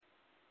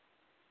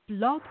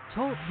Blog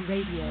Talk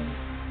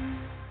Radio.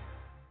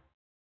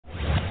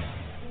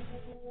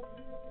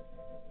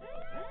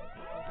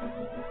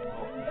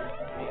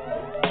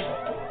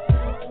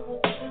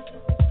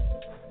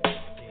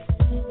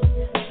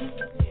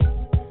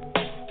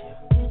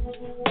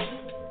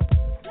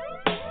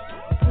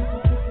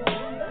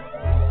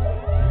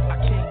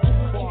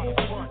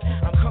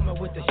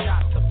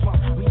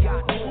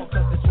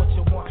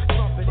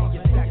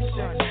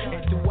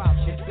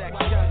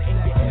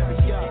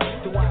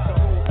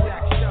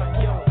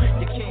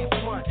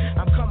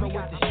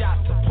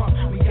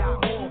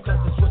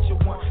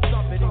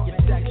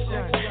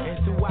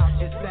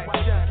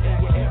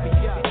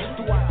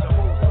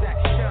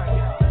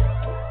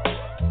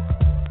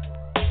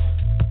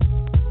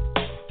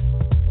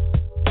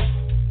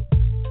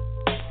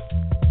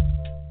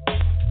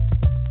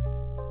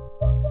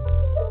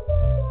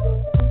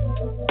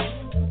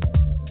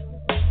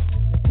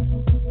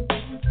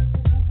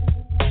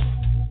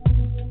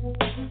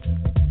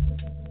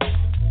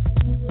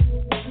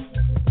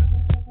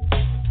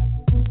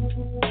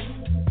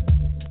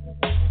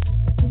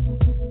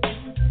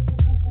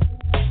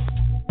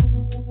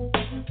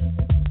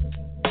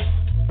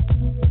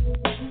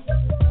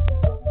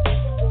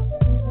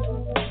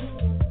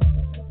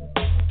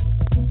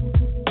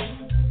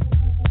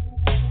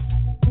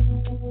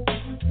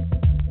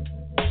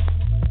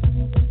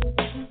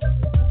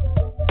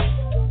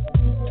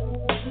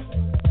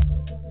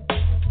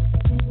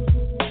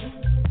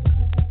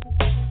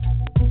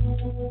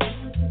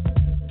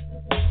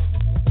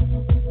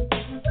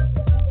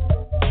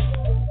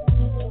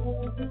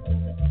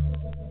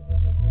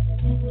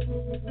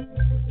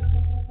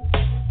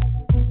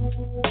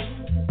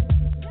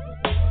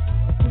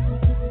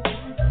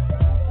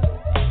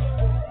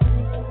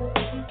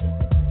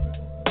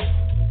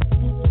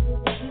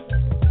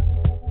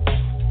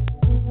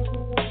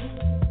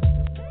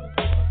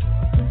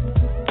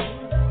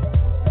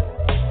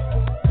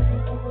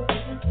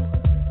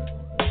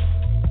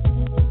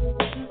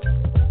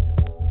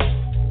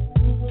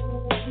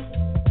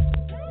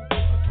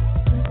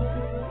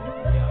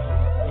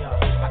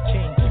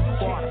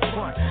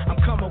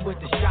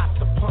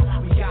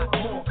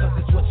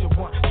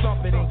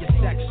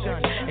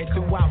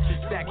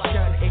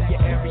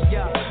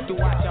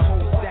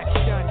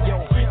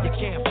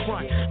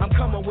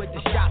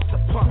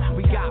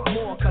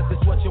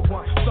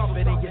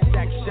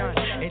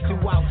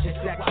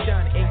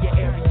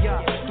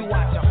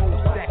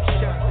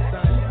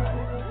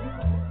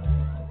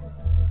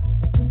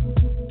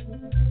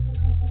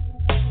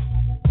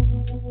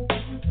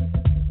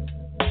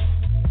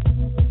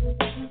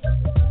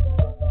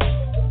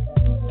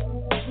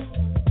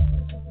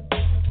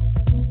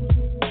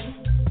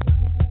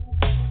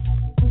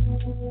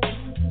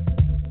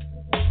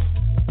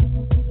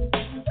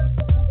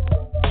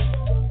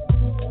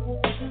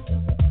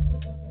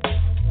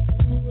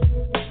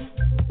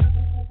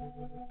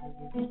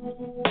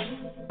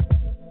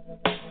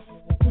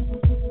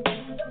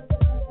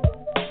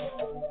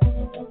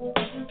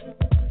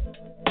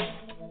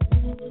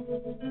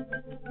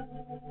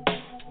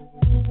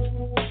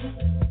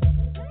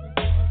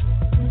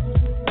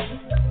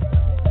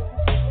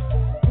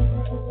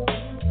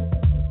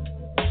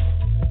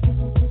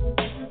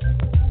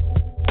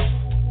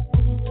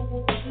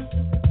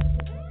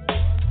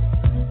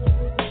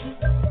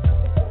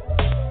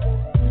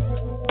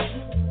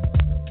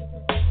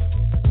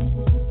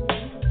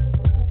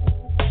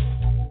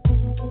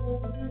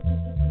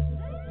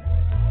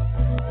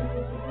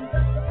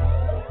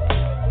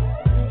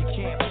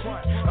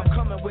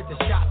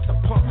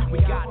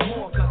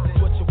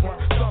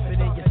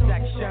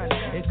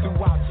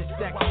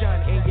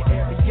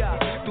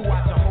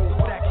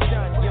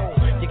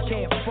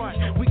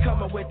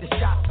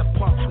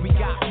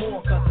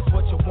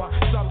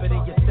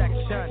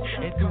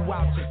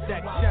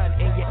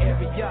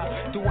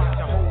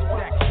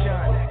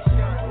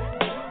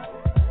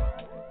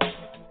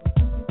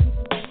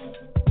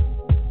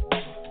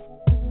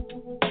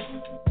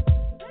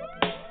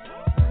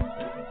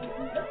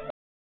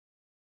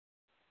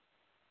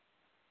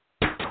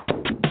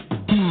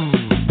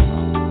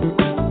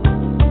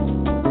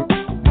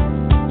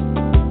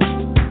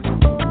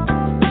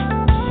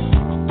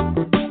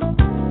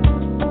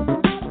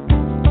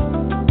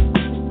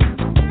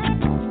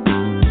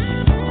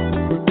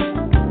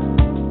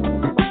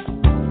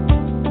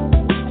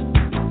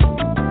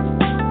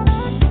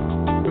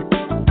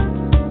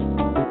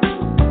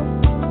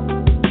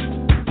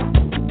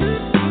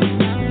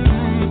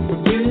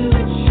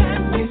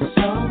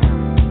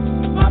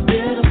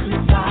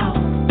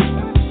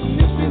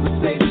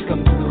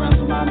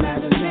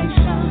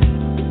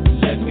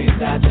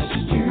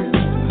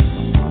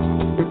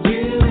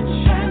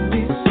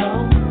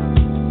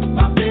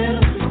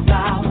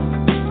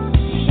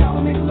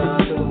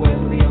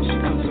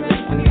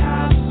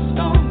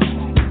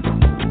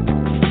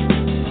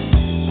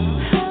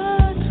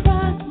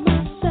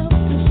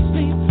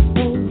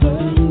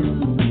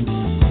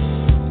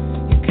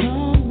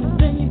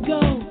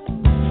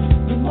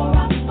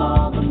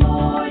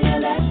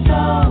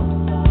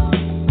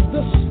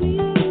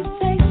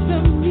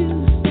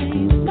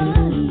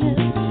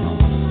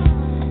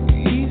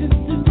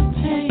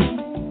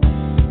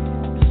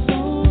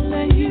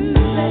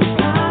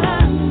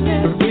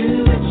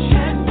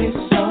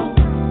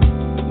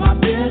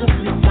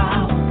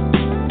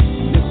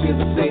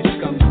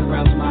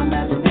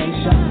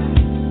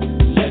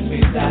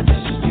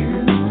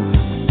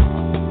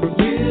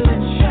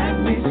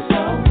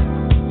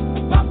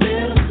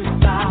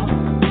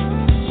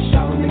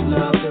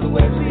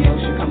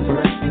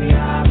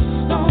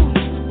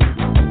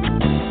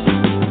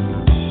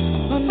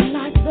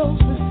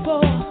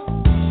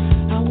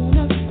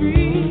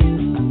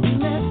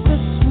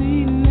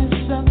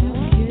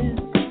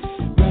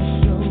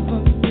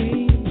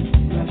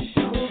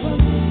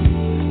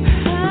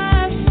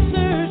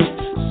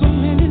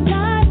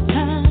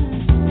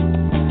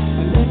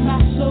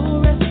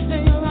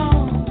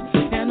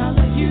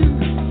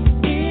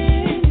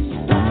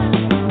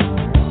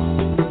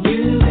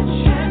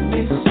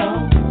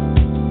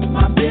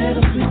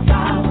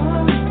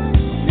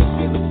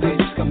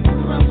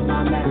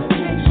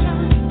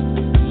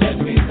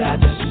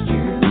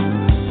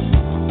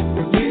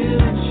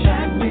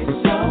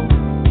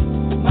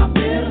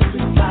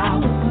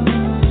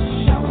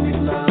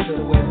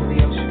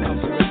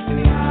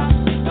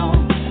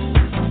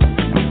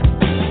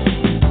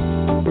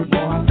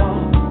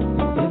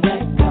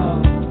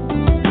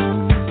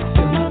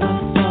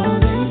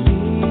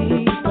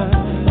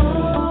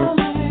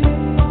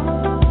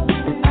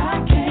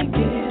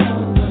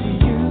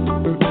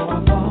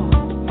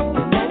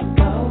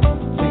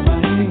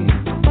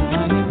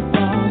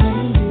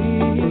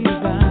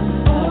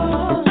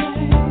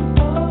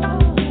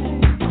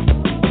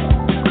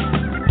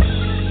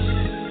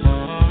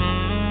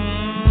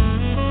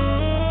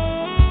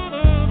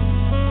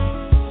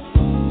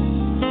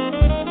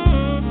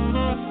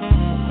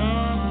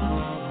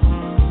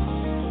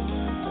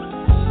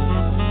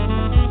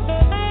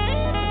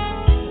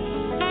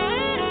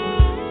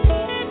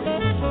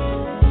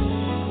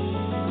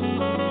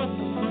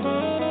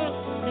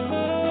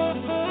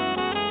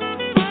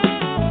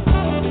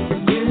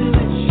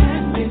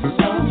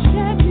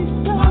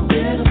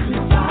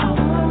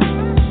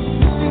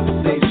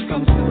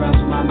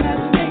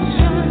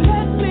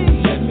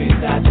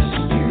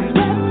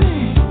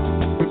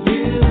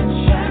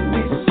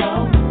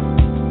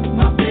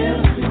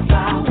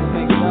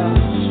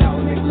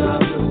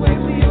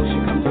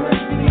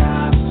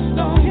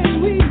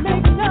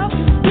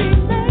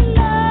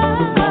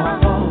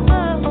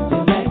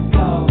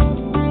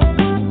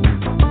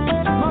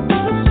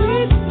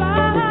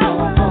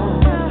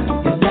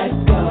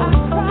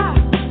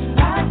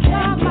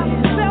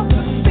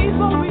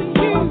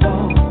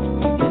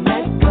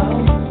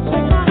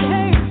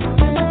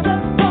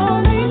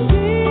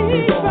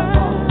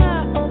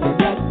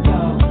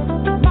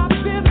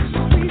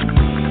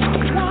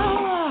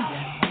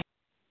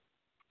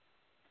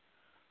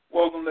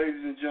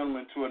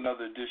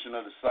 another edition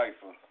of the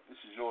Cypher. This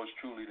is yours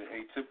truly, the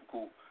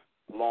Atypical,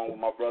 along with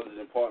my brothers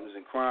and partners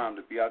in crime,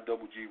 the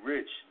BIWG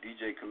Rich,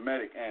 DJ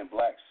Comedic, and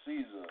Black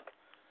Caesar.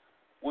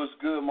 What's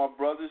good, my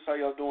brothers? How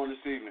y'all doing this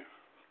evening?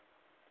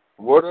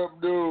 What up,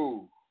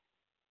 dude?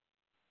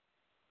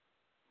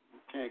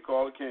 Can't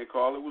call it.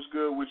 What's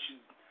good with you,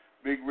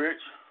 Big Rich?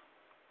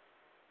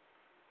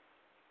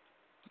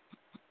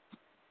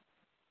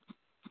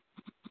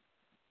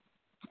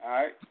 All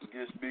right,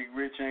 guess Big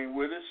Rich ain't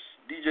with us.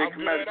 DJ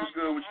Comedic, what's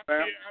good with you,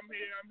 fam? I'm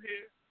here.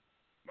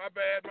 My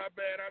bad. I'm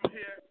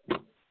here.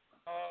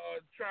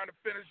 Trying to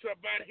finish up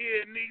out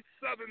here in these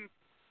southern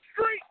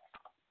streets.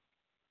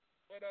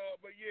 But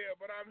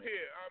I'm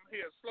here.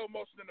 Slow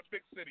motion in the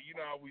big city. You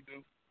know how we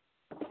do.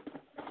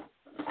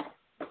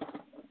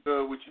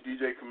 Good with you,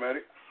 DJ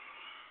Comedic.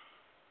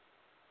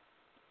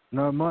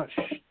 Not much,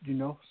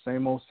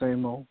 same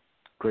old.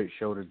 Great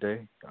show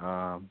today.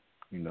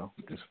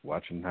 Just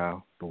watching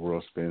how the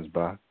world spins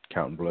by,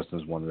 counting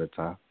blessings one at a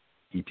time.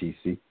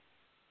 EPC.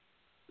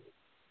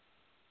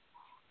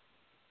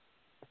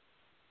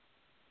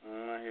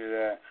 I hear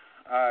that.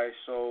 All right,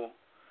 so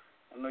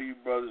I know you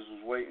brothers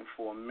was waiting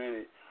for a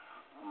minute.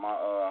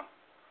 My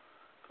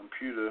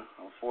computer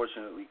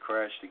unfortunately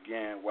crashed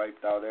again,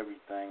 wiped out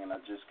everything, and I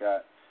just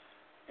got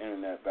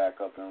internet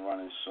back up and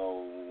running.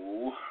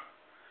 So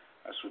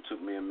that's what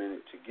took me a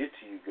minute to get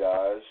to you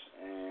guys,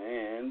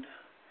 and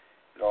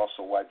it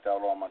also wiped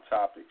out all my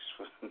topics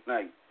for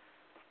tonight.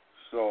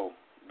 So,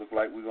 look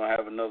like we're going to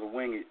have another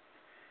wing it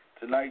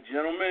tonight,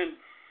 gentlemen.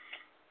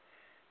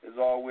 As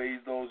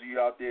always, those of you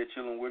out there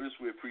chilling with us,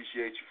 we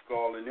appreciate you for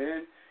calling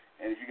in.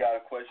 And if you got a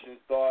question,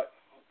 thought,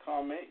 or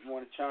comment, you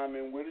want to chime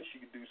in with us, you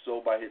can do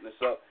so by hitting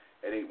us up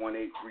at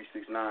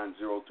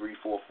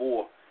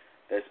 818-369-0344.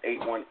 That's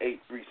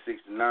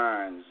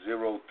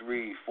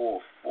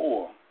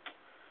 818-369-0344.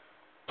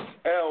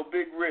 L,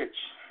 Big Rich,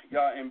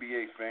 y'all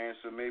NBA fans,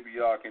 so maybe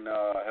y'all can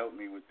help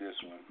me with this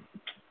one.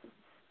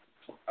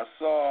 I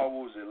saw,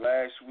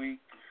 last week,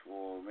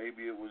 or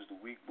maybe it was the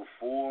week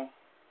before,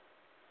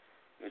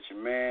 that your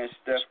man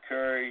Steph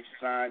Curry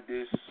signed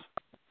this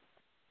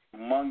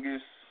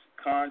humongous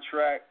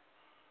contract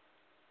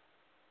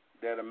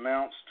that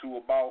amounts to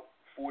about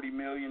 $40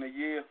 million a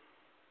year.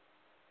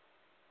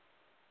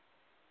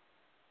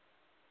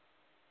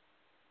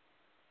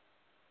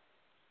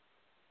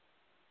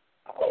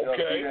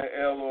 Okay.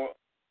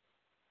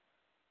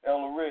 L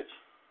or Rich?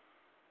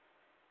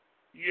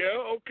 Yeah,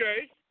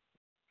 okay.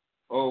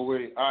 Oh,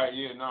 wait. All right,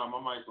 yeah, my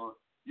mic's on.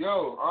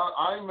 Yo,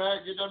 I ain't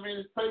mad. Get that man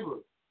his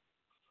paper.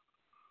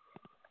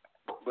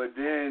 But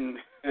then,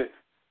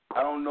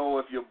 I don't know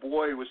if your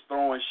boy was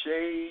throwing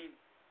shade,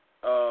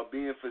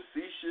 being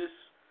facetious,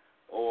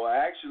 or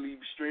actually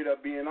straight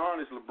up being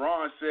honest.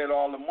 LeBron said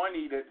all the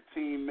money that the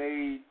team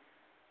made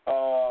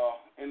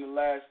in the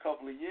last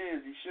couple of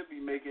years, he should be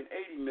making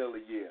 $80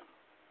 million a year.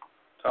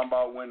 Talking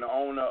about when the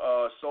owner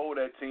sold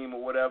that team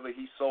or whatever,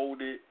 he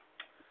sold it,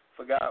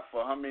 forgot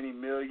for how many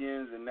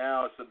millions, and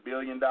now it's $1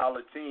 billion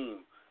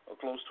team, or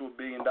close to $1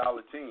 billion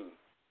team.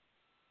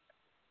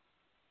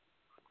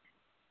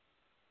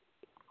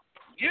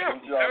 Yeah,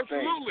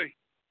 absolutely.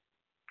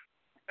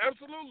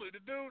 Absolutely. The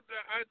dude,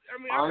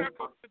 I'm not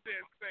going to sit there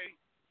and say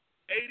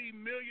 $80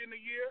 million a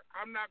year.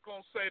 I'm not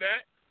going to say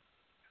that.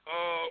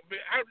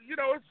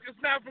 It's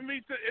not for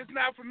me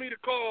to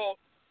call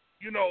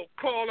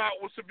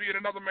out what should be in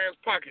another man's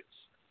pockets.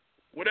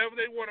 Whatever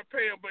they want to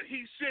pay him, but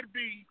he should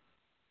be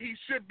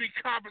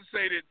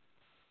compensated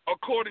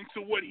according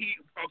to what he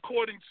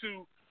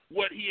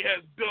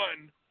has done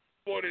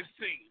for this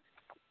team.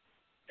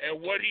 And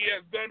what he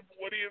has done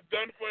for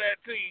that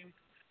team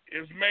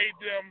is made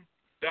them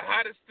the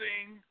hottest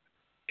thing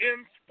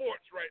in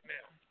sports right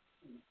now.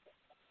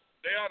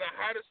 They are the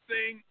hottest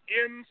thing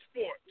in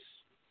sports.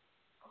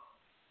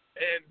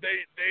 And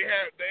they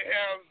have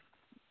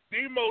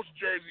the most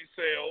jersey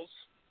sales.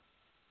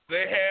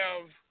 They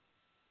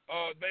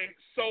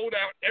sold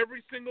out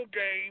every single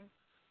game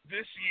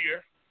this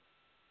year.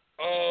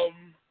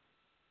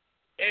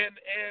 And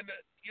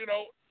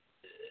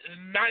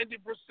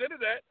 90%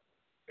 of that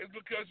is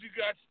because you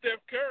got Steph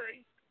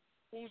Curry,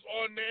 who's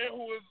on there,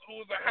 who is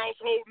a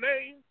household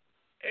name,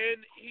 and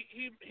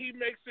he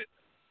makes it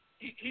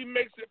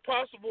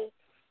possible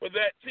for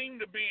that team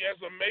to be as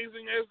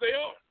amazing as they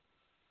are.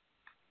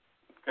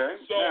 Okay.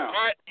 So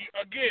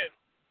again,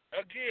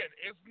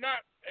 it's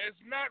not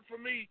for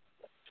me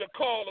to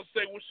call and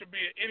say what should be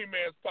in any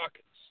man's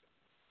pockets.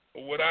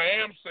 But what I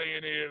am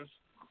saying is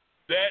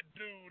that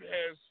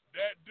dude's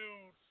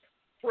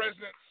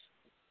presence,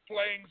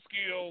 playing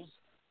skills,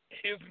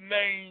 his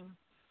name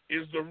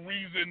is the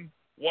reason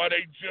why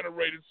they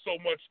generated so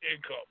much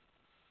income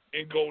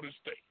in Golden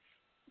State.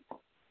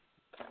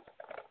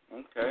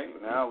 Okay,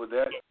 now with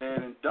that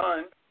said and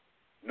done,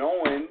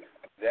 knowing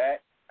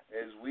that,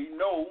 as we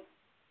know,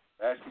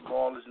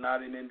 basketball is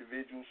not an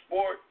individual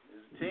sport,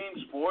 it's a team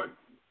sport,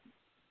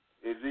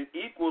 is it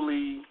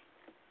equally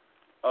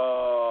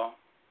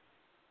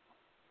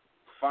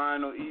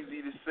fine or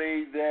easy to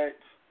say that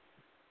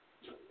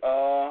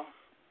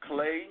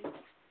Clay,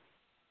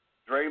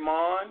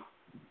 Draymond,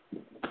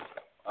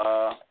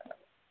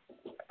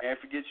 And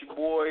forget your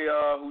boy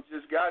who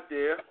just got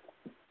there,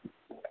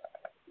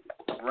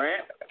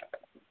 Grant.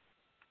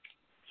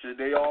 Should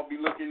they all be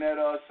looking at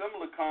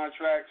similar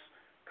contracts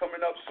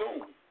coming up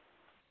soon?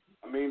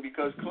 I mean,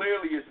 because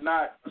clearly it's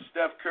not a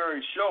Steph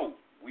Curry show.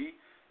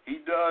 He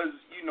does,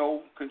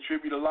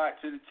 contribute a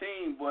lot to the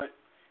team, but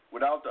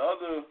without the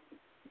other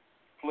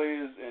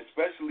players,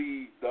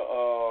 especially the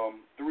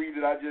three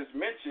that I just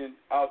mentioned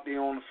out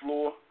there on the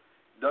floor,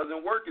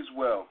 doesn't work as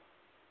well.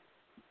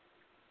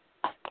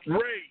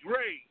 Ray,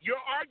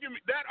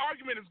 that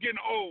argument is getting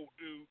old,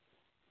 dude.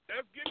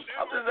 I'm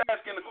just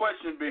asking the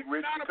question, Big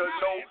Rich, because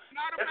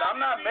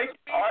I'm not making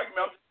an argument.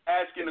 I'm just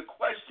asking the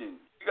question.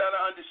 You got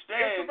to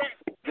understand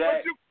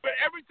that. But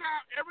every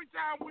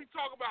time we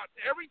talk about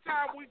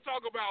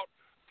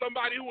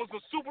somebody who was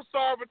a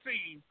superstar of a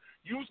team,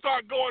 you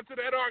start going to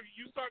that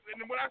argument.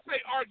 And when I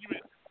say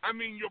argument, I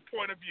mean your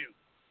point of view.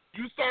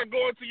 You start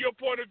going to your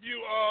point of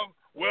view of,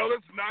 well,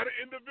 it's not an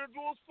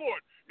individual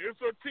sport. It's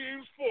a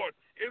team sport.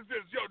 It's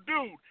this. Yo,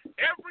 dude,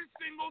 every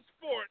single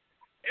sport,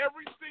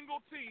 every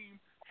single team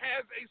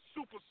has a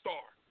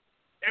superstar.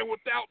 And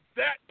without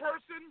that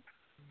person,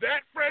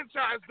 that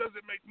franchise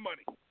doesn't make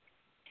money.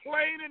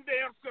 Plain and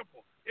damn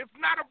simple. It's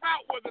not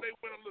about whether they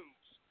win or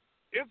lose.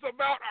 It's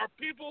about our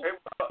people. If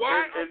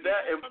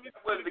that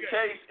was the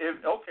case,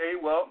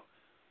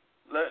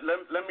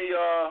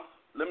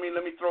 let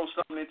me throw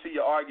something into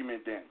your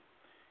argument then.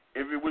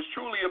 If it was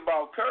truly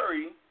about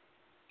Curry,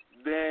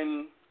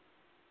 then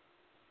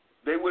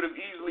they would have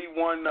easily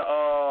won the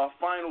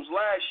finals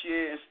last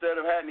year instead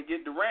of having to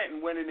get Durant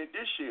and winning it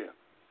this year,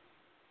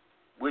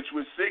 which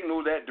would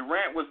signal that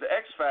Durant was the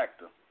X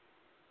factor.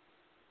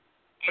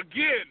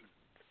 Again,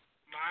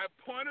 my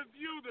point of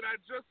view that I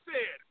just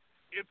said,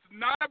 it's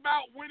not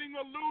about winning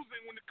or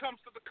losing when it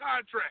comes to the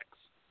contracts.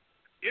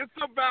 It's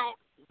about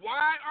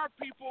why are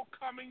people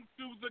coming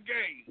through the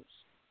games.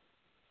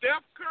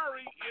 Steph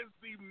Curry is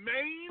the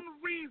main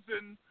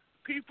reason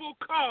people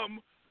come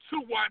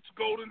to watch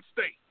Golden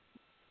State.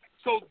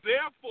 So,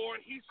 therefore,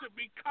 he should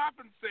be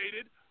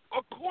compensated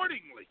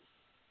accordingly.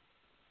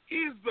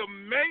 He's the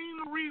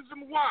main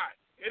reason why.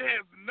 It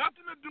has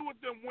nothing to do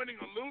with them winning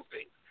or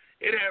losing.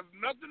 It has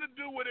nothing to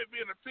do with it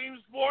being a team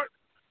sport.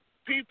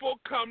 People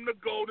come to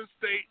Golden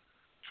State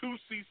to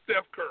see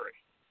Steph Curry.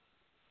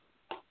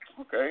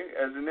 Okay.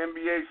 As an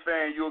NBA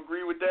fan, you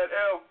agree with that,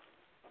 L?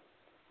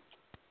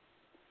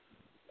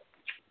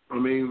 I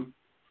mean,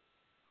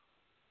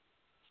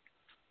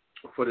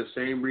 for the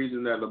same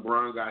reason that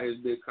LeBron got his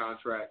big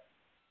contract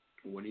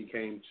when he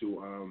came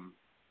to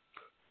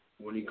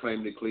when he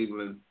came to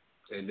Cleveland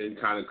and then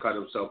kind of cut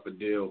himself a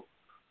deal,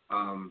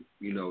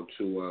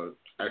 to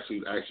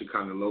actually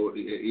kind of lower.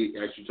 He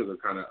actually took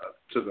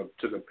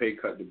a pay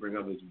cut to bring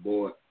others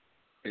aboard,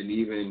 and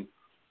even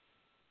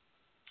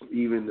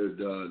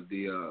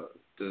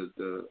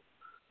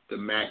the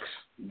max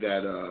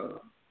that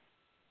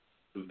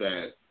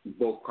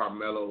both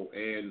Carmelo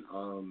and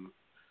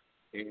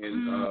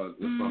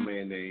what's my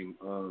man name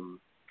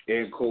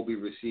and Kobe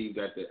received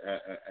at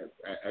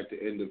the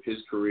end of his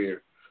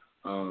career,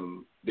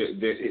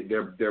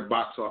 their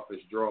box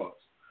office draws.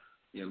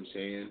 You know what I'm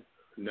saying?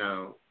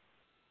 Now,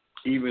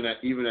 even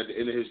at the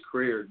end of his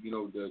career,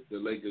 the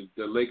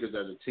Lakers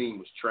as a team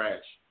was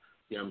trash.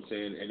 You know what I'm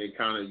saying? And they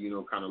kind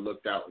of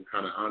looked out and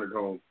kind of honored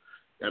home.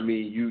 I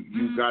mean, you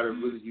gotta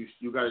really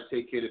you gotta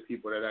take care of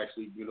people that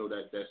actually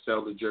that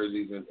sell the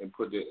jerseys and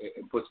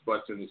puts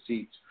butts in the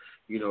seats.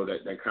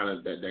 That kind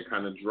of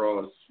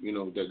draws.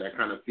 That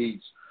kind of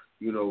feeds.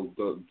 The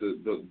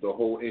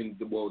whole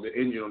the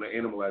engine on the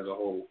animal as a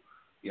whole.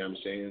 You know what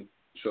I'm saying?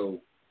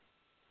 So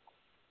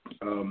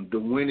the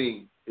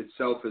winning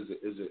itself is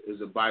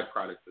a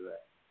byproduct of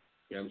that.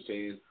 You know what I'm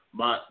saying?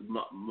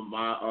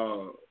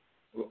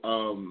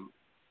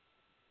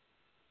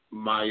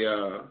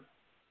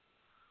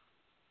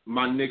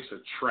 My Knicks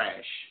are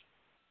trash,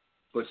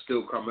 but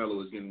still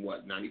Carmelo is getting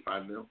what,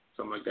 95 mil,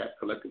 something like that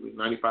collectively,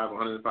 95,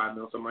 105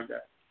 mil, something like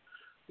that.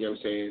 You know what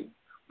I'm saying?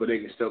 But they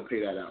can still pay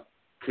that out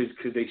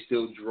because they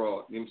still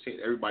draw. You know what I'm saying?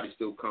 Everybody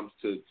still comes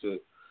to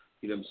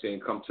you know what I'm saying?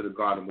 Come to the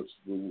Garden, which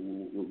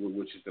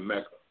is the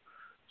Mecca.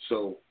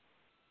 So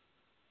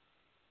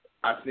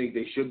I think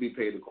they should be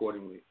paid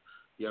accordingly.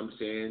 You know what I'm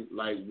saying?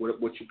 Like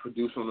what you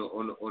produce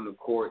on the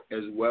court,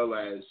 as well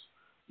as,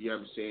 you know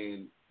what I'm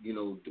saying,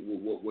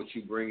 what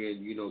you bring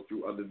in,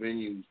 through other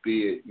venues,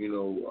 be it,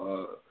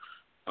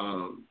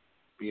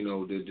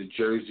 the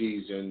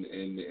jerseys and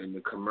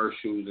the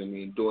commercials and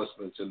the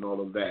endorsements and all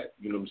of that.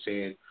 You know what I'm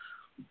saying?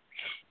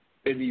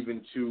 And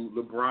even to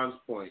LeBron's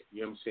point,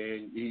 you know what I'm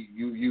saying?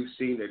 You've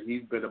seen that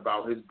he's been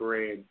about his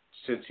brand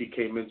since he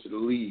came into the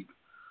league.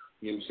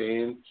 You know what I'm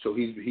saying? So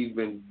he's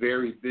been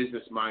very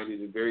business minded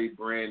and very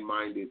brand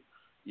minded.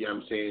 You know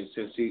what I'm saying?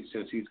 Since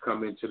he's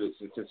come into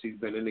since he's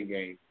been in the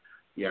game.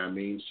 You know what I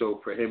mean? So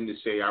for him to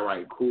say, all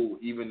right, cool,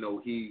 even though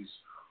he's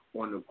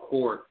on the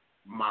court,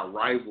 my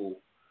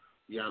rival,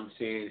 you know what I'm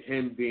saying,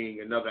 him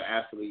being another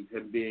athlete,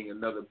 him being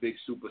another big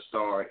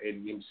superstar,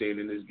 and you know what I'm saying,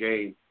 in this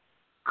game,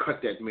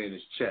 cut that man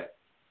his check.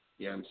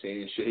 You know what I'm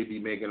saying? Should he be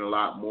making a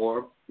lot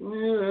more?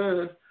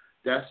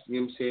 That's,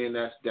 you know what I'm saying,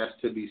 that's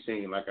to be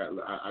seen. Like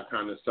I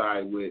kind of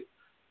side with,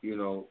 you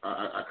know,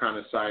 I kind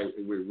of side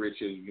with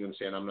Richard. You know what I'm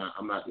saying?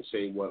 I'm not to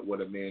say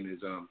what a man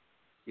is, you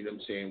know what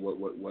I'm saying, what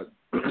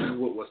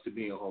what's to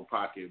be in home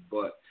pocket,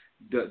 but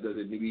does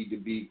it need to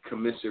be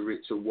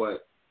commensurate to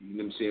what, you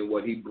know what I'm saying,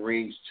 what he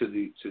brings to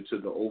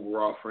the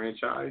overall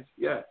franchise?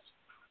 Yes.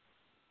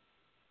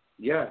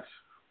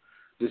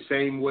 The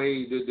same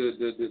way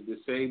the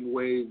same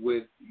way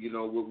with, you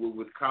know,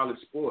 with college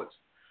sports.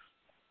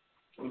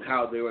 And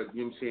how there are,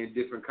 you know what I'm saying,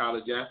 different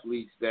college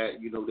athletes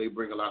that, you know, they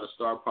bring a lot of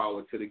star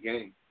power to the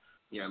game.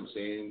 You know what I'm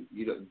saying?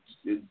 You know,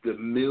 the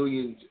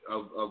millions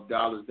of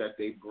dollars that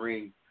they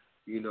bring,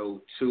 you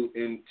know, to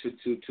the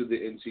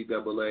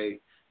NCAA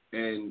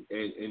and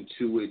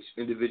to its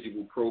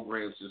individual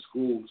programs and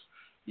schools.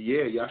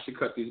 Yeah, y'all should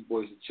cut these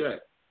boys a check.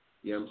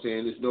 You know what I'm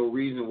saying? There's no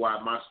reason why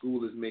my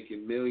school is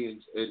making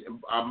millions.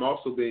 And I'm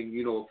also being,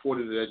 you know,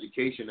 afforded an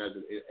education as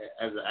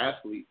an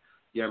athlete.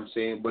 You know what I'm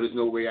saying? But there's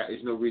no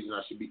reason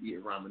I should be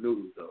eating ramen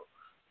noodles, though.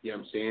 You know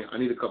what I'm saying? I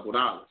need a couple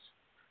dollars.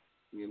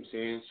 You know what I'm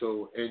saying?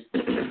 So, and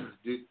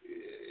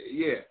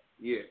yeah.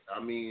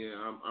 I mean,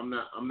 I'm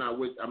not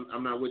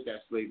with that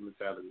slave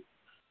mentality.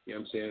 You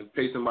know what I'm saying?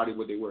 Pay somebody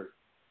what they worth.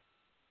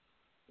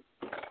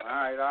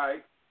 All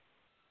right.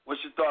 What's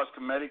your thoughts,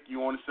 Comedic?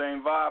 You on the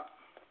same vibe?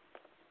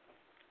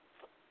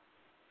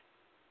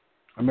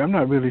 I mean, I'm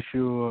not really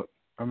sure.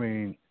 I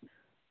mean,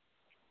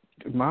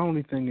 my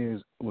only thing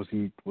is, was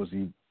he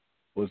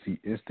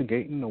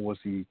instigating or was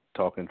he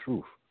talking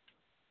truth?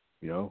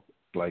 You know,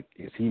 like,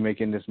 is he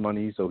making this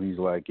money? So he's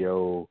like,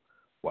 yo,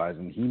 why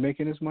isn't he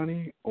making this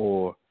money?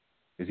 Or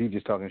is he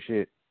just talking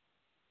shit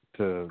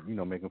to, you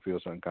know, make him feel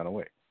a certain kind of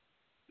way?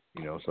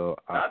 You know, so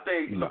I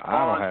think, you know, LeBron's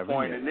I don't have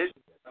point any.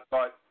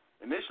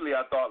 Initially,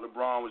 I thought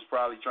LeBron was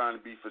probably trying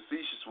to be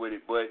facetious with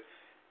it, but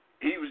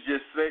he was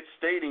just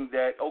stating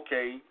that,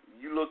 okay,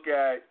 you look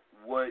at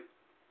what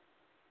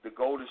the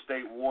Golden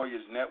State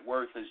Warriors' net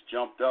worth has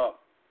jumped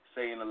up,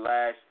 say, in the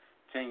last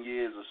 10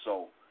 years or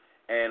so.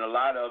 And a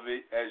lot of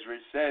it, as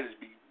Rich said, is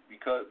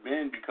because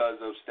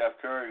of Steph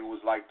Curry, who was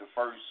like the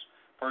first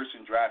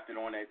person drafted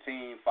on that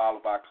team,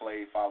 followed by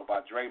Clay, followed by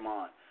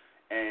Draymond.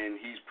 And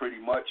he's pretty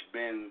much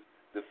been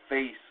the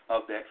face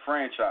of that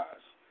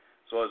franchise.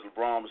 So as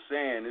LeBron was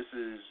saying, this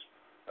is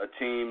a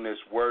team that's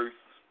worth,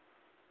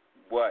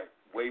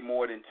 way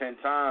more than 10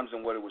 times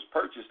than what it was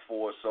purchased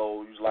for.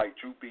 So he was like,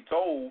 truth be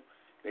told,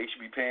 they should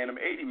be paying him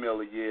 $80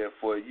 million a year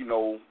for, you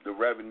know, the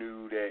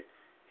revenue that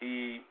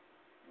he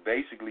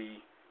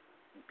basically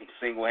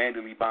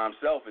single-handedly by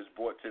himself has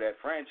brought to that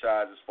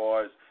franchise, as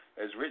far as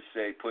Rich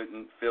said,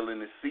 filling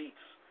the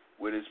seats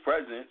with his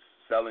presence,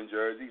 selling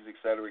jerseys, et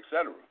cetera,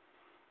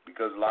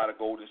 because a lot of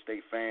Golden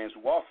State fans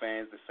who are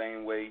fans the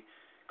same way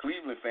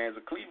Cleveland fans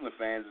are Cleveland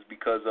fans is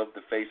because of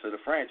the face of the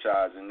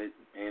franchise. And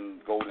in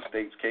Golden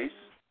State's case,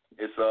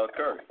 it's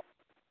Curry.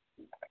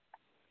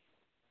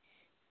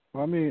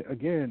 Well, I mean,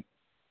 again,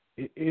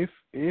 if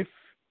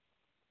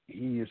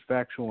he is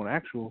factual and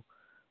actual,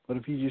 but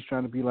if he's just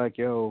trying to be like,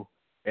 yo,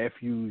 F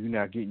you, you're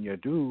not getting your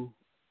due,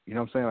 you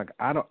know what I'm saying? Like,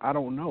 I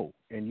don't know.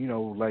 And, you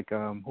know, like,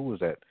 who was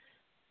that?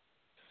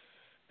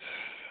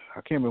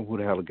 I can't remember who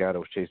the hell the guy that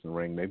was chasing the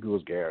ring. Maybe it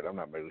was Garrett. I'm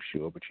not really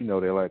sure. But, you know,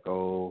 they're like,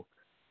 oh,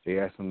 they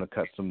asked him to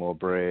cut some more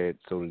bread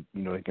so, you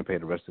know, he can pay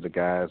the rest of the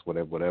guys,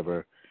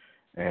 whatever.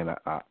 And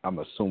I'm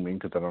assuming,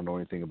 because I don't know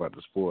anything about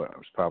the sport, it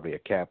was probably a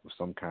cap of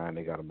some kind.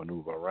 They got to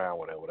maneuver around,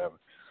 whatever.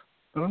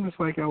 But I'm just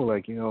like, yo,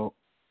 like, you know,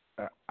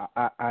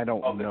 I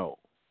don't know.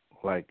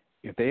 Like,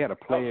 if they had a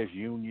players'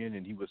 union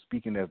and he was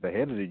speaking as the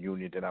head of the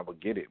union, then I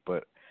would get it.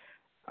 But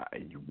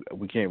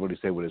we can't really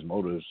say what his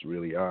motives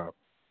really are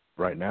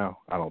right now,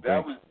 I don't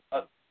think.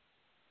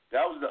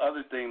 That was the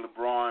other thing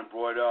LeBron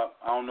brought up.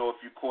 I don't know if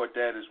you caught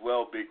that as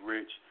well, Big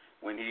Rich,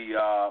 when he,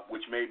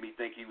 which made me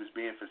think he was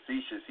being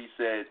facetious. He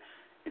said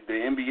the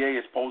NBA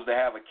is supposed to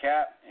have a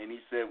cap, and he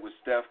said with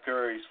Steph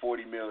Curry's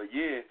 $40 million a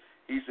year,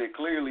 he said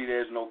clearly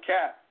there's no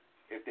cap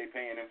if they're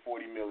paying him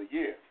 $40 million a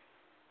year.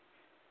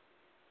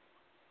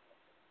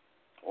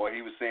 Or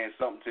he was saying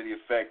something to the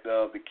effect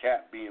of the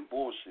cap being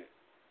bullshit.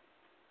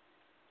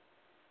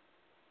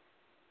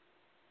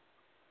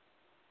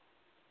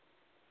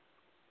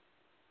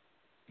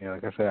 Yeah,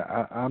 like I said,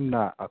 I'm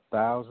not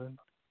 1,000,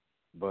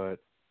 but,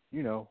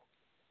 you know,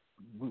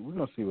 we're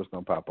going to see what's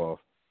going to pop off.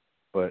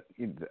 But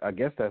I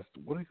guess that's,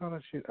 what do you call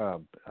that shit?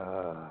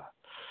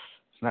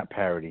 It's not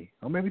parody.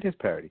 Or maybe it is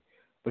parody.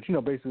 But, you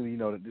know, basically, you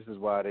know, this is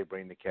why they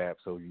bring the cap,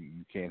 so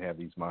you can't have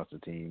these monster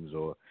teams,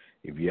 or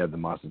if you have the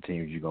monster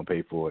teams, you're going to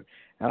pay for it.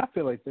 And I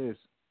feel like this,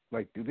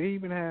 like, do they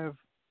even have,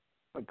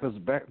 because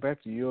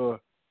back to your,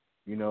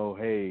 you know,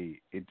 hey,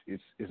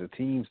 it's a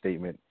team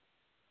statement.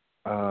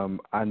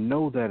 I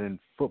know that in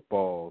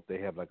football they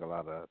have like a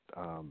lot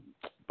of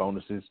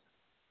bonuses,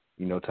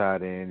 you know,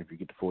 tied in. If you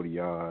get to 40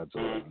 yards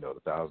or, you know,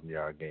 the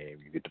 1,000-yard game,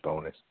 you get the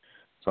bonus.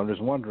 So I'm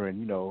just wondering,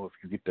 you know, if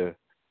you get the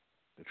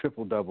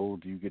triple double,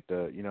 do you get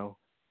the, you know,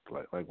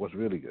 like what's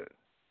really good?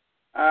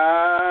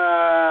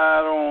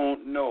 I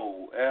don't know.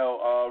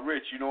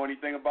 Rich, you know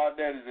anything about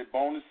that? Is it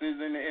bonuses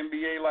in the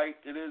NBA like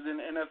it is in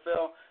the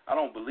NFL? I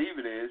don't believe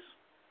it is,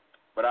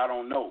 but I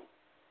don't know.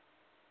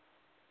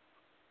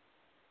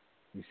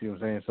 You see what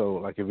I'm saying? So,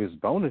 like, if it's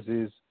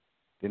bonuses,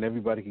 then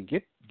everybody can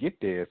get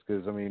theirs.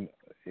 Because, I mean,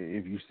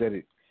 if you said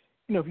it,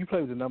 you know, if you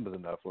play with the numbers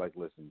enough, like,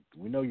 listen,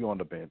 we know you're on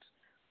the bench.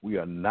 We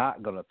are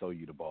not going to throw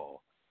you the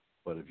ball.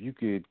 But if you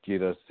could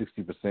get us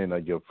 60%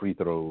 of your free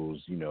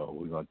throws, you know,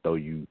 we're going to throw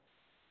you,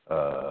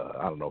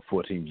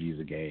 14 G's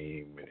a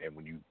game. And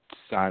when you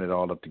sign it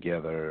all up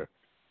together,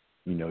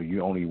 you know,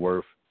 you're only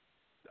worth,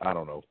 I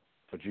don't know,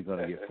 but you're going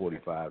to get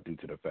 45 due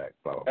to the fact,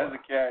 blah, blah, blah.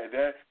 That's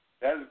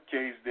the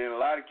case. Then a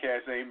lot of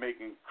cats ain't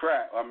making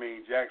crap. I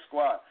mean, jack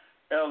squat.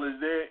 Is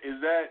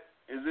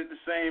it the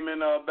same in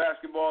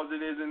basketball as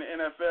it is in the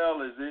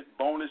NFL? Is it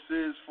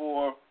bonuses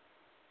for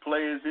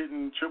players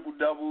hitting triple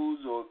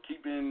doubles or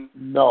keeping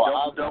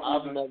double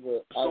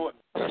doubles?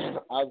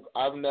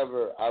 I've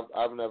never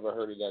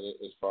heard of that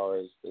as far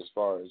as. I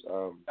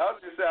was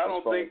just saying I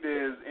don't think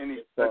there's any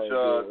such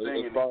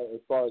thing.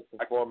 As far as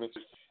performance,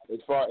 as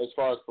far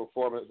as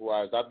performance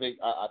wise, I think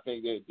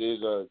that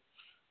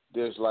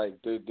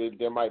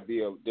there might be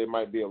a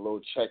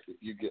little check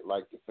if you get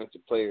like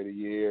defensive player of the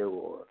year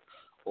or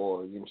you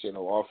know what I'm saying,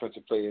 or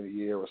offensive player of the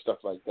year or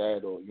stuff like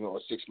that, or you know,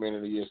 a 6-man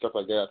of the year, stuff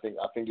like that.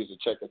 I think there's a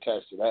check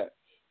attached to that.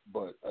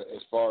 But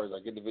as far as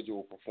like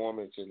individual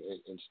performance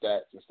and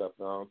stats and stuff,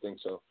 no, I don't think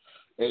so.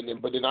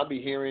 But then I'll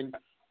be hearing,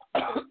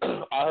 I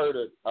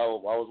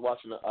was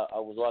watching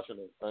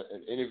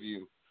an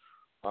interview,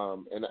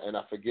 and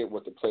I forget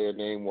what the player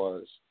name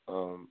was,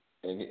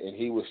 and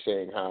he was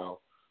saying how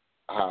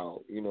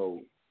you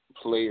know,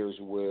 players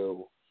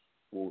will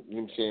you know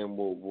what I'm saying,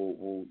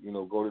 will you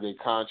know, go to their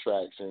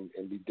contracts and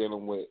be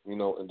dealing with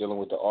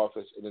the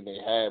office, and then they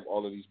have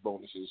all of these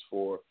bonuses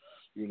for,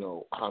 you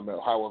know,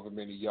 however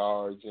many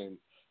yards, and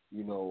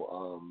you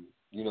know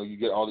you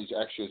get all these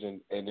extras,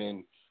 and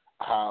then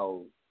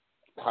how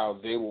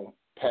they will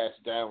pass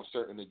down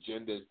certain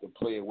agendas to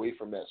play away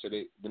from that. So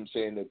them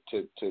saying that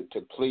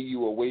to play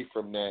you away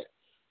from that,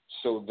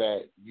 so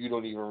that you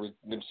don't even,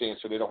 them saying,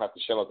 so they don't have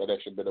to shell out that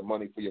extra bit of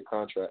money for your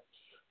contract.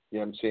 You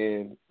know what I'm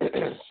saying?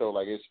 So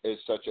like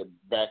it's such a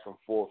back and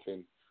forth,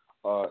 and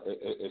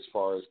as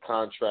far as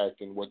contract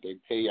and what they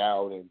pay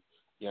out, and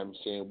you know what I'm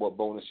saying, what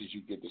bonuses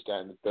you get, this, that,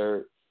 and the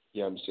third.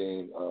 You know what I'm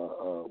saying?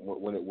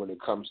 When it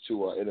comes to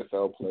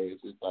NFL players,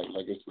 it's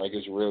like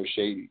it's real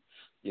shady.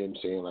 You know what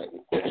I'm saying? Like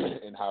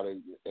and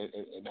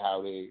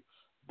how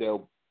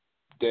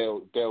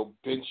they'll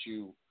bench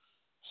you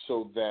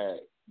so that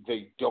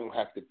they don't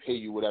have to pay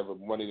you whatever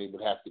money they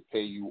would have to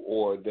pay you,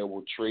 or they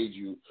will trade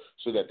you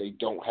so that they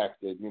don't have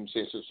to. You know what I'm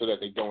saying? So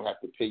that they don't have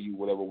to pay you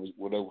whatever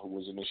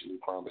was initially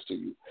promised to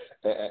you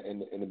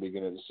in the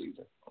beginning of the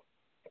season.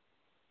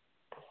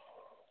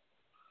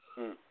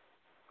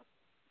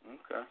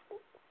 Okay.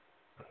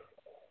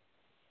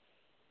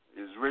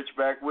 Is Rich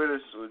back with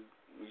us, or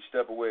we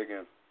step away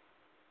again?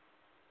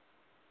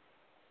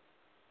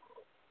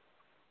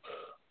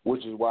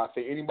 Which is why I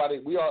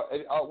think we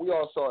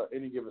all saw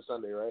Any Given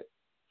Sunday, right?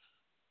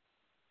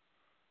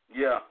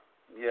 Yeah.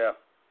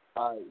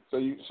 All right. So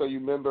you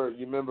remember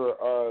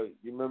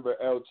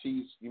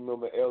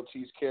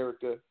LT's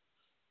character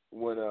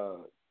when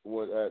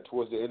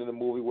towards the end of the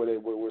movie where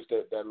was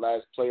that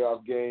last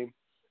playoff game,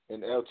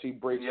 and LT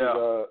breaks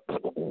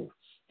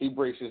he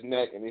breaks his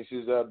neck, and he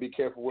says, "Be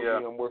careful with me,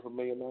 I'm worth $1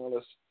 million."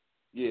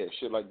 Yeah,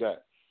 shit like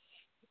that.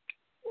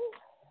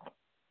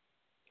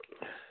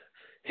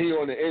 He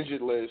on the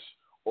injured list,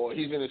 or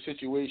he's in a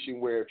situation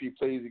where if he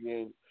plays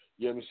again,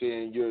 you know what I'm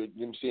saying,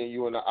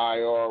 you're in the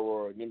IR,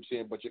 or you know what I'm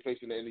saying, but you're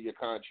facing the end of your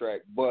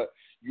contract, but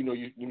you know what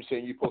I'm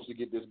saying, you're supposed to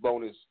get this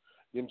bonus,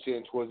 you know what I'm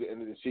saying, towards the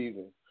end of the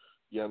season.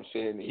 You know what I'm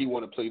saying? He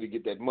want to play to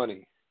get that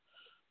money.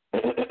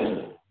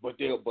 but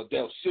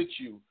they'll sit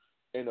you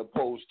and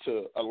opposed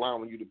to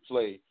allowing you to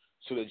play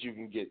so that you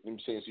can get, you know what I'm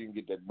saying, so you can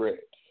get that bread,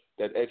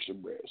 that extra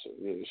bread. So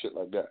yeah, shit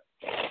like that.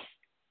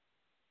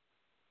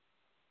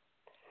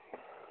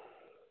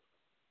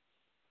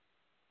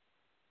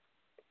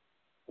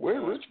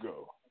 Where'd Rich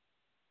go?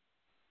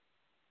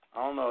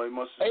 I don't know. He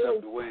must have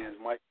stepped away. His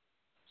mic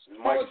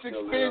is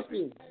still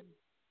expensive.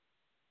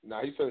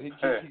 Nah, he said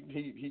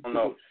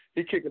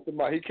he kicking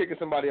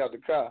somebody out the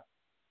car.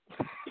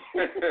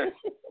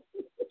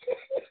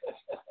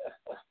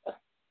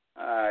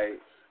 All right.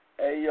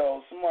 Hey,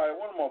 yo,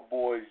 one of my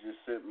boys just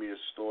sent me a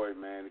story,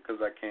 man,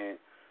 because I can't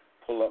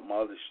pull up my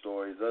other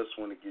stories. I just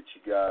want to get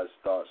you guys'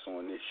 thoughts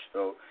on this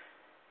show.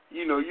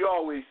 You know, you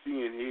always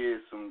see and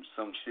hear some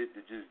shit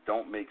that just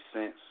don't make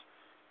sense,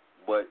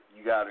 but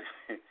you gotta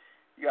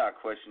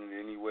question it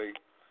anyway.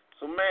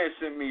 So, man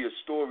sent me a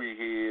story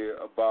here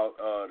about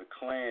the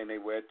Klan. They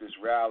were at this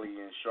rally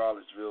in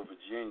Charlottesville,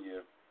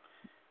 Virginia,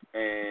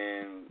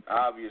 and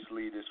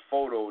obviously this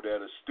photo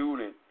that a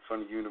student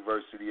from the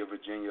University of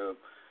Virginia,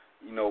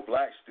 you know,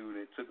 black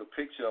student, took a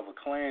picture of a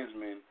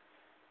Klansman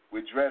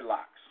with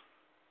dreadlocks.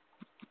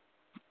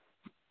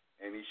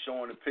 And he's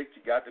showing the picture,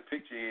 got the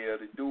picture here,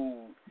 the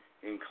dude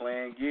in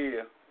Klan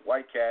gear,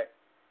 white cat,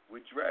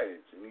 with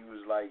dreads, and he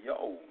was like,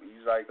 yo,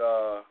 he's like,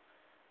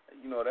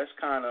 that's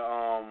kind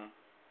of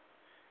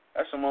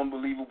that's some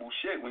unbelievable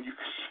shit when you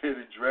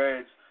consider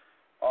dreads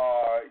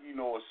are,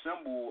 a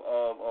symbol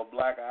of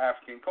Black or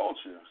African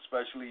culture,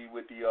 especially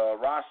with the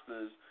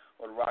Rastas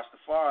or the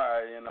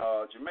Rastafari in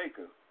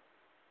Jamaica.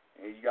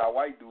 And you got a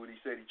white dude, he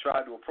said he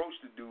tried to approach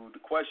the dude to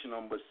question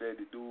him, but said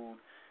the dude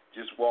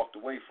just walked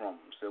away from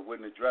him, said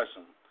wouldn't address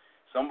him.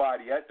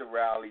 Somebody at the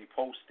rally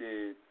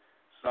posted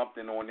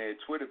something on their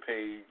Twitter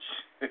page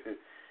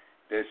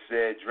that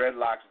said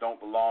dreadlocks don't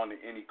belong to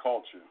any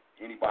culture.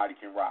 Anybody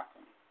can rock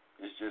them.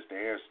 It's just a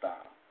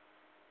hairstyle.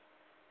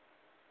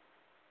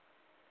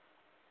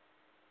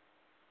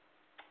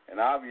 And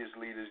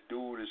obviously this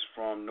dude is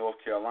from North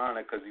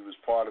Carolina because he was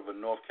part of a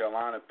North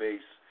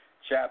Carolina-based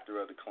chapter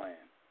of the Klan.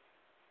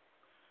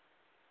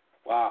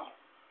 Wow.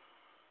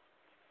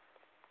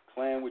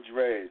 Klan with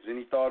dreads.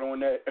 Any thought on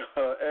that,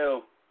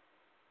 L?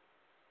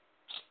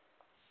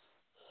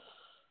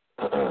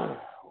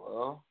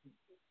 Well,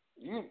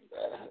 you,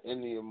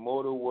 in the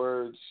immortal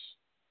words,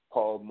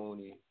 Paul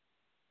Mooney,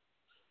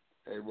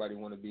 everybody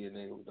want to be a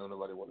nigga, but don't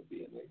nobody want to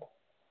be a nigga.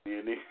 Be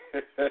a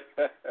nigga.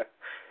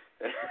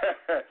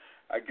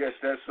 I guess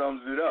that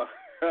sums it up.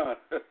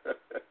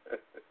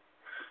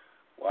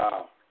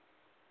 Wow.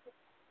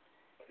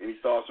 Any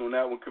thoughts on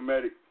that one,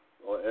 Comedic?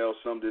 Or L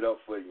summed it up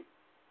for you?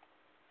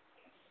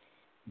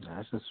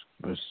 That's just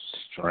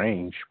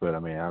strange, but I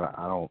mean,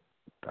 I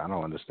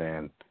don't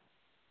understand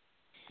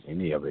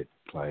any of it.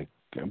 Like,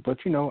 but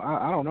I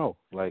don't know.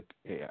 Like,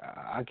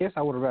 I guess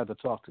I would have rather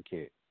talked to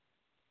Kid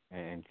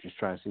and just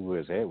try and see where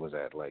his head was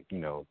at. Like,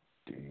 you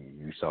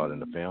saw it in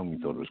the film, you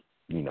thought it was,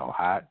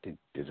 hot.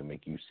 Does it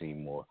make you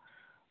seem more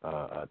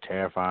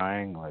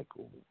terrifying? Like,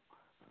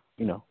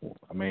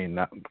 I mean,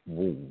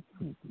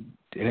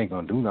 it ain't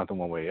gonna do nothing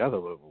one way or the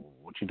other.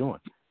 What you doing?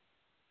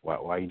 Why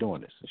are you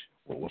doing this?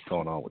 What's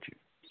going on with you?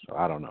 So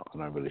I don't know. I'm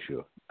not really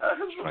sure.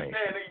 Man,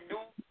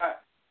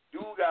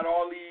 dude got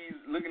all these.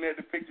 Looking at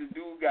the pictures,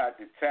 dude got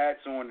the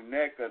tats on the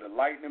neck of the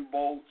lightning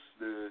bolts,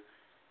 the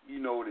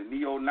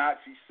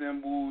neo-Nazi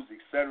symbols,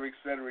 et cetera, et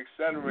cetera, et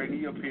cetera. And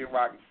he up here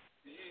rocking.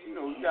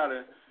 You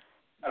gotta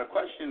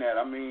question that.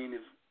 I mean,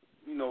 if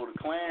the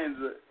Klans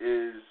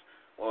is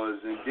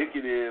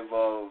indicative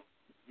of,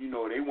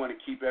 they want to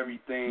keep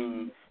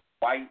everything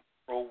white,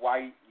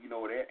 pro-white.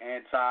 They're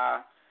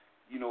anti,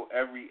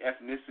 every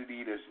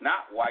ethnicity that's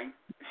not white.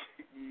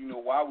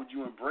 Why would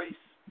you embrace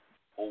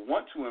or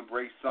want to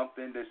embrace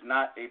something that's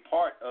not a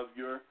part of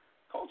your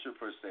culture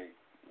per se?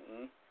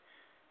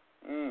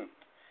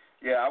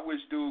 Yeah, I wish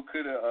dude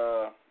could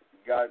have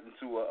got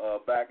into a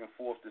back and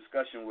forth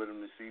discussion with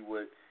him to see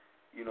what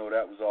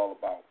that was all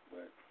about.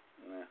 But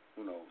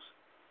who knows?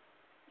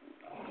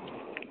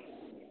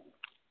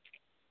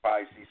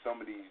 Probably see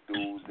some of these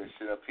dudes that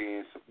sit up here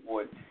and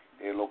support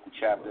their local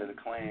chapter of the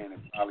Klan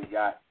and probably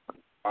got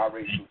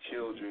biracial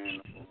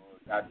children or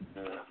got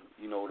the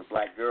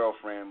black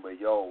girlfriend, but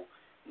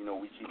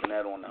we keeping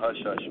that on the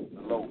hush hush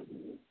low.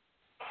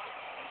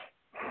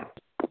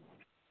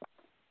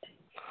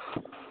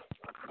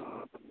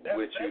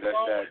 With you, that's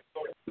that.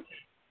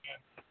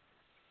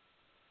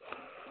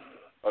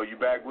 Oh, you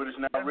back with us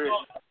now, Rich?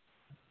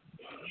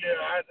 Yeah,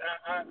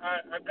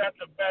 I got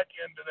the back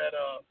end of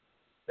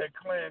that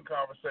Klan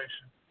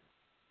conversation.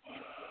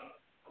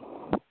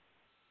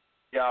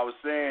 Yeah, I was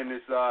saying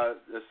this.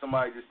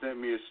 Somebody just sent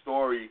me a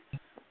story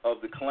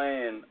of the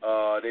Klan.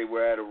 They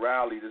were at a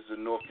rally. This is a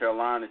North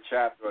Carolina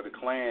chapter of the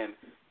Klan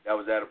that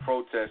was at a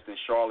protest in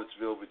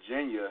Charlottesville,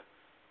 Virginia,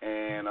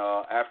 and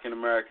African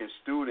American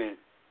student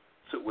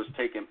was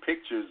taking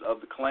pictures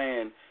of the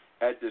Klan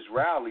at this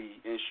rally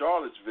in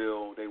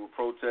Charlottesville. They were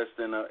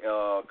protesting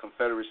a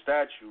Confederate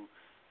statue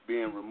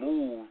being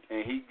removed,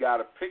 and he got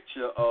a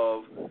picture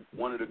of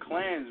one of the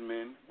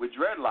Klansmen with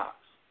dreadlocks.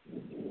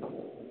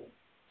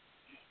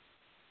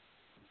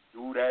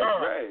 Dude had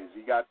dreads.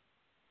 He got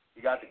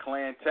the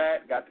Klan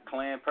tat, got the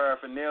Klan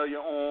paraphernalia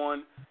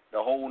on, the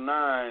whole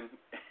nine,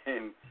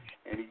 and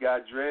he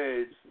got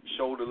dreads,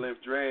 shoulder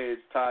length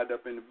dreads tied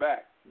up in the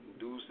back.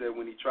 Dude said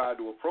when he tried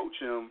to approach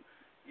him,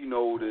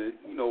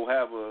 to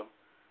have a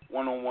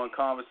one-on-one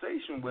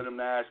conversation with him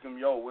to ask him,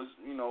 yo, what's,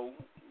 you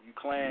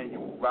Klan,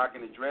 you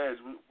rocking the dreads,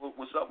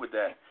 what's up with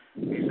that?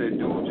 He said,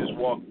 dude just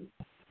walked,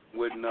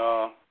 wouldn't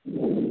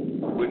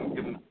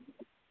give him.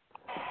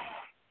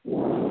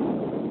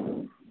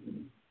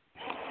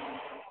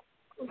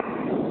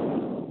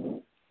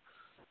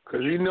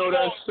 Because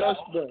that's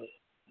suspect.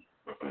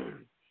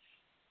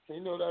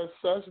 That's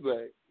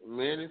suspect.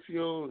 Man, if you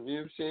don't, you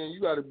know what I'm saying, you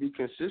got to be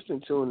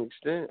consistent to an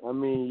extent. I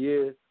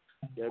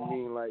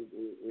mean, like,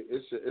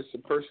 it's a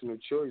personal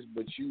choice,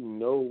 but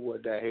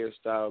what that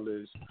hairstyle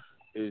is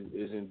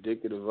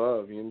indicative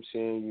of. You know what I'm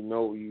saying? You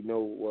know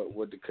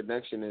what the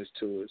connection is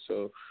to it.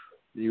 So,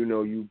 you know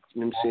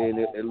what I'm saying?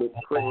 It look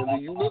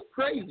crazy. You look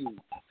crazy.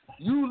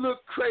 You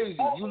look crazy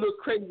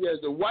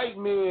as a white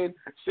man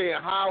saying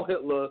Heil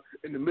Hitler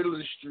in the middle of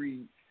the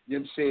street, you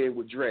know what I'm saying,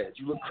 with dreads.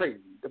 You look crazy.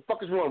 The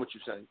fuck is wrong with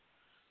you, son?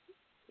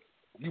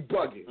 You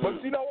bugging.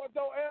 But you know what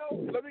though, L?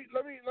 Let me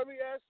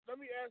ask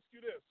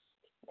you this.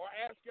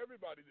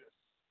 everybody this.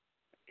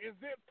 Is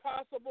it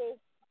possible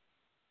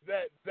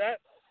that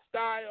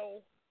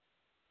style,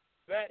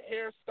 that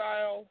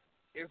hairstyle,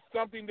 is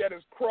something that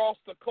has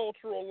crossed the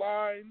cultural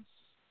lines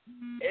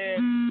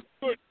and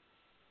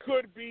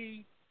could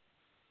be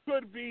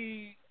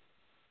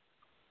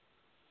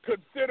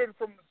considered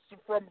from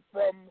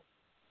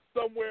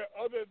somewhere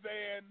other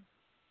than,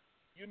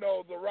 you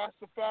know, the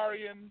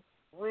Rastafarian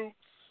roots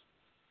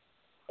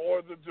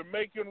or the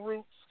Jamaican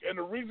roots? And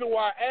the reason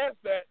why I ask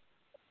that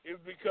is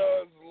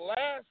because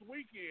last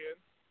weekend,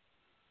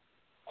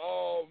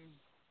 oh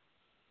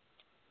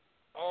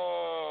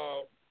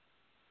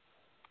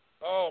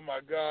my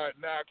God,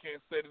 now I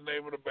can't say the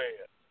name of the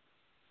band,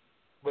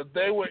 but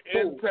they were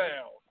in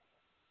town.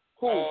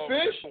 Who,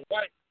 Fish?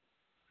 White.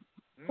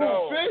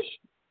 No. Who, Fish?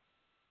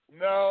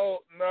 No.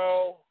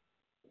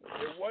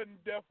 It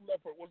wasn't Def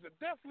Leppard. Was it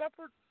Def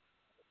Leppard?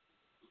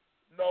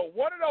 No,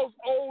 one of those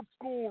old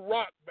school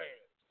rock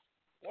bands.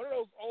 One of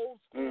those old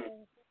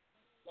school,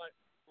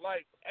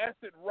 like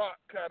acid rock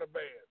kind of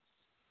bands.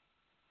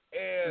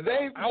 And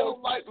they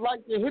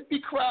like the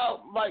hippie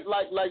crowd, like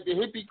the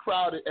hippie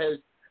crowd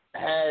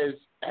has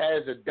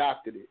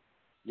adopted it.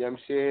 You know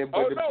what I'm saying?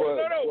 But but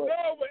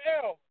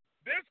L,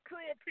 this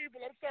crew of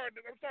people, I'm sorry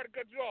to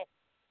cut you off.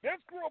 This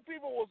crew of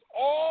people was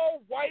all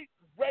white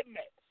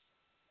rednecks.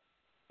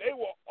 They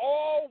were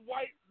all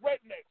white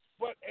rednecks.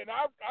 And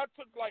I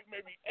took like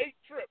maybe 8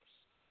 trips.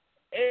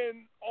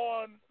 And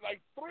on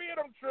like 3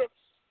 of them trips,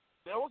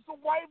 there was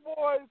some white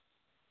boys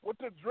with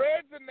the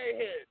dreads in their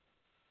head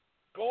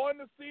going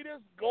to see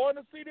this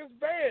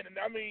band. And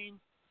I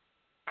mean,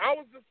 I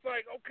was just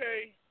like,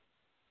 okay,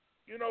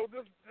 you know,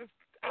 this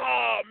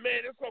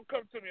man, it's gonna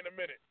come to me in a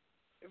minute.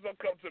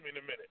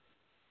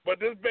 But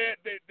this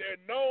band,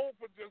 they're known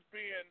for just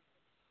being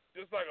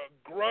just like a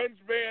grunge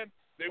band.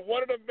 They're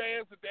one of the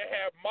bands that they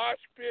have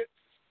mosh pits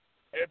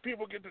and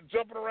people get to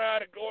jumping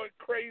around and going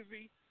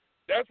crazy.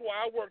 That's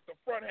why I worked the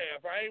front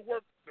half. I ain't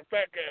worked the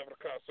back half of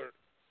the concert,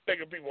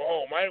 taking people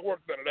home. I ain't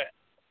worked none of that.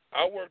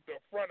 I worked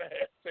the front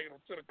half, taking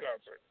them to the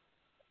concert.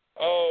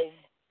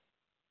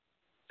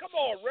 Come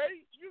on,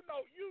 Ray. You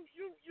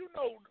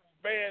know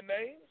band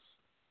names.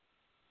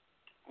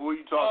 Who are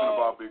you talking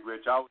about, Big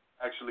Rich? I was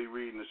actually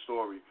reading the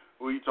story.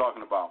 Who are you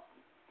talking about?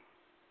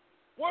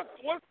 What's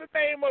the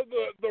name of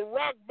the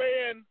rock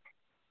band,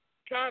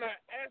 kind of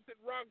acid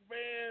rock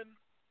band,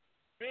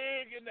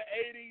 big in the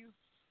 80s?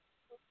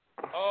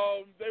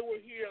 They were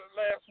here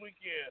last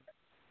weekend.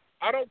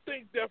 I don't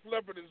think Def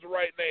Leppard is the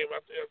right name.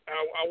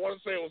 I want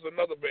to say it was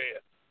another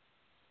band.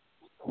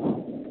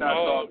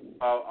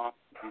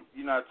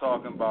 You're not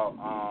talking about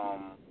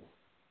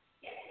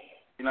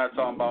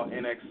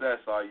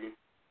NXS, are you?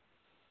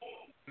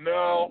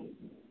 No,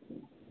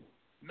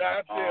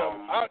 not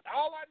them.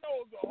 All I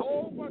know is a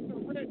whole bunch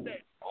of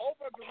redneck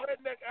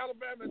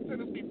Alabama and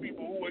Tennessee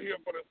people who were here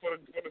for this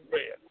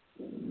band.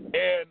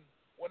 And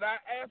when I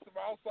asked them,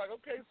 I was like,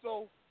 okay,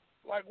 so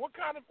like what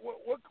kind of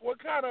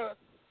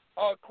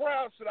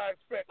crowd should I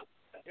expect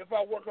if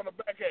I work on the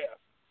back half?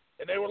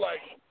 And they were like,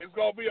 it's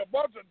gonna be a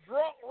bunch of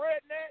drunk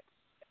rednecks,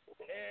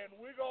 and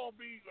we're gonna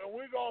be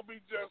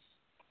just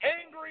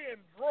angry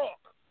and drunk.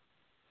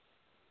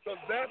 So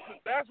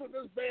that's what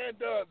this band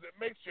does. It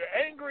makes you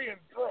angry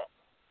and drunk.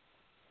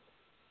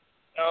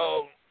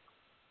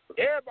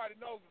 Everybody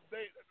knows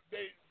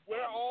they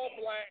wear all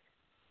black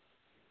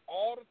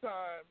all the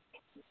time.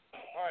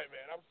 All right,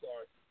 man. I'm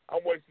sorry.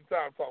 I'm wasting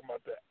time talking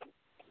about that.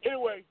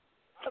 Anyway,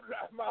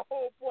 my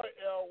whole point,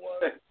 L,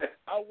 was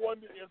I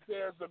wonder if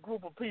there's a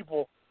group of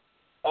people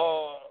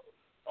or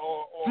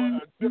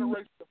a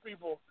generation of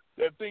people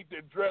that think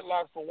that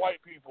dreadlocks for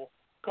white people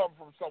come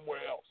from somewhere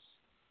else.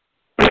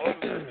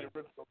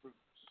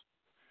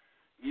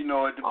 You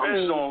know, it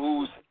depends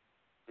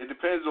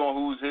on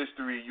whose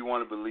history you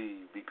want to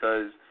believe,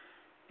 because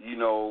you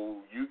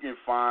know you can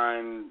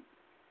find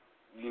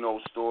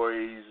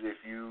stories if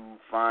you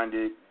find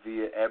it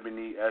via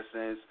Ebony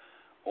Essence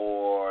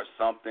or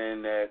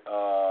something that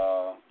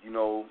a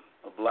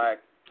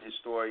black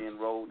historian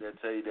wrote that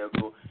tell you that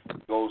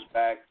goes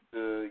back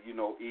to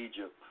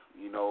Egypt.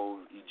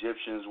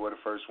 Egyptians were the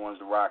first ones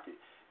to rock it.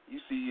 You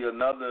see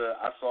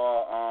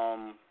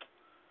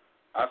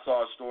I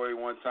saw a story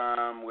one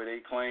time where they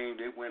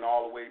claimed it went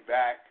all the way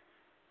back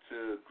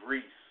to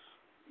Greece,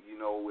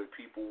 where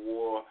people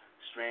wore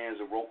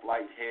strands of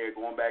rope-like hair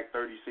going back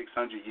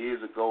 3,600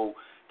 years ago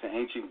to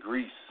ancient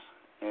Greece.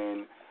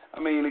 And, I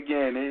mean,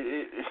 again,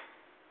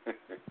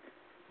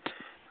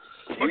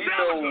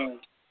 Metallica.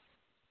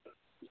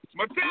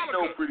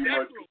 Pretty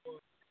much.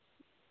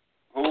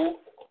 Who?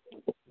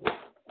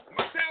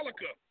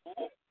 Metallica.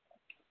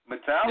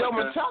 Yo,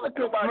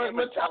 Metallica don't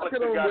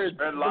wear dreads.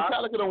 I'm a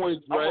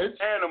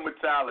fan of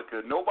Metallica.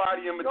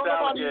 Nobody in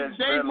Metallica has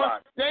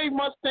dreadlocks. Dave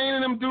Mustaine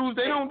and them dudes,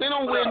 they don't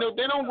wear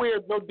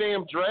no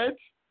damn dreads.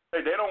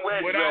 Hey, they don't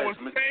wear dreads.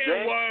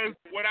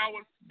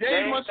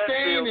 Dave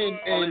Mustaine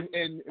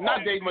and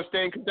not Dave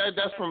Mustaine, because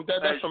that's from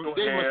Dave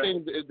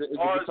Mustaine is the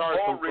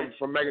guitarist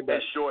from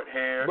Megadeth. Short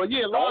hair. But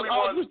yeah, Lars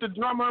Ulrich, the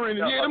drummer, and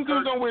them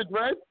dudes don't wear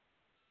dreads.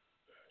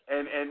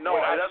 And no,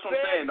 that's what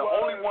I'm saying. The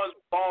only ones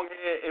with long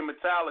hair in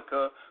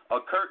Metallica are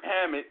Kirk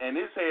Hammett, and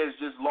his hair is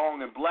just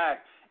long and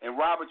black, and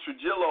Robert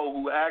Trujillo,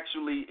 who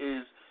actually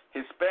is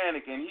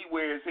Hispanic, and he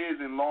wears his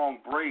in long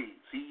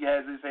braids. He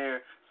has his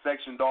hair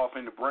sectioned off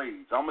into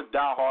braids. I'm a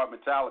diehard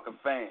Metallica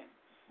fan.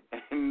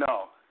 And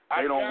no,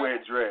 they don't wear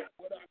dread.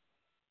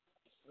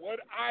 What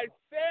I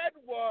said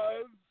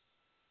was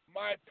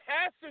my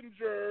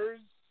passengers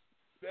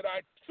that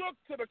I took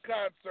to the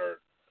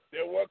concert,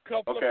 there were a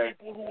couple of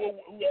people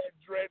who had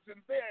dreads in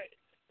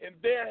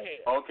their hair.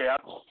 Okay, I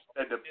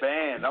said the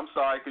band. I'm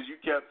sorry, because you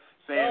kept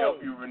saying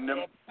help you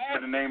remember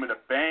the name of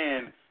the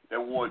band that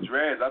wore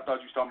dreads. I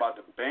thought you were talking about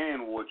the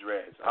band wore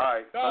dreads.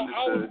 All right,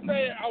 understood.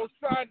 I was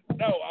trying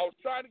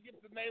to get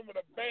the name of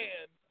the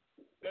band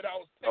that I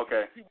was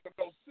taking people to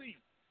go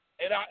see,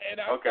 and I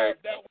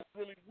thought that was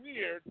really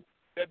weird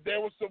that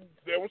there were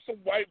some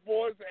white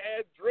boys that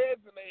had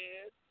dreads in their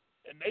head,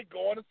 and they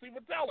going to see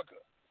Metallica.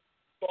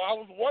 So I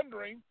was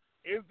wondering,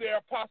 is there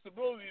a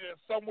possibility that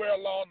somewhere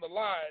along the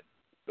line,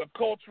 the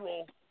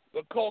cultural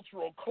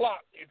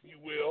clock, if you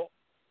will,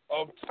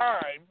 of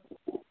time,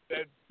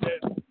 that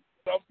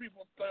some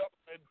people thought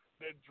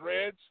that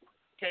dreads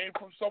came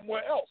from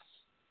somewhere else?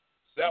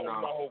 That was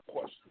my whole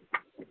question.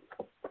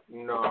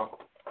 No.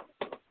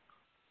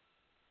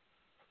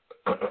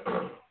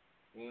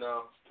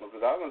 No.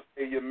 Because I was gonna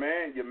say your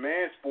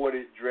man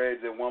sported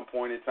dreads at one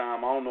point in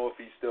time. I don't know if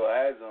he still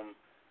has them.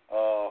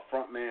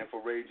 Frontman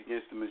for Rage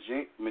Against the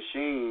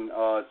Machine,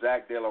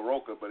 Zach De La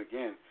Rocha, but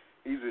again,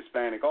 he's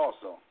Hispanic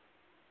also.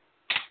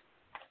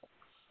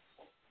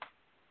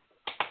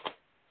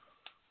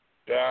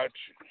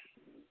 Gotcha.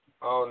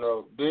 I don't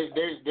know.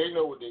 They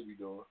know what they be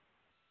doing.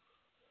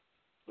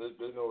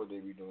 They know what they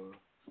be doing.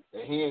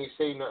 And he ain't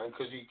say nothing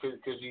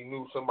because he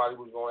knew somebody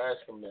was gonna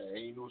ask him that. And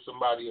he knew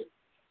somebody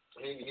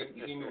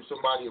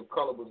of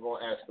color was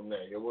gonna ask him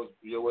that. It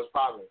was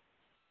popping.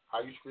 How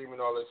you screaming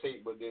all this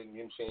hate, but then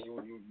you know what I'm saying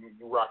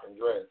you rocking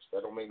dreads?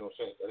 That don't make no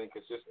sense. That ain't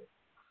consistent.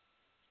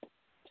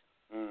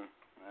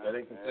 That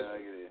ain't consistent. I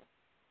get it.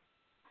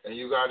 And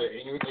you know what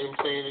I'm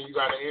saying, and you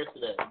gotta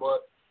answer that.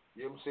 But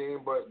you know what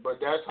I'm saying,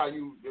 but that's how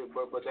you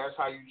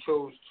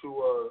chose to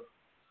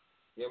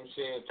you know what I'm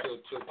saying,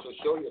 to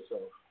show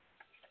yourself.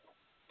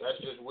 That's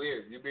just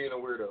weird. You're being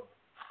a weirdo.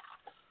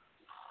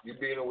 Yeah,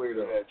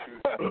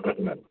 true.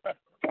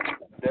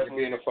 You're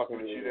being a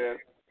fucking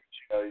weirdo.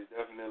 He's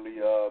definitely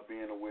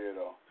being a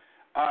weirdo.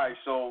 All right,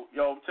 so,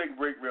 take a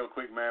break real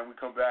quick, man. We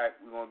come back.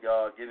 We're going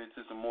to get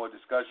into some more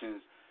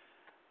discussions.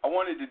 I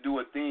wanted to do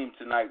a theme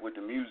tonight with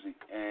the music,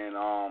 and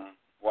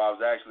while I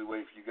was actually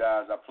waiting for you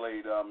guys, I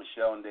played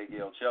Michelle and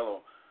Gale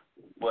Cello,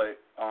 but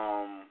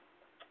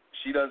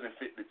she doesn't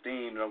fit the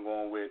theme that I'm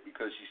going with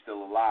because she's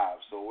still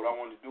alive. So what I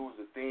want to do is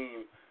a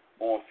theme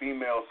on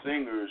female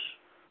singers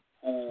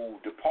who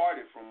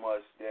departed from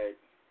us that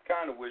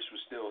kind of wish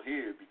was still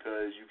here,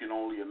 because you can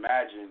only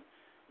imagine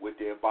what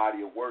their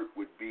body of work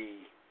would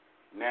be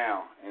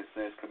now. And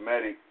since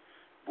Comedic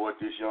brought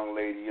this young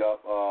lady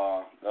up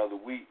the other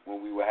week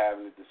when we were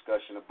having a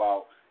discussion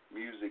about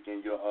music and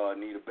your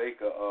Anita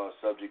Baker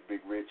subject, Big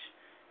Rich,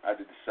 I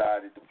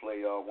decided to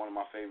play one of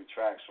my favorite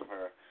tracks from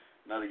her.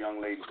 Another young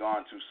lady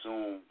gone too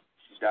soon.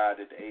 She died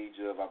at the age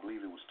of, I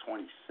believe it was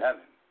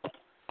 27.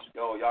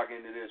 Y'all get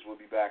into this. We'll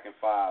be back in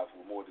 5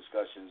 with more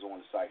discussions on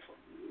the Cypher.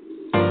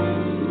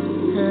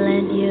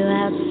 Let you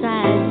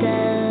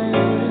outsiders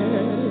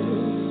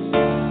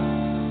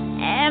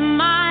and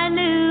my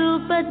new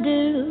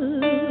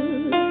Badoo,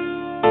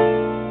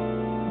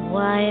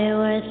 why you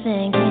were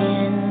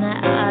thinking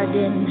I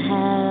didn't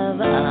have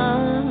a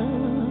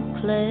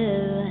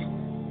clue.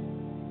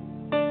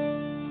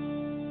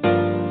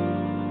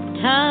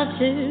 Tough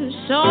to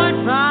sort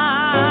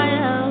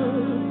fire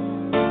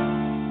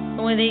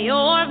with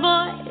your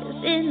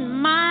voice in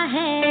my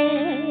head.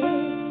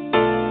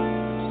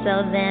 So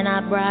then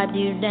I brought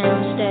you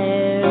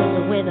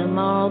downstairs with a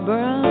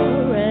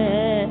Marlboro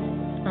Red.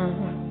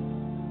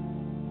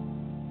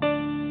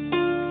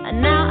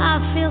 And now I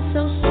feel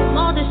so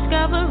small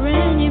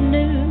discovering you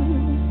knew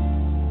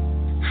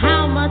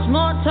how much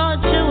more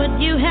torture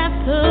would you have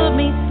put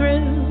me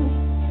through.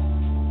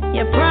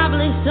 You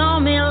probably saw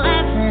me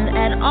laughing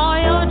at all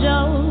your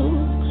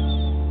jokes,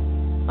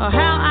 or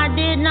how I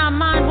did not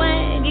mind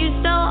when you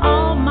stole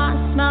all my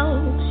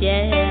smokes,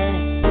 yeah.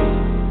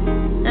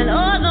 And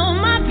although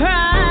my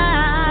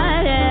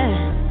pride,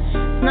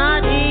 it's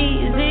not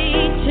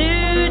easy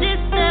to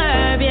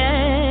disturb,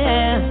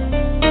 yeah.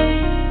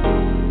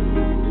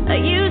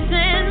 You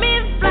sent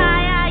me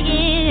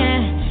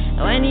flying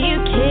when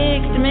you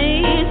kicked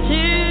me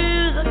to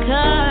the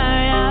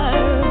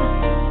curb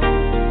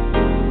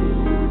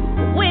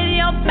with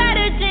your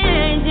better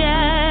jeans,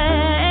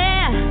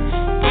 yeah,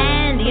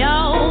 and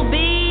your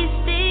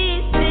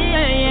beastie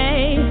spirit,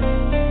 yeah.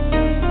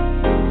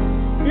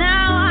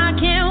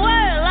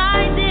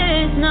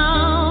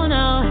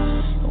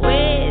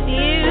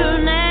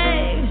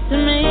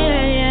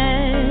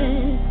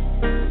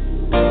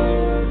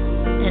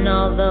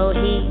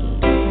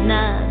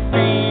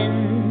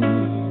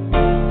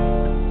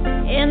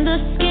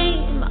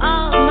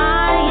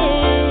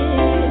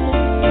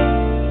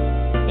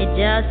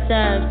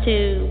 serves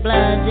to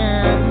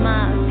bludgeon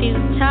my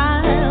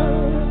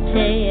futile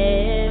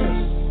tears.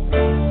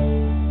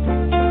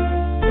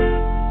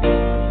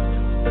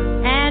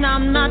 And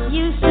I'm not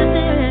used to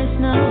this,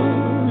 no.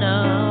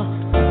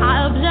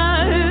 I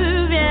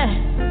observe, yeah,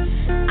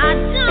 I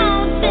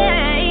don't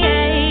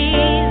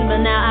say, but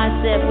now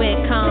I sit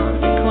with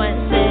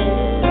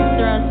consequences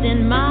thrust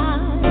in my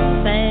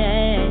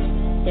face,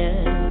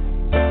 yeah.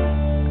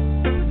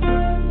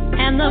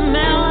 And the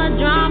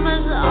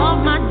melodramas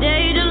of my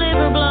day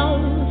deliver blows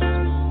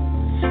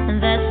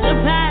that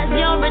surpass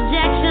your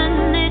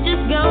rejection. It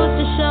just goes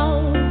to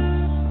show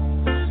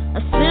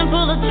a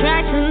simple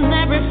attraction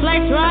that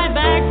reflects right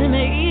back to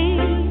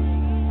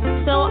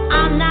me. So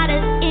I'm not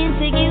as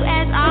into you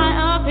as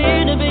I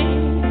appear to be.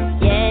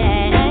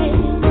 Yeah.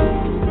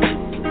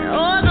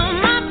 Although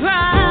my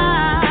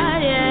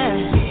pride, yeah,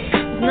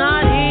 is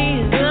not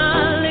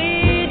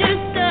easily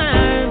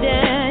disturbed.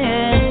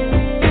 Yeah.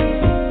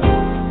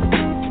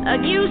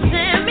 You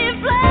sent me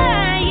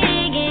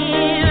flying,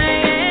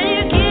 and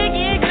you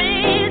kick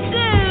me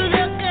to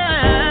the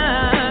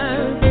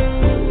curb.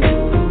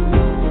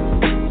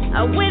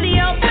 With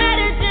your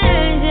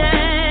attitude,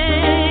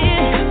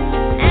 yeah,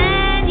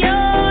 and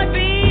your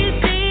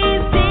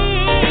BCC,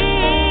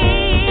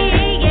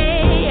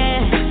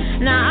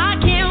 yeah. Now I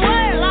can't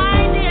work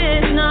like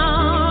this, no.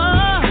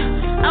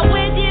 I'm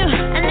with you,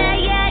 and that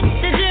yeah,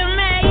 to do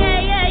me,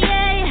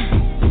 yeah.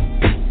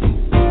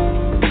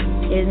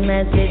 His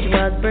message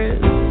was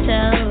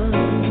brutal,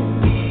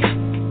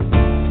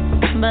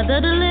 but the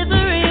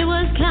delivery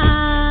was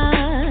kind.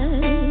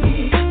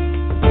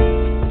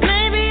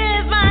 Maybe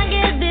if I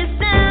get this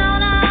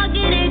down, I'll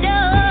get it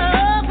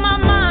off my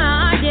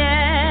mind,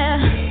 yeah.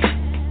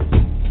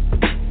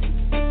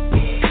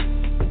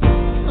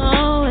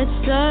 Oh, it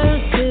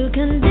serves to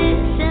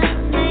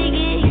condition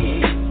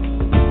me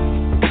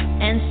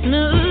and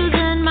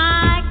smoothen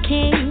my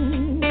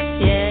kinks,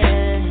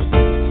 yeah.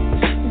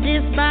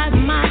 Despite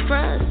my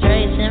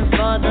frustration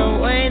for the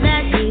way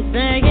that he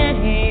thinks.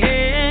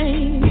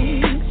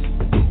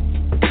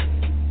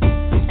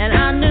 And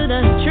I knew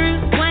the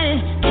truth when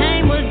it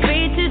came would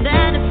be to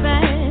that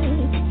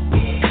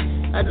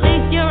effect. At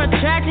least you're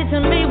attracted to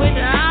me, which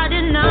I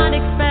did not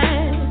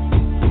expect.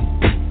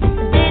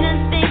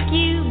 Didn't think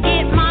you'd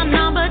get my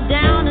number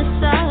down as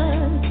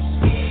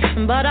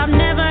such, but I've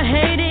never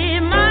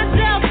hated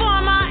myself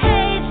for my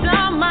age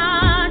so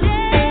much,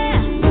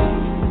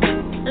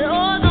 yeah.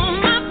 Although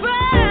my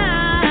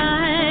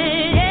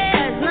pride,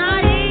 yeah, it's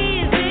not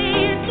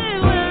easy to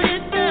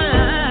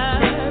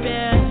disturb,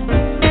 yeah.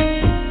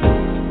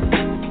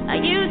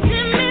 You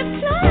see me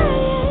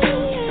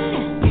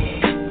flying,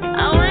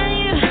 oh, when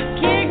you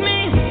kick me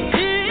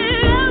to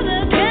the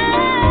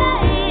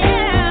curb.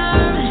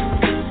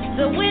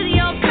 So with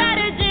your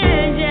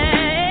attitude,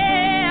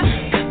 yeah,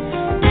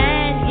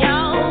 and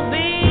your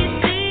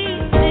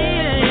BCC,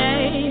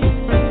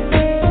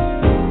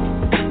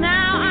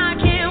 now I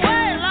can't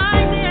work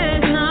like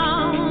this,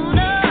 no.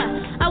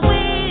 I'm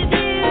with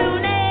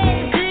you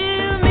next to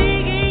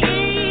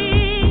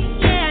me,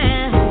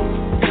 yeah.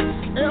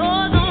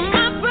 Although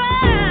my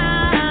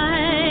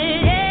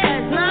pride, yeah,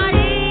 it's not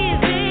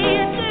easy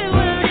to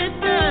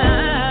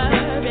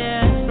disturb,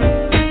 yeah.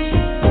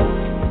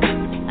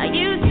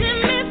 You see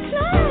me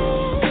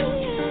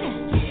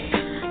flying,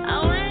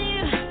 oh, when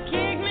you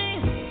kick me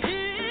to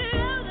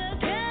the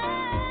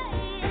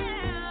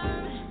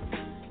curb.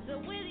 So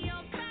with your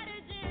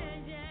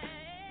attitude,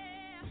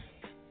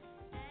 yeah,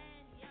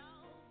 and your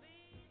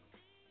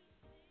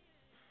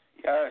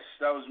Yes,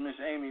 that was Miss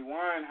Amy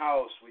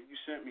Winehouse with You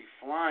Sent Me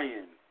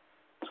Flying.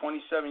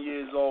 27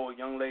 years old,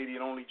 young lady.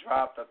 It only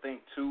dropped, I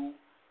think, 2,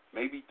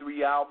 maybe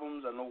 3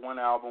 albums. I know one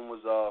album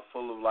was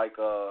full of like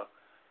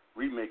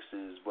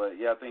remixes, but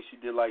yeah, I think she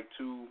did like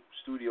 2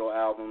 studio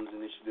albums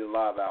and then she did a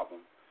live album.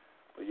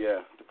 But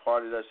yeah,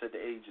 departed us at the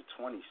age of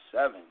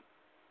 27.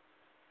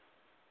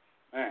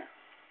 Man,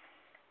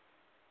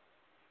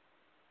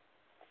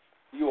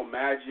 you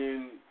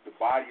imagine the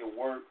body of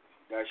work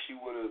that she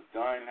would have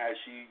done had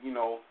she,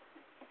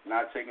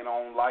 not taken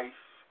on life,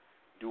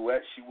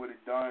 duets she would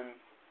have done.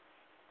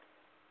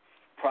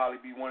 Probably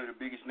be one of the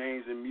biggest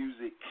names in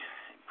music.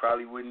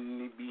 Probably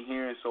wouldn't be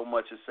hearing so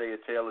much as, say, a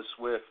Taylor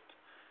Swift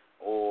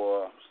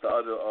or the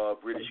other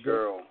British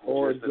girl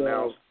who just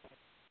announced.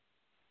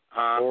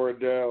 Or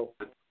Adele.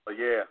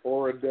 Yeah.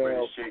 Or Adele.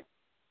 British chick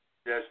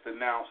just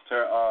announced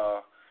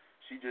her.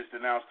 She just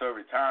announced her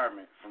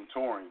retirement from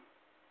touring.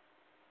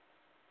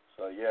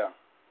 So yeah.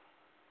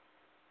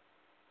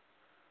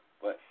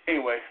 But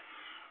anyway,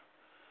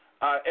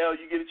 L,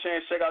 you get a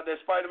chance to check out that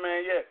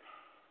Spider-Man yet?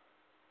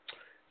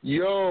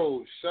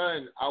 Yo,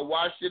 son, I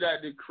watched it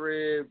at the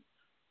crib.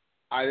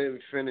 I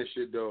didn't finish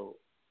it though.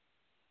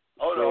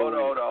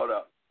 Hold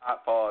up.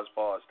 Pause.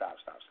 Stop.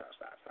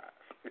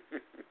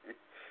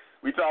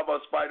 We talking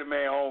about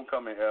Spider-Man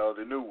Homecoming, L,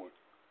 the new one.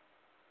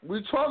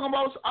 I'm talking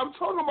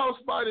about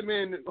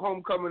Spider-Man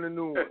Homecoming, the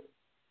new one.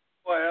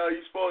 Boy, L,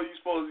 you supposed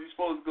to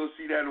go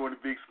see that on the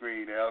big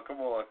screen, L.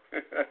 Come on.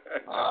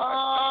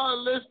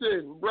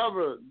 Listen,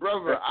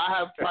 brother, I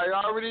have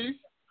priorities.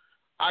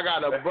 I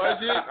got a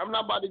budget. I'm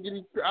not about to get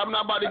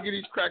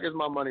these crackers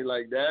my money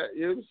like that.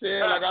 You know what I'm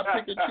saying? Like I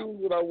pick and choose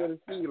what I want to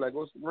see. Like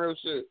what's some real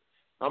shit.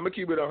 I'm gonna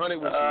keep it 100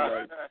 with you.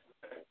 Like,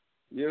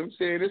 you know what I'm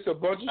saying? It's a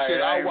bunch of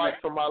shit I watch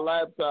from my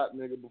laptop,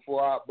 nigga,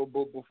 before I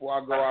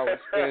go out and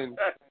spend.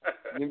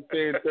 You know what I'm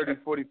saying?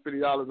 $30, $40,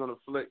 $50 on a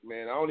flick,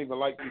 man. I don't even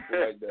like people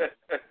like that.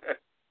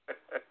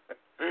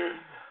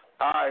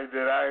 All right,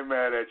 then. I ain't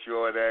mad at you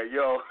on that.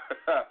 Yo,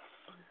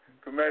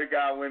 Comedic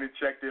Guy went and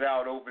checked it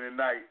out opening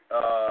night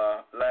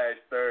last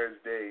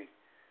Thursday.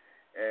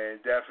 And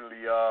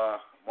definitely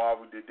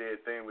Marvel did their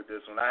thing with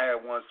this one. I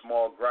had one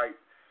small gripe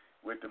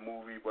with the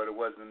movie, but it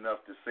wasn't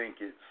enough to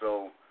sink it.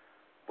 So,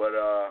 but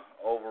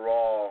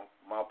overall,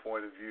 my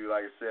point of view,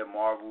 like I said,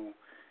 Marvel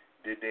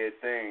did their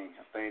thing.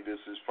 I think this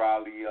is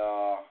probably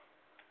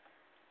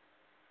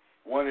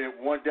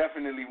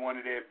definitely one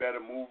of their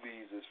better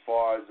movies as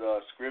far as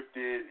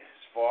scripted,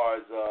 as far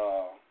as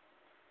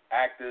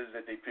actors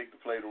that they picked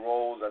to play the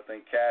roles. I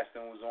think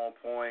casting was on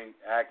point,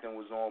 acting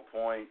was on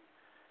point.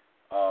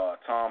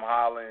 Tom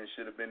Holland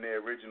should have been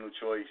their original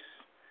choice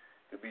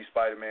to be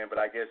Spider-Man, but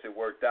I guess it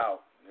worked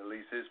out. At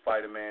least his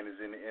Spider-Man is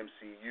in the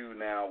MCU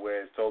now,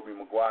 whereas Tobey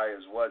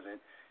Maguire's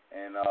wasn't,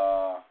 and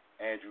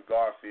Andrew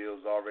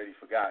Garfield's already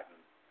forgotten.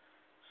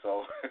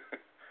 So,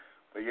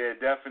 but yeah,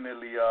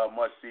 definitely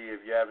must see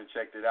if you haven't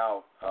checked it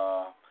out.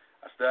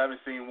 I still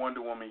haven't seen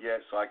Wonder Woman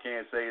yet, so I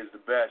can't say it's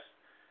the best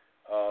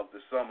of the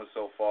summer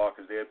so far,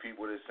 because there are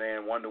people that are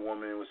saying Wonder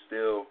Woman was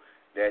still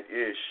that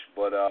ish,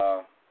 but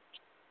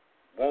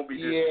won't be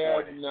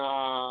disappointed. Yeah,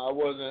 nah, I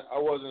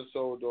wasn't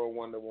sold on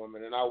Wonder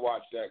Woman, and I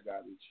watched that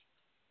garbage.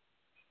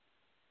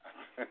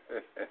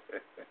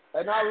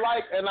 And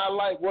I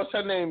like what's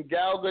her name,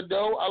 Gal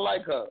Gadot. I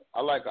like her.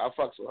 I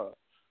fucks with her.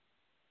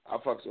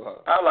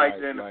 I like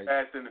her in the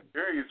Fast and the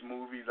Furious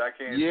movies. I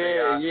can't say.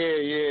 Yeah.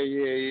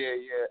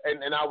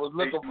 And I was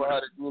looking for her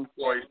to do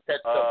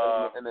catch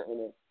up in a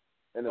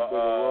bigger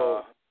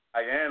role.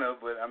 Diana,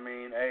 but I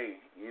mean, hey,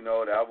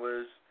 that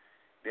was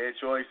their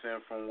choice,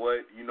 and from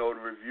what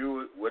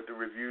what the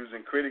reviews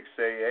and critics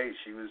say, hey,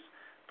 she was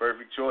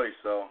perfect choice.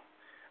 So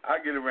I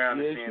get around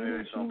to seeing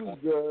it at some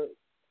point. Good.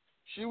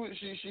 She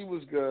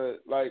was good.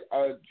 Like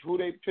who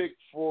they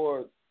picked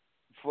for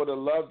the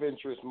love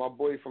interest, my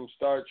boy from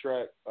Star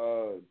Trek.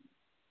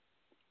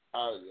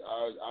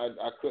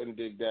 I couldn't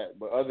dig that,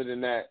 but other than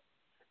that,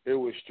 it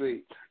was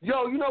straight.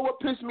 Yo, you know what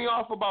pissed me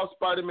off about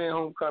Spider-Man: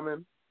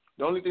 Homecoming?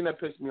 The only thing that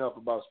pissed me off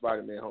about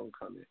Spider-Man: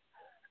 Homecoming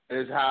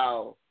is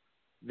how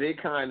they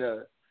kind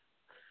of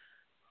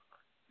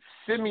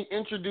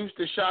semi-introduced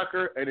the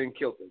Shocker and then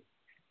killed him.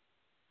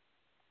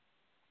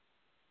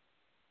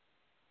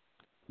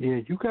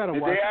 Yeah, you gotta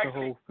watch the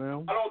whole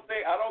film. I don't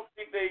think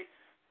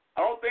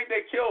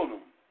they killed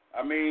him.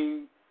 I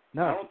mean,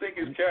 no, I don't think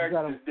his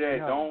character is dead.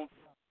 No.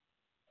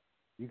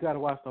 You gotta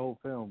watch the whole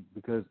film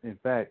because, in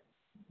fact,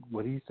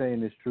 what he's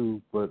saying is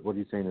true, but what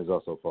he's saying is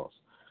also false.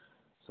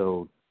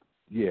 So,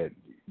 yeah,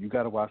 you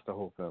gotta watch the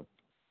whole film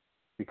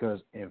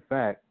because, in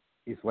fact,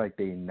 it's like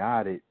they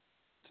nodded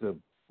to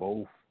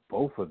both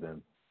of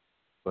them.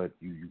 But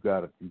you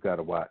gotta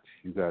watch.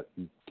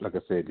 Like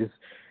I said, just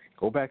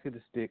go back to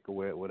the stick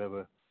or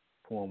whatever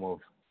form of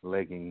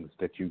leggings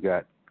that you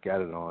got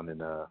it on,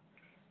 and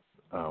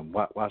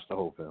watch the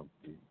whole film.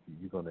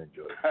 You're gonna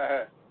enjoy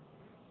it.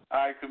 All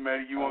right,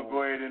 Comedic, you want to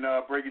go ahead and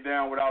break it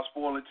down without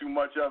spoiling too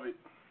much of it?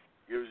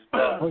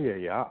 Oh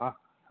yeah.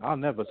 I'll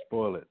never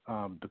spoil it.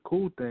 The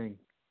cool thing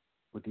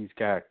with these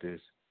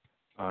characters,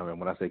 and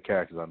when I say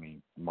characters, I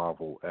mean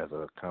Marvel as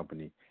a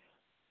company.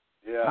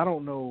 Yeah. I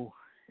don't know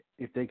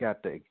if they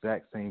got the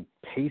exact same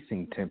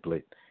pacing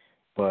template,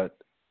 but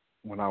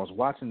when I was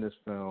watching this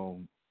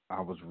film, I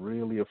was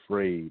really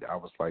afraid. I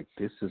was like,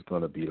 this is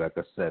going to be like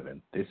a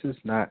 7. This is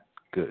not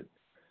good.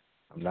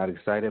 I'm not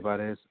excited by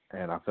this,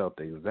 and I felt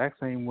the exact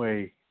same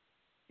way,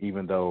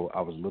 even though I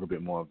was a little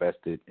bit more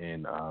invested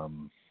in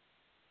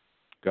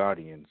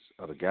Guardians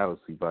of the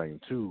Galaxy Volume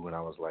 2, and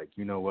I was like,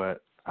 you know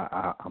what,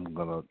 I'm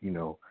going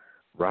to,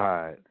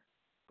 ride,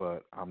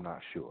 but I'm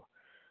not sure.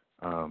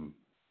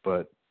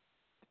 But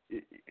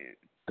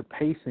the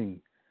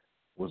pacing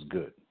was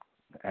good.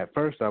 At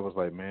first, I was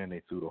like, man,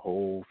 they threw the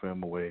whole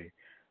film away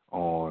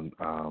on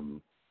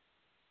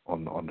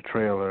the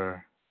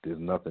trailer. There's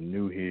nothing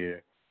new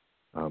here.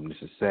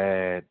 This is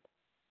sad.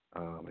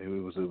 It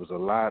was a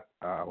lot.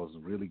 I was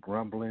really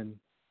grumbling.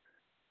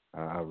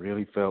 I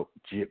really felt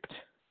gypped.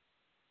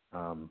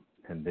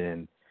 And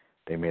then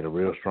they made a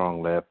real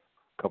strong left,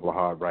 a couple of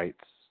hard rights,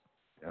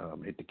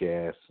 hit the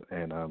gas,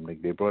 and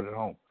they brought it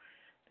home.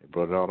 They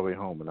brought it all the way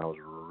home, and I was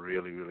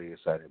really, really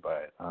excited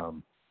by it.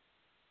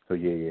 So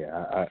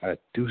I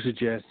do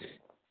suggest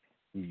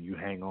you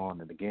hang on,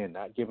 and again,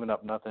 not giving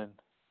up nothing.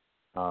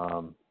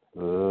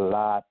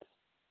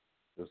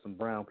 There's some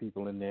brown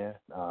people in there.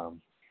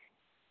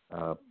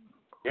 Quite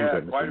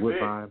Mr.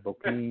 Woodbine,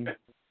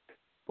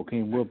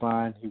 Bokeem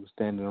Woodbine. He was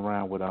standing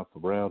around with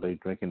Pharrell. They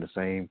drinking the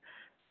same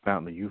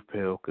Fountain of Youth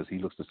pill because he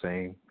looks the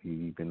same.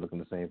 He's been looking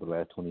the same for the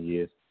last 20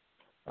 years.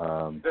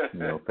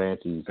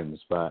 Fancy's in the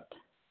spot.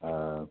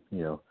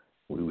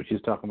 we were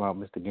just talking about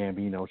Mr.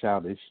 Gambino,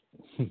 Childish.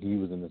 He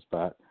was in the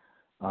spot.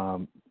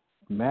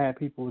 Mad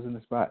people was in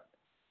the spot.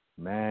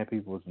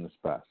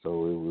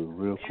 So it was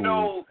real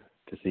cool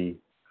to see.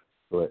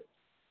 But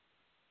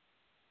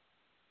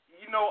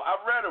I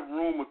read a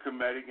rumor,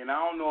 Comedic, and I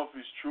don't know if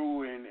it's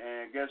true, and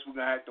I guess we're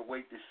gonna have to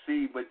wait to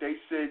see. But they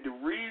said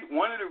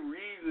one of the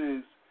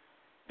reasons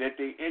that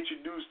they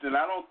introduced, and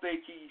I don't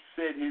think he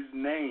said his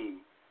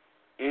name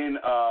in.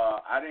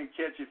 I didn't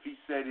catch if he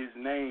said his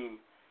name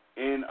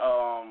in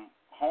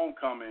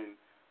Homecoming,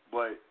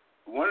 but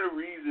one of the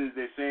reasons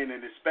they're saying,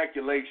 and it's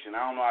speculation,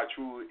 I don't know how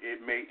true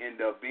it may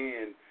end up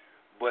being,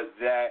 but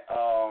that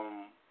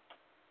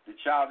the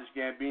Childish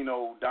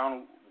Gambino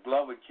Donald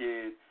Glover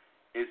kid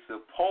is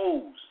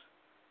supposed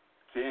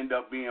to end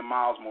up being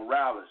Miles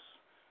Morales,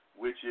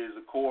 which is,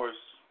 of course,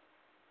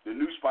 the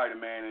new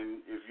Spider-Man. And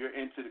if you're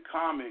into the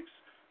comics,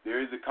 there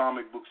is a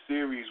comic book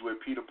series where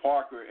Peter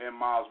Parker and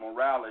Miles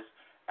Morales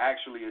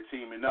actually are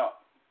teaming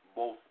up,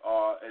 both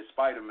as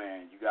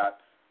Spider-Man. You got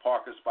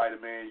Parker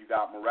Spider-Man, you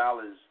got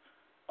Morales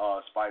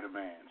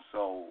Spider-Man.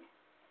 So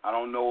I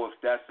don't know if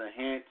that's a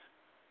hint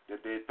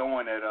that they're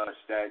throwing at us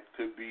that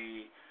could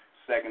be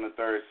second or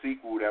third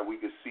sequel that we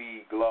could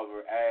see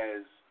Glover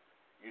as,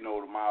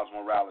 the Miles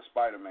Morales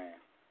Spider-Man.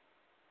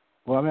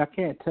 Well, I mean, I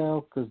can't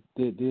tell because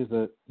there's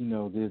a,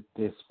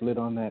 they're split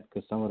on that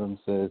because some of them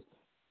says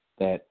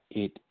that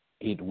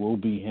it will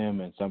be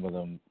him, and some of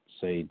them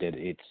say that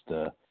it's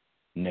the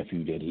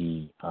nephew that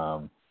he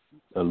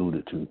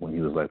alluded to when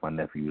he was like, my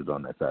nephew was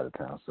on that side of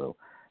town. So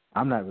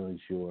I'm not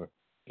really sure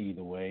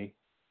either way.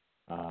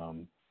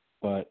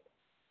 But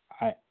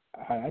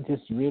I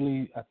just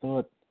really I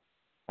thought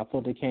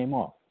they came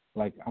off.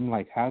 Like, I'm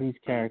like, how these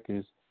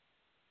characters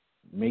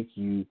make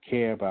you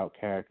care about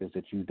characters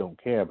that you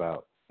don't care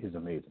about is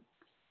amazing.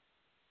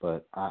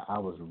 But I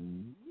was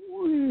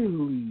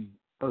really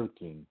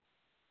irking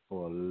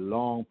for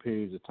long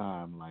periods of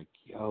time, like,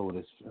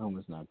 this film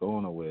is not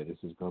going nowhere. This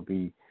is going to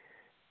be,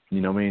 this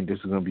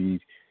is going to be,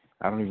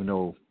 I don't even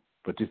know,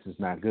 but this is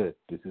not good.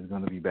 This is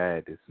going to be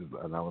bad.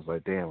 And I was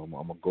like, damn, I'm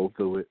going to go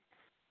through it,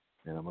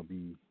 and I'm going to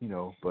be,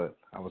 but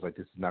I was like,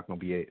 this is not going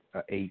to be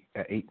an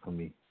eight for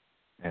me.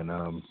 And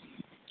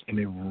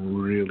they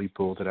really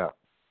pulled it out.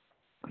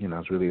 I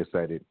was really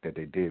excited that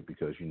they did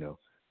because,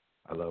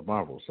 I love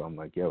Marvel. So I'm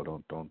like,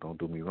 don't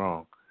do me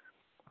wrong.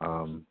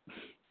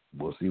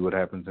 We'll see what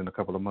happens in a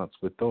couple of months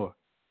with Thor.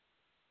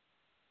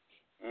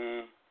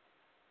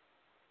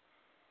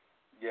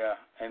 Yeah,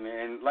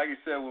 and like I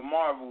said, with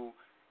Marvel,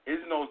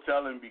 it's no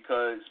telling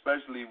because,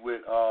 especially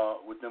with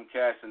them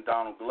casting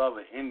Donald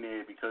Glover in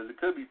there, because it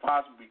could be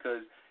possible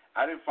because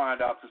I didn't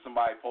find out till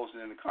somebody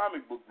posted in the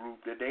comic book group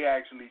that they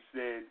actually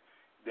said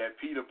that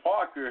Peter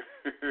Parker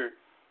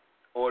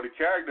or the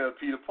character of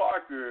Peter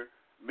Parker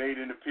made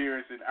an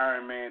appearance in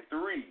Iron Man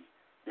 3,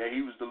 that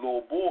he was the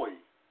little boy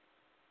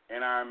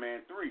in Iron Man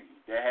 3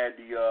 that had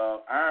the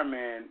Iron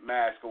Man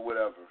mask or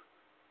whatever.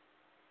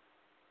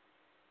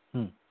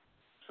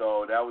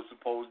 So that was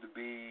supposed to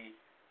be,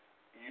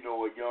 a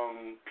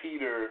young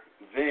Peter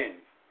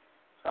then.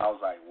 So I was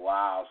like,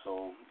 wow.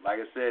 So like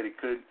I said, it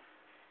could,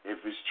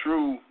 if it's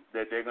true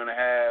that they're going to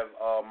have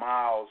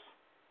Miles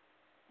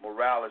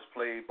Morales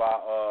played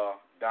by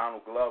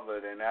Donald Glover,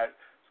 then that's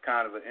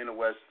kind of an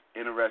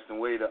interesting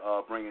way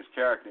to bring his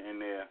character in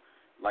there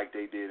like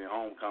they did in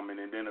Homecoming.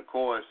 And then, of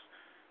course,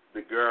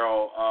 the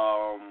girl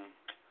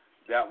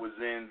that was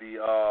in the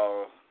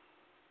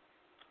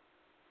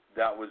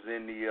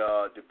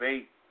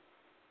debate,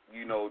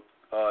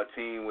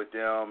 team with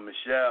them,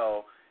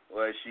 Michelle,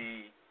 where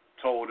she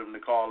told him to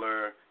call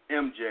her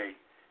MJ.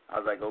 I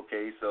was like,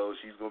 okay, so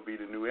she's going to be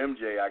the new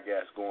MJ, I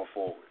guess, going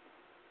forward.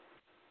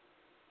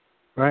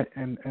 Right,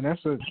 and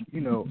that's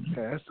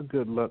that's a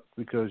good look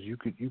because you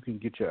can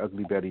get your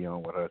ugly Betty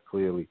on with her.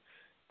 Clearly,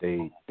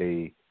 they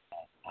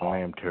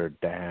slammed her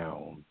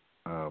down.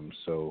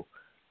 So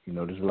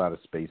there's a lot of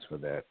space for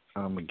that.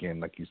 Again,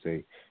 like you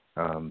say,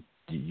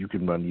 you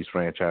can run these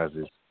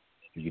franchises.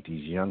 You get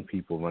these young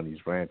people run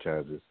these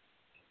franchises,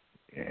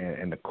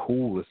 and the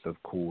coolest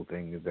of cool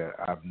things is that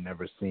I've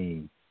never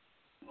seen.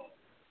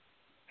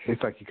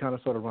 It's like you kind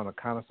of sort of run a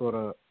kind of sort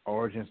of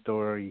origin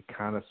story,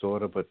 kind of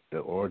sort of, but the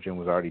origin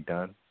was already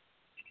done.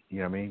 You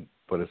know what I mean?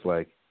 But it's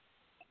like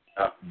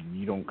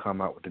you don't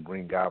come out with the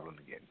Green Goblin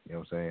again. You know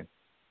what I'm saying?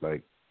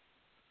 Like,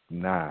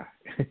 nah.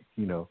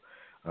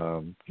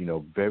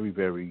 Very,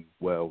 very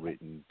well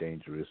written,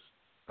 dangerous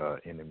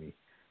enemy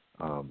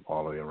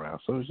all the way around.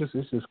 So it's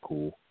just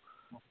cool.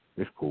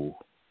 It's cool.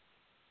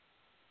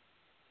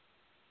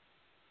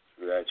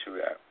 True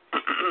that.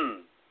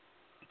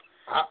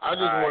 I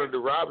just wanted to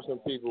rob some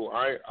people.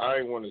 I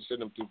ain't want to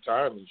send them through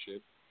time and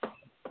shit.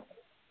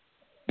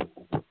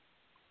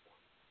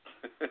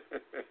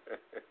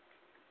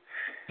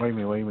 What do you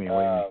mean?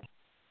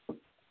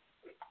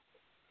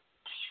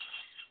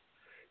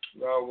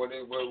 No, when they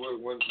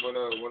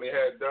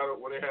had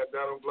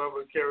Donald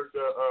Glover's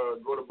character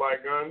go to buy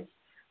guns,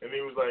 and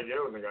he was like,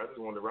 "Yo, nigga, I just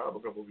wanted to rob a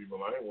couple of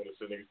people. I didn't want to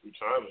send niggas through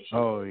time and shit."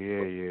 Oh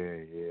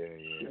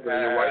yeah.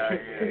 Why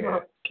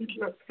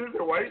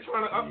you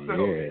trying to upset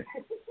me?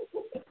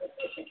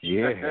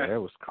 Yeah,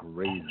 that was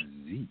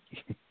crazy.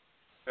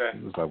 He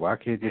was like, "Why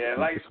can't you get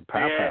some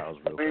pow-pows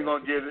real We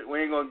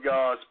ain't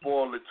gonna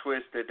spoil the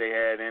twist that they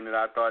had in it.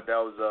 I thought that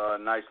was a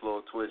nice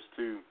little twist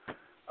too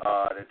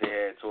that they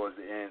had towards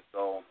the end.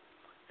 So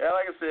yeah,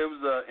 like I said, it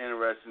was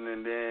interesting.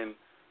 And then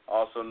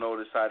also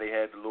noticed how they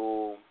had the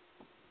little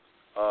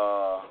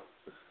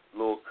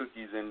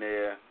cookies in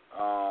there.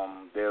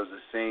 There was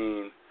a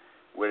scene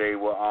where they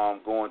were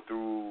going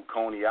through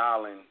Coney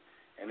Island,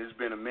 and it's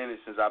been a minute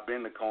since I've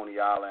been to Coney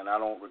Island. I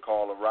don't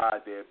recall a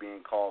ride there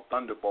being called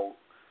Thunderbolt,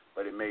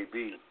 but it may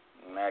be,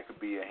 and that could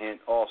be a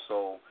hint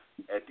also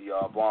at the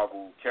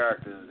Marvel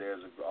characters.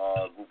 There's a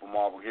group of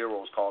Marvel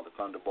heroes called the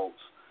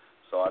Thunderbolts.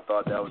 So I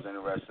thought that was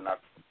interesting. I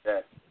put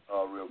that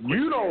real quick.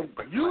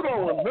 You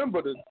don't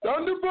remember the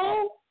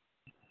Thunderbolt?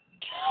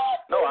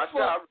 No, I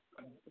said.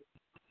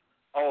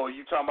 Oh,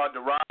 you talking about the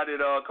ride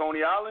at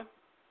Coney Island?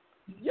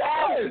 Yes.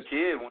 I was a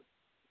kid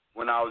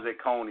when I was at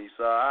Coney,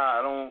 so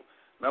I don't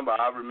remember.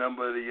 I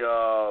remember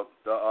the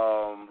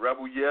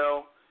Rebel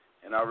Yell,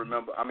 and I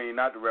remember. I mean,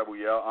 not the Rebel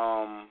Yell.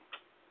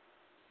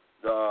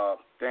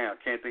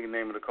 Can't think of the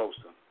name of the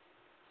coaster,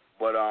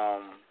 but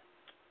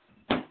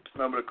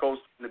remember the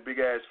coaster and the big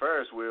ass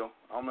Ferris wheel.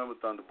 I don't remember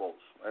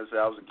Thunderbolts. As I said,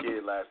 I was a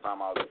kid last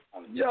time I was at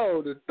Coney.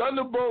 The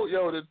Thunderbolt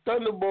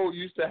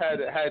used to have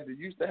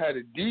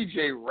the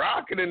DJ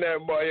rocking in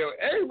that bar.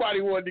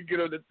 Everybody wanted to get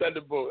on the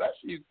Thunderbolt. That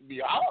shit used to be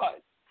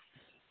hard.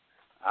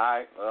 All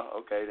right, well,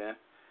 okay then.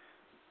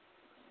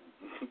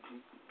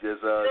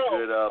 Just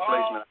good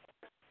placement.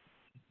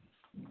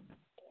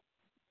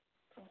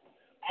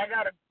 I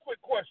got a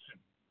quick question.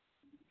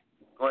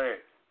 Go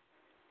ahead.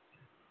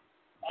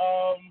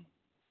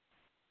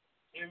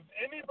 Is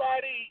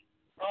anybody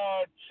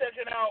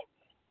checking out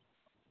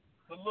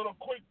the little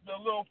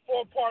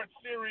 4-part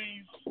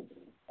series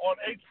on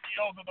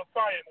HBO, The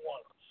Defiant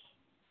Ones?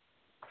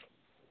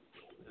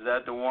 Is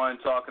that the one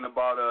talking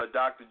about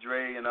Dr.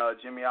 Dre and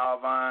Jimmy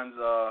Iovan's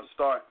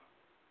start?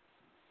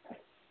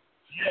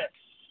 Yes.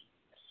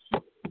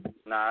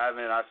 Nah, I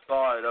haven't. I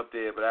saw it up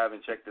there, but I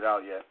haven't checked it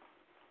out yet.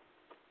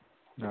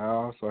 No, I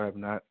also have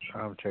not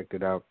checked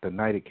it out. The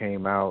night it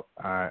came out,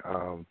 I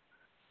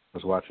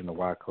was watching the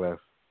Wyclef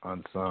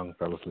Unsung,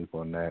 fell asleep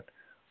on that,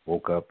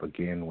 woke up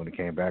again when it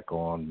came back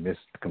on, missed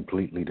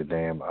completely the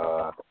damn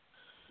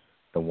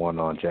the one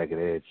on Jagged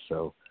Edge,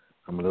 so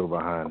I'm a little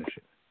behind the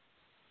shit.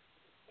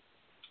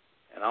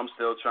 And I'm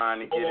still trying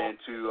to get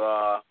into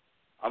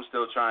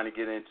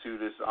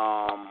this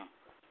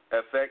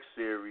FX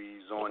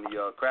series on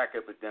the crack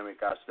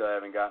epidemic. I still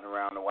haven't gotten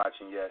around to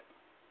watching yet.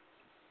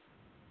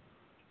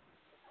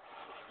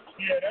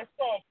 Yeah, that's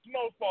called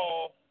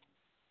Snowfall.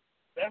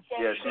 That's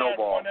only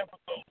Snowball. one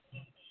episode.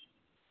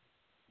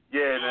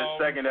 Yeah, the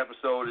second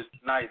episode is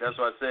tonight. That's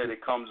what I said.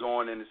 It comes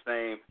on in the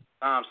same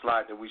time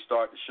slot that we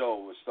start the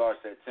show. It starts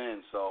at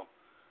 10. So,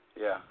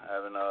 yeah, I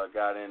haven't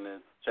got in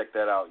and checked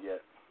that out yet.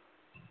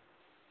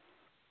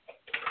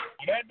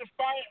 That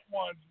Defiant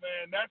Ones,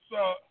 man.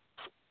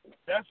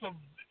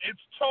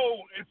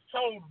 It's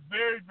told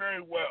very,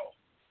 very well.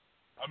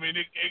 I mean,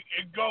 it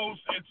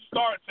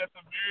starts at the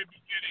very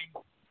beginning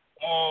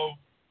of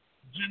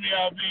Jimmy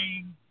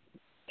Iovine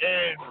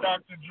and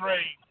Dr.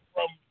 Dre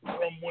from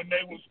when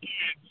they was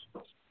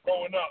kids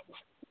growing up,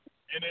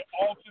 and it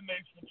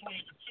alternates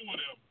between the two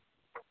of them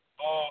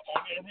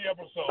on every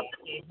episode. So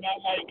it's not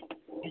like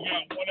you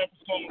got one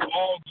episode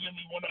all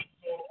Jimmy, one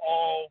episode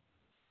all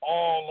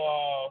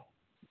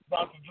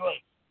Dr. Dre.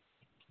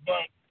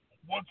 But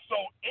what's so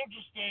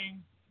interesting,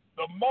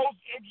 the most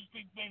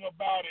interesting thing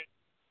about it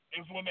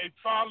is when they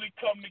finally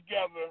come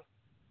together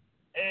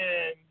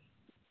and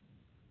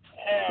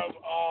have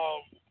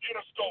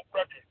Interscope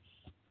Records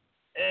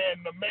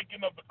and the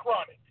making of the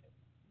Chronic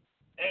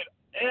and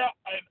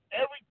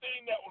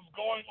everything that was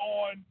going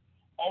on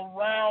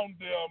around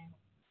them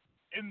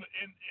in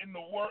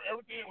the world,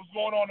 everything that was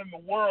going on in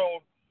the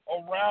world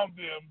around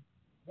them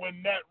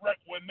when that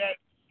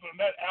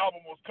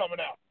album was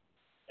coming out.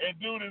 And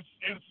dude,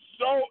 it's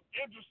so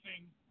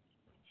interesting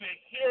to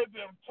hear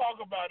them talk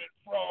about it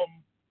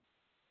from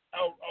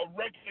a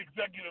record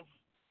executive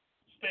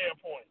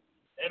standpoint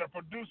and a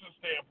producer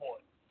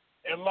standpoint,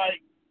 and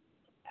like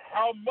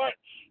how much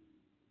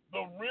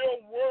the real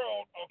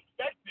world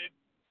affected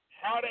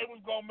how they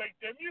was gonna make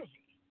their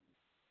music.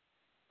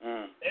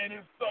 And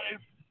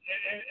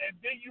and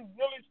then you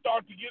really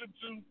start to get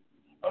into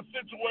a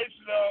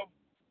situation of,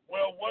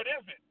 well, what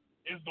is it?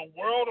 Is the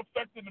world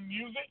affecting the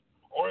music,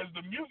 or is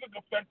the music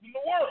affecting the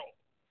world?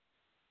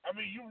 I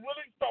mean, you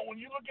really start when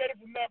you look at it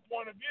from that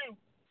point of view,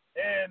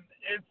 and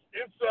it's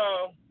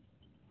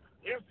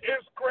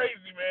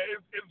crazy,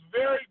 man. It's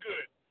very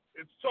good.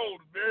 It's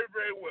told very,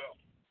 very well,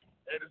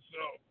 and it's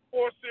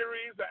 4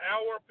 series, an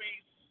hour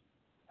apiece,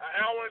 an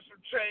hour and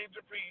some change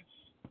apiece,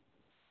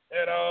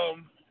 and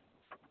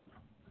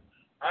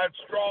I'd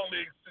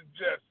strongly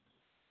suggest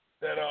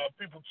that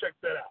people check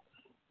that out.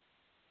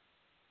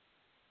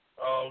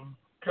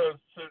 Because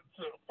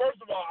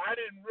first of all, I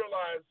didn't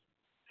realize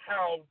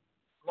how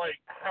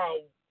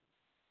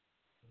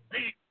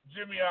beat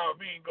Jimmy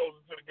Iovine goes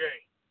into the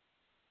game.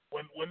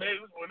 When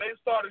they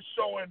started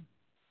showing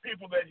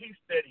people that he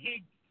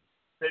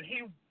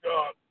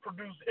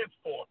produced hits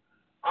for,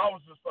 I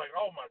was just like,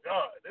 oh my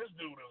God, this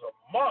dude is a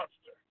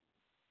monster.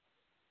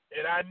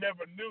 And I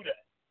never knew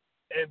that.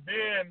 And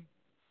then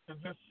to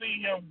just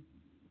see him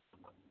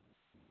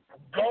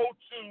go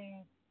to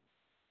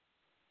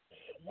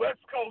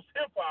West Coast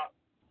hip hop,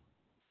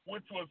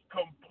 which was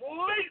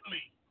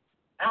completely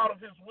out of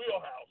his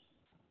wheelhouse,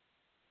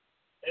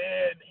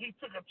 and he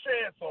took a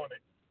chance on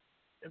it.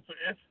 It's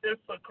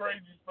a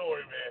crazy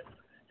story, man.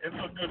 It's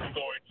a good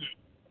story too.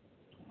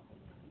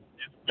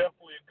 It's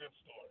definitely a good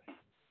story.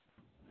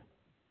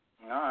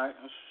 All right,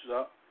 that's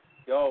what's up.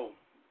 Yo,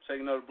 take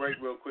another break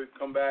real quick.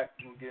 Come back.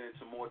 We'll get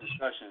into more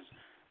discussions.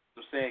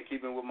 I'm saying,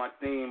 keeping with my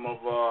theme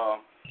of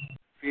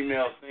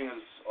female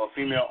singers or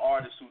female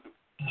artists who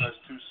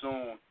depressed too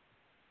soon.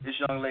 This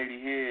young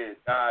lady here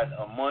died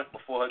a month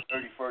before her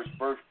 31st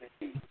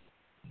birthday,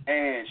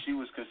 and she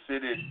was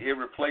considered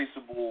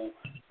irreplaceable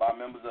by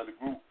members of the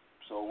group.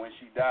 So when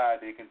she died,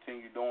 they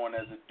continued on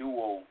as a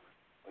duo.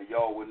 But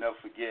yo, we'll never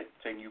forget,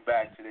 taking you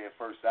back to their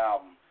first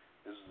album.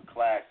 This is a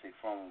classic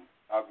from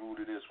I Grew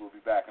to This. We'll be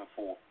back and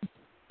forth.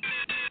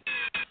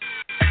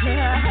 What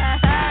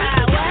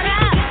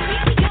up?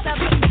 What's up,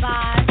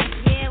 Vibe?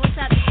 Yeah, what's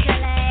up,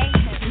 Chile?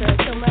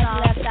 So much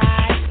left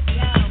eye.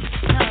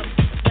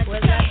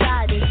 With left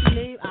eye, did you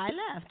leave? I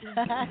left.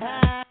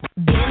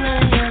 Being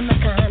I am the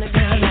kind of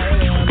girl I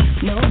am.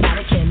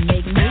 Nobody can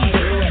make me do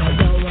what I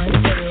don't want to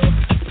do.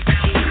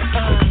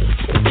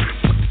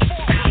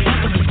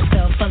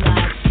 Myself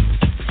alive.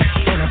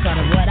 And I'm proud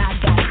of what I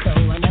got, so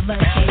I never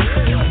change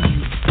for you.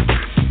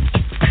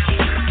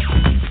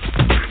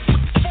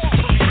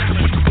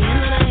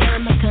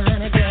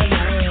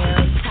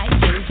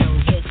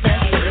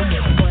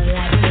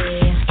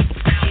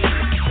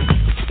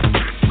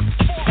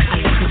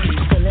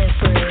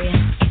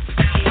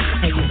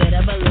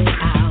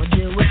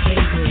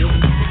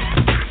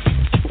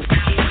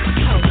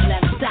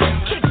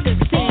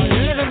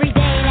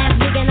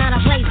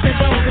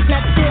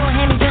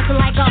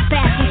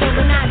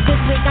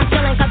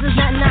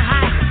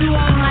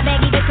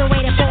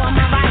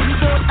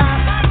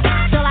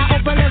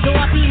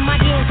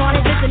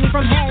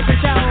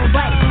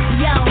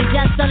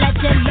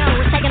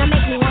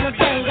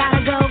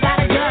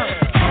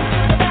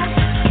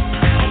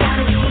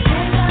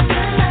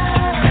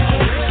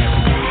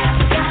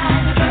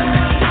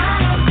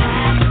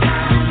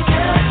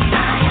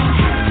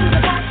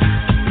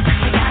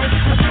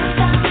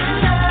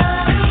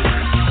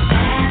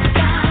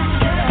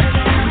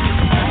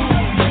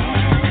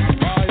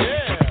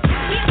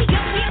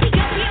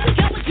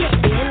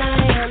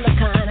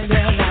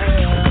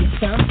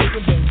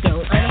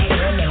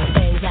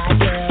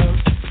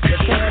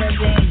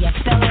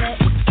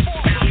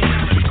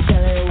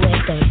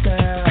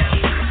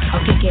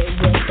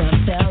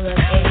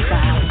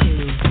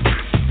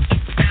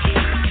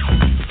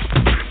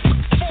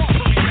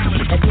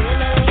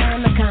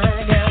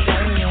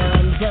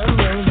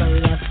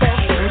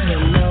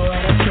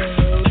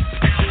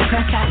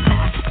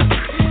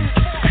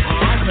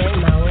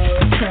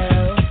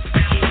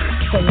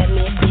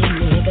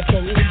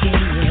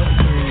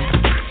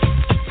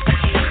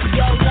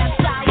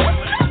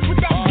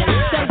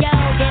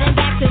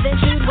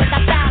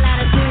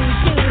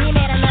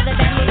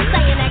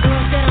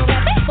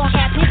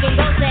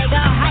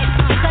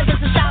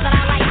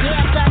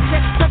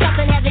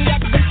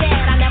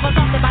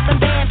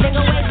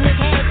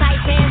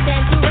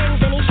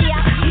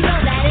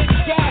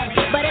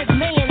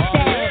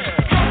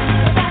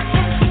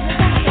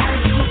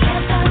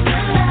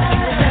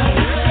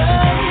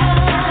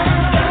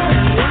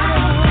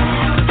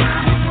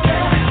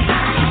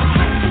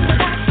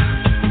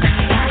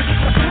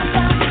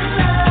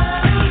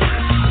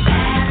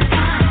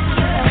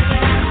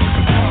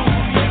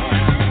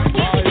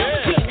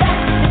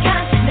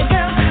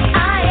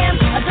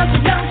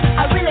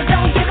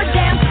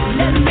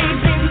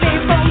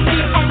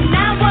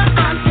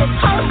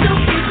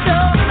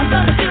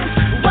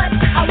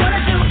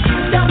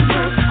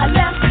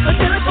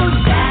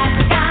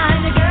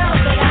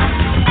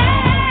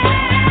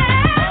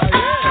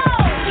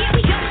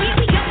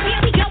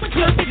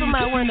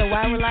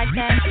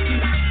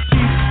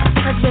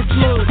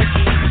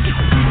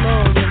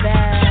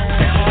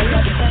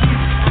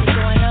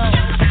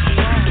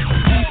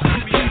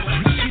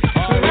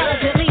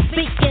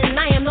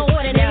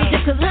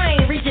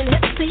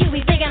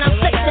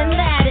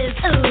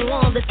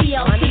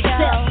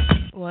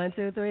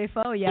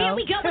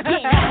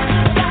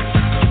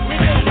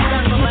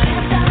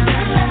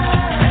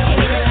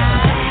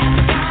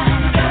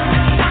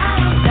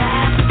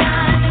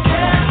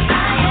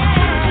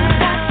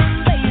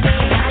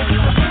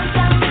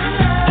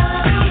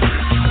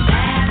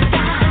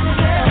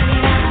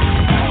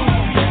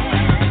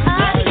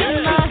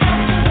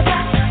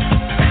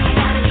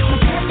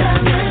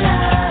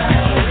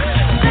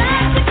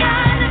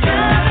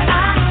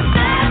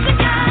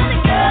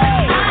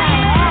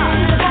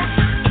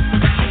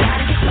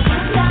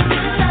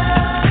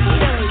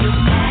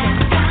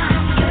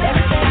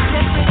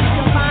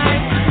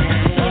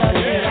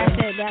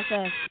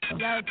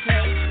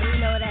 Okay,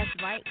 you know that's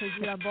right, cause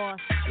you the boss.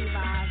 She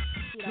vibes,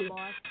 she the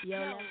boss. Yo,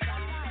 left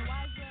eye.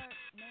 Why is your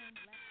name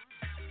left eye?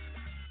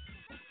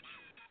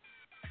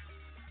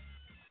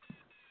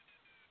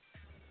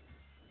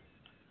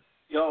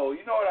 Yo,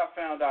 you know what I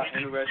found out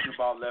interesting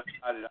about Left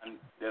Eye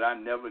that I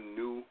never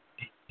knew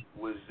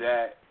was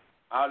that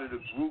out of the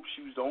group,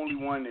 she was the only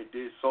one that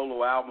did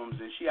solo albums,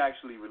 and she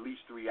actually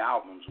released 3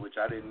 albums, which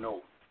I didn't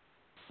know.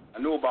 I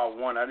knew about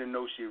one. I didn't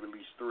know she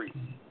released 3.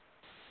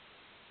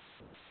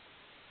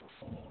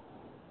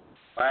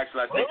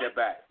 Actually, I take that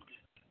back.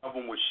 One of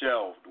them was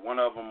shelved. One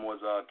of them was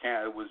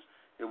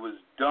it was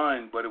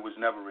done, but it was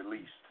never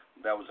released.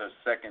 That was her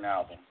second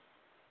album.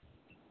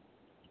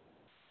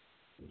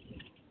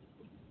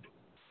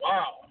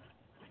 Wow.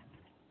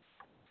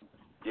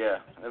 Yeah,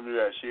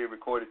 she had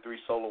recorded 3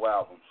 solo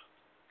albums.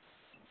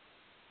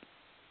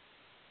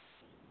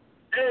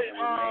 Hey,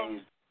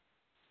 remains.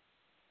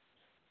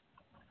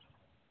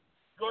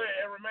 Go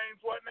ahead. It remains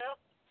what now?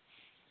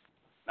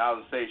 I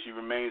was going to say she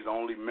remains the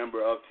only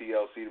member of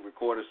TLC to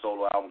record a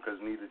solo album because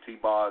neither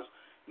T-Boz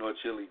nor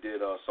Chili did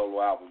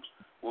solo albums.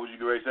 What was you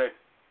going to say?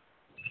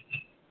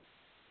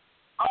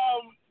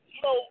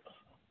 You know,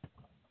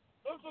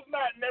 this is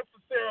not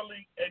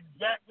necessarily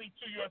exactly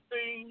to your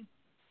theme,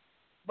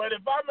 but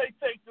if I may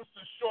take just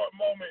a short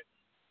moment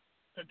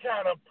to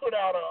kind of put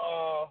out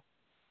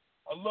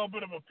a little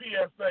bit of a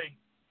PSA.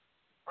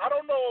 I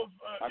don't know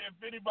if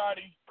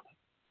anybody.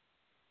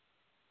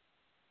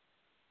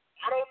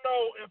 I don't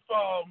know if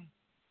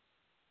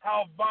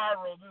how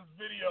viral this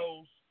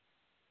videos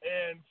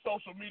and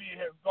social media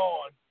has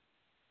gone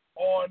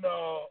on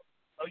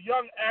a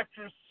young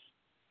actress,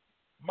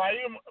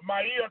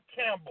 Maya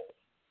Campbell.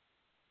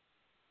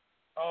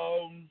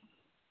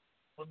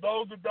 For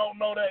those that don't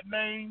know that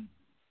name,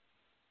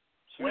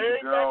 She was way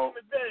a girl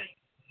back in the day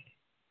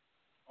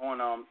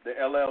on the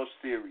LL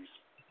series.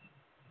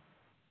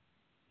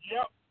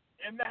 Yep,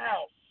 in the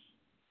house.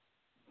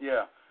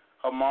 Yeah.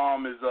 Her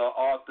mom is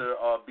author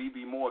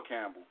B.B. Moore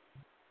Campbell.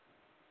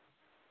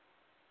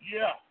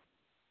 Yeah.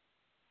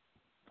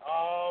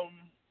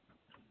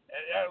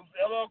 And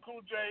LL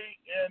Cool J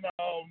and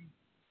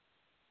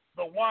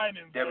the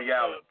Winans. Debbie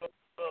Allen. Yep,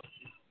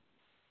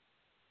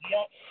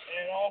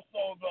 and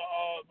also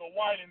the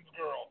Winans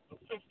girl, the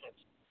sister.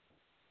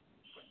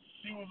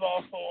 She was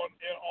also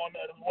on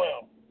that as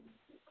well.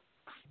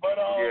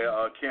 But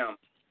Kim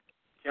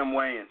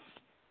Wayans.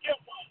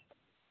 Kim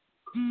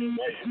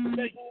Wayans.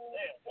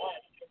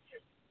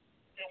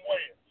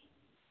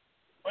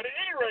 But at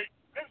any rate,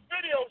 this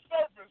video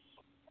surfaced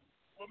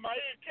with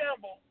Maya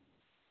Campbell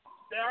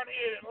down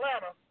here in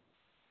Atlanta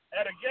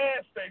at a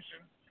gas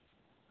station,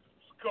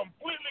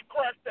 completely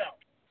cracked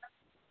out.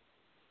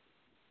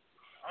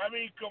 I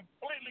mean,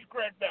 completely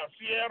cracked out.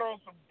 She had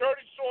on some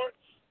dirty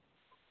shorts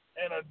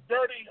and a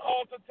dirty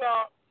halter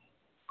top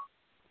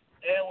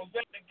and was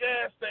at the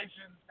gas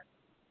station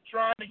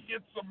trying to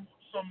get some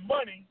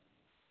money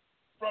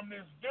from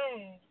this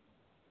dude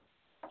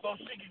so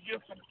she could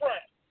get some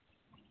crack.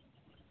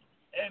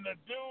 And the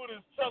dude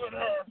is telling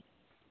her,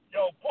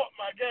 yo, pump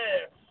my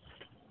gas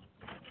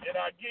and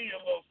I'll give you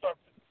a little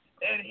something.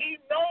 And he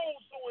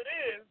knows who it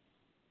is,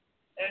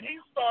 and he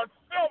starts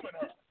filming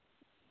her.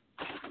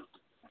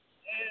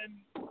 And,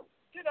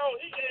 you know,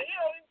 he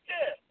don't even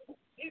care.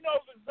 He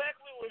knows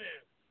exactly what it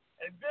is.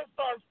 And just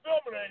starts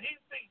filming her, and he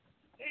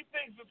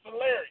thinks it's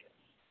hilarious.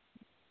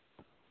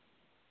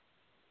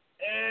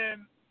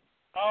 And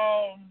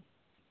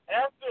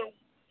after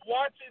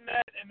watching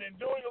that and then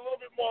doing a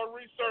little bit more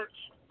research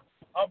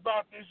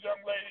about this young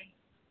lady,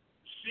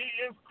 she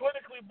is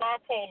clinically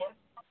bipolar.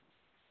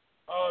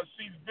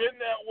 She's been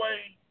that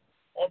way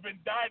or been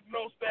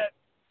diagnosed that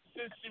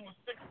since she was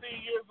 16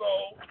 years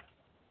old.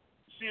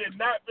 She had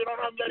not been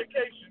on her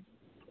medication,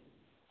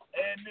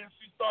 and then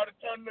she started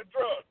turning to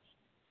drugs.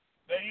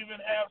 They even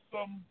have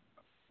some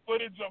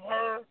footage of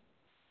her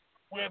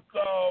with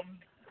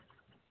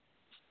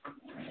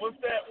what's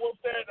that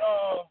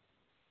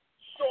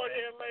short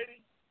haired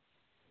lady?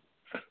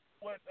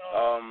 What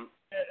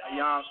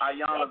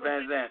Ayanna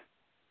Van Zandt.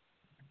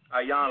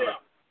 Ayanna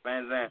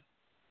Van Zandt.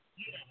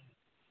 Yeah.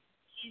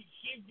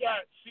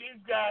 She's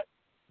got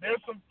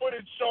there's some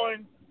footage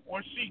showing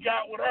what she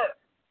got with her.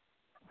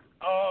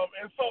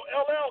 And so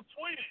LL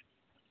tweeted,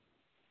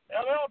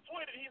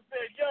 he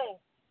said,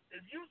 yo,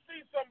 if you see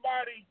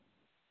somebody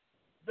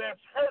that's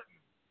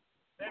hurting,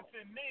 that's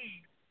in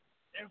need,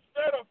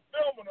 instead of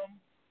filming them,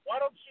 why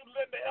don't you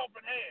lend a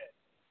helping hand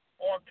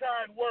or a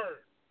kind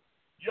word?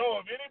 Yo,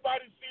 if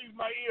anybody sees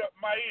my ear,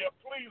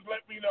 please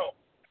let me know,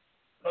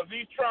 because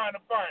he's trying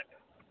to find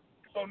her.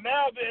 So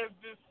now there's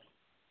this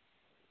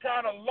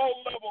kind of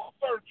low-level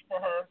search for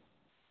her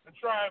to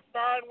try and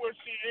find where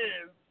she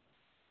is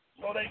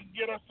so they can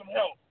get her some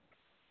help.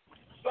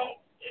 So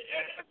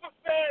it's a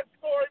sad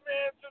story,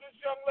 man, to this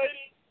young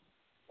lady,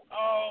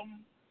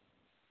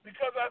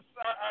 because I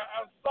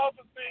saw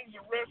some things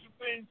and read some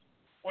things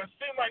where it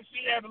seemed like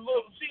she had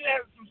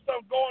some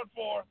stuff going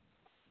for her.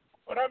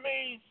 But I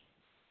mean,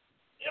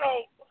 you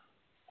know,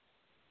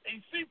 you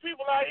see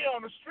people out here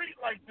on the street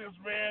like this,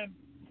 man,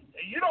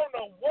 And you don't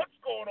know what's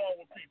going on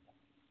with people.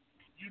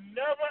 You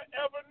never,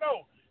 ever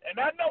know. And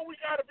I know we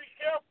got to be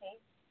careful.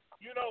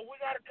 You know, we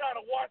got to kind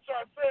of watch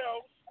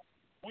ourselves.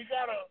 We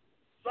got to,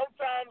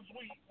 sometimes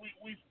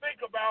we think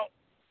about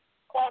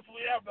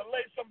possibly having to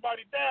lay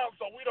somebody down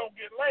so we don't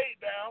get laid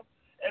down.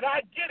 And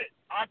I get it.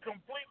 I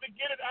completely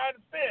get it. I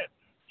understand.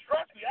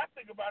 Trust me, I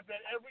think about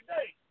that every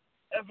day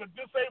as a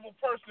disabled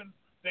person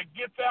that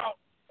gets out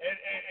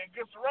and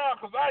gets around,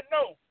 because I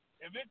know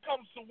if it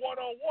comes to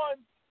one-on-one,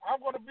 I'm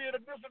going to be at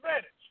a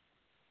disadvantage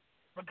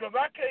because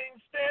I can't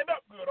even stand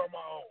up good on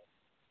my own,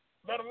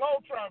 let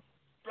alone try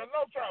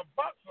to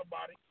box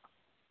somebody.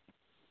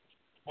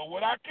 But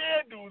what I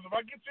can do is if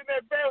I get you in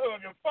that bear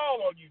hug and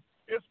fall on you,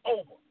 it's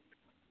over.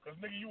 Because,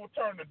 nigga, you will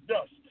turn to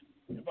dust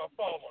if I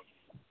fall on you.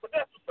 But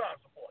that's besides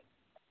the point.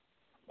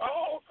 My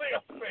whole thing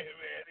I'm saying,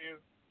 man, is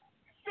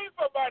you see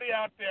somebody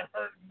out there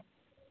hurting,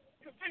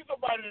 you see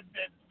somebody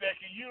that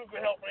can use the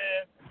help,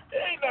 man,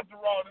 there ain't nothing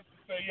wrong just to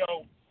say,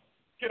 yo,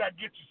 can I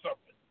get you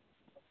something?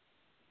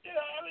 You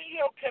know, I mean,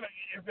 you know,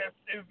 is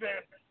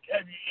there,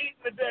 have you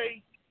eaten today?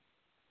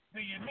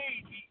 Do you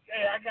need,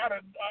 hey, I got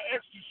an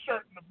extra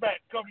shirt in the back,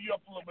 cover you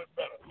up a little bit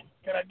better.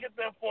 Can I get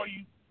that for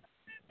you?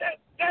 That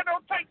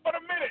don't take but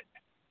a minute.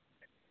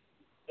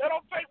 That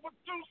don't take but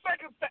 2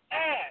 seconds to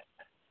add.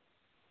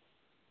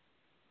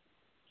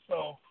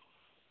 So,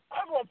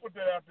 I'm going to put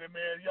that out there,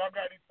 man. Y'all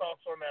got any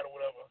thoughts on that or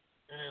whatever?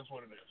 It is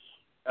what it is.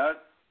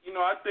 You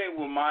know, I think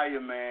with Maya,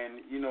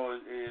 man, you know,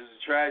 it's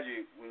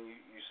tragic when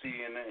you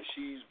see, and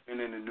she's been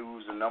in the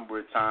news a number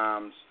of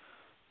times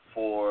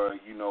for,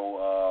 you know,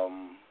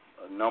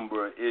 a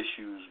number of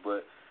issues.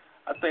 But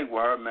I think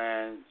with her,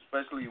 man,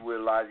 especially with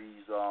a lot of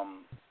these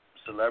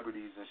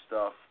celebrities and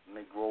stuff, when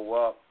they grow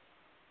up,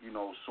 you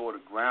know, sort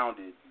of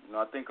grounded. You know,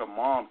 I think her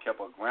mom kept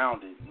her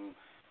grounded. And,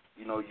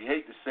 you know, you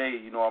hate to say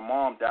it, you know, her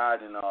mom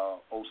died in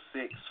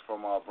 2006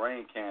 from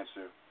brain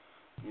cancer.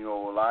 You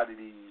know, a lot of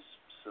these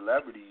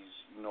celebrities,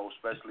 you know,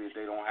 especially if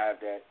they don't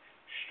have that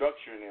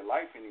structure in their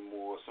life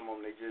anymore, some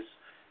of them,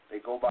 they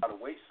go by the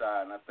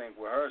wayside. And I think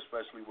with her,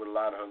 especially with a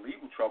lot of her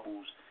legal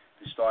troubles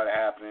that started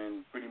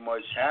happening, pretty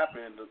much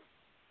happened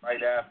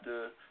right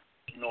after,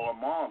 you know, her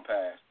mom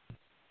passed.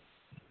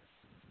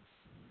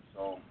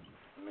 So,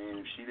 I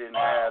mean, if she didn't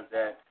have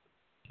that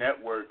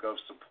network of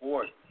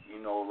support, you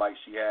know, like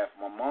she had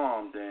from my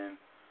mom, then,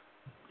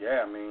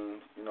 yeah, I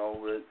mean, you know,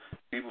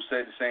 people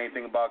said the same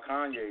thing about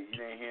Kanye. You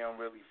didn't hear him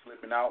really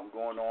flipping out and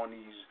going on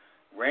these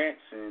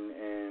rants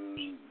and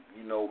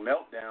you know,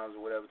 meltdowns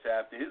or whatever till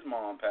after his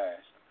mom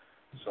passed.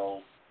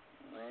 So,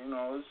 you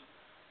know,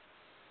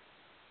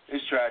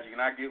 it's tragic,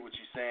 and I get what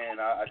you're saying.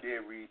 I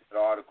did read that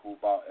article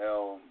about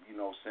Elle, you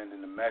know,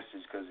 sending the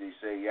message because he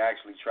said he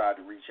actually tried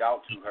to reach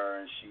out to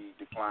her and she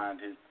declined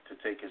to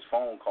take his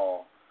phone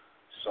call.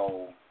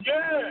 So,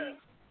 yeah,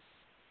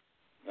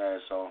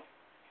 so.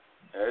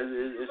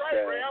 It's right,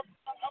 sad. Ray. I'm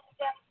about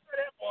to say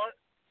that part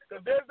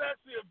because there's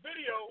actually a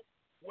video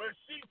where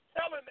she's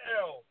telling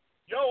Elle,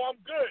 "Yo, I'm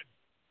good."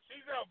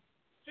 She's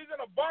in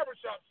a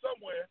barbershop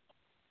somewhere,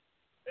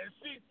 and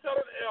she's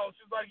telling Elle,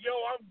 she's like, "Yo,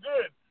 I'm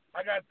good.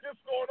 I got this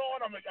going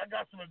on. I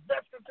got some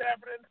investments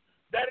happening.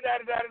 Da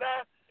da da da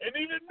da." And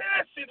even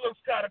now, she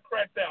looks kind of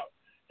cracked out,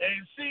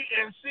 and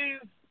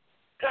she's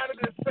kind of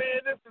just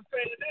saying this and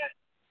saying that,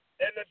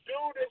 and the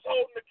dude that's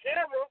holding the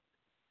camera,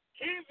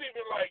 he's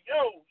even like,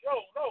 yo,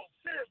 no,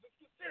 serious, let's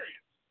get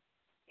serious.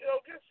 You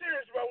know, get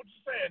serious about what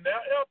you're saying.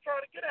 Now, Elle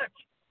trying to get at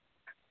you.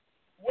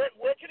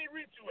 Where can he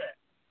reach you at?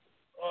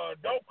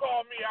 Don't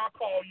call me, I'll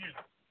call you.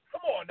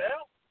 Come on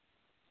now.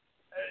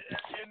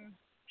 And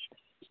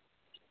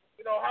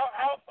you know,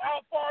 how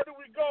far do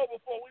we go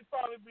before we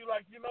finally be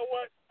like, you know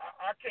what,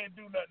 I can't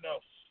do nothing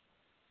else?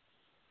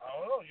 I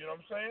don't know, you know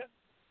what I'm saying?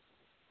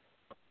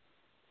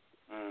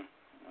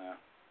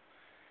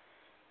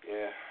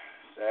 Yeah.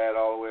 Sad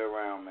all the way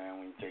around, man,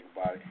 when you think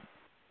about it.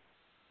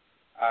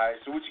 All right,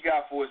 so what you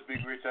got for us, Big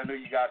Rich? I know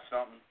you got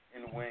something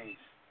in the wings.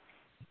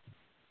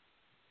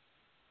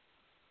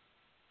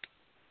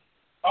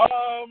 You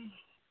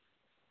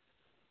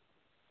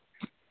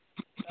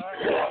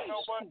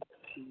know what?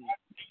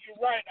 You're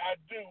right, I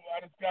do.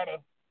 I just got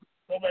to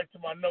go back to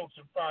my notes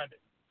and find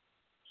it.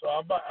 So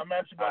I'm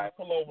actually about to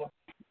pull over,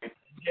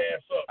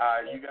 gas up. All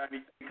right, you got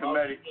anything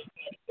comedic?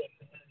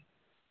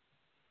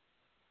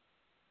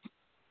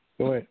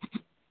 Go ahead.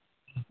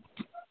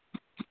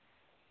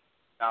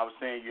 I was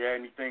saying, you had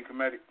anything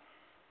comedic?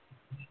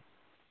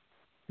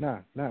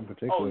 Nah, not in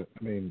particular.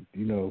 I mean,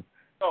 you know,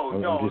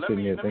 I'm just let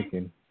sitting me there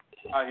thinking.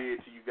 out here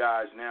to you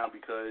guys now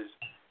because,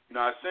 you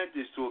know, I sent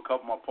this to a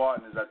couple of my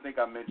partners. I think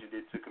I mentioned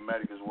it to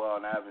Comedic as well,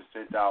 and I haven't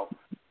sent out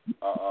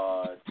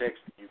a text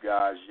to you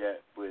guys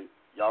yet, but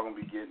y'all going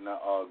to be getting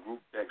a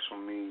group text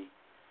from me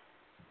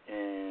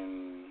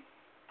in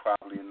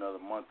probably another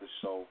month or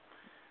so.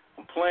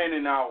 I'm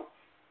planning out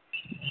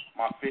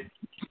my 50.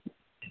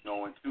 You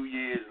know, in 2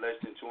 years, less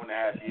than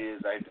 2.5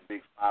 years, I hit the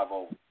big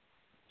 5-0.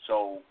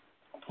 So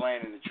I'm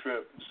planning the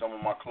trip with some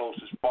of my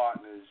closest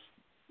partners,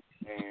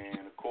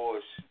 and of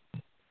course,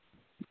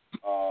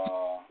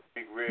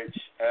 Big Rich,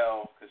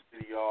 L,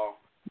 consider y'all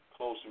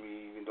close close to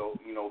me, even though,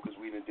 because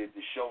we done did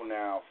the show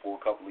now for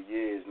a couple of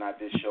years, not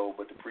this show,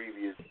 but the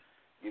previous,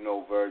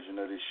 version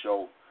of this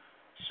show.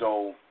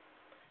 So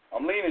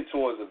I'm leaning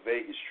towards a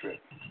Vegas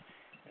trip.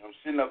 And I'm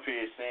sitting up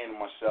here saying to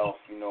myself,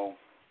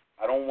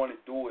 I don't want to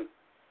do it,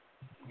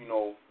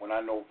 when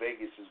I know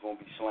Vegas is going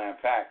to be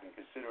slam-packed. And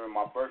considering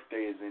my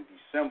birthday is in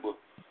December,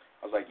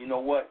 I was like, you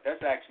know what?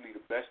 That's actually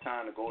the best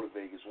time to go to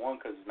Vegas. One,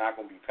 because it's not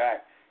going to be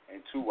packed.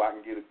 And two, I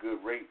can get a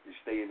good rate to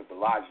stay in the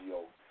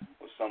Bellagio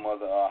or some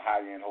other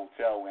high-end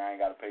hotel where I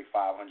ain't got to pay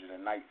 $500 a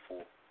night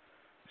for.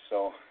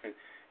 So,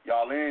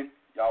 y'all in?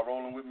 Y'all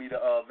rolling with me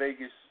to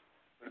Vegas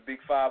for the Big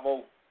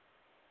 5-0?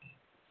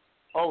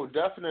 Oh,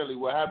 definitely.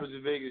 What happens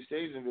in Vegas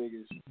stays in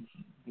Vegas.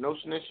 No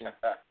snitching.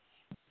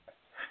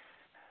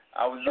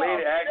 I was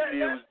later,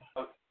 actually,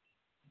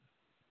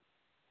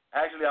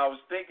 I was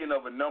thinking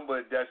of a number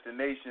of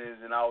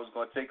destinations, and I was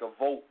going to take a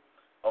vote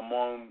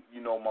among,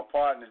 my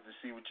partners to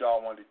see what y'all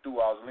wanted to do.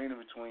 I was leaning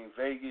between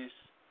Vegas,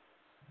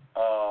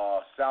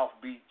 South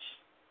Beach,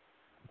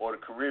 or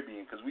the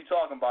Caribbean, because we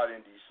talking about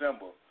it in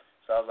December.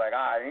 So I was like,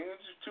 ain't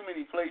just too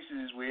many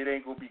places where it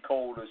ain't going to be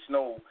cold or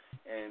snow,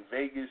 and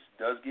Vegas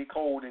does get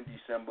cold in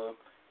December,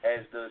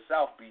 as does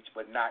South Beach,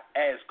 but not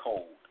as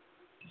cold.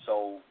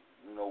 So,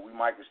 we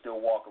might can still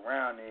walk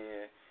around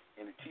there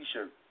in a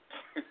T-shirt.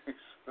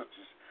 So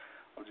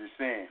I'm just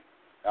saying.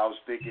 I was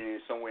thinking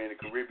somewhere in the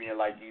Caribbean,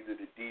 like either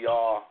the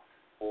DR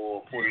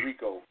or Puerto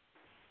Rico.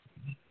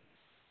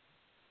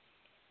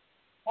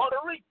 Puerto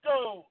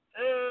Rico.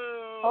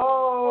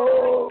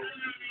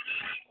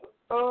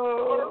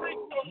 Puerto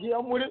Rico. Yeah,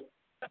 I'm with it.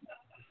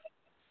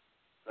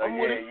 So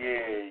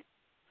yeah.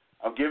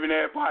 I'm giving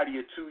everybody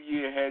a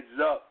 2-year heads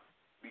up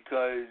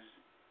because,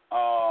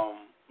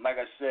 like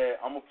I said,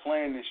 I'm gonna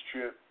plan this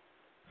trip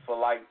for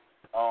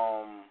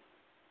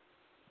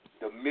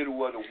the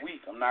middle of the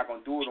week. I'm not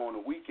gonna do it on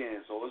the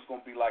weekend, so it's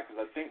gonna be because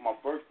I think my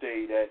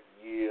birthday that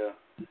year,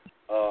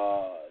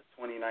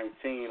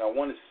 2019. I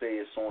want to say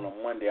it's on a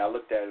Monday. I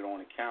looked at it on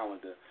the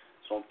calendar,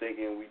 so I'm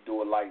thinking we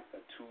do it like a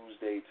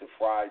Tuesday to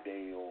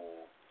Friday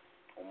or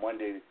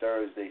Monday to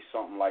Thursday,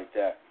 something like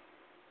that.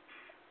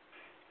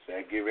 So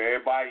I give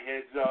everybody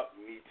heads up.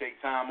 You need to take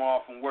time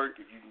off from work.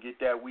 If you can get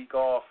that week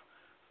off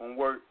from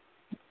work,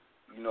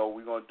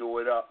 we're going to do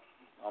it up.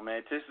 I'm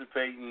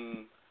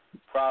anticipating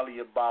probably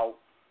about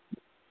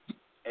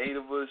 8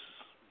 of us,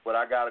 but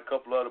I got a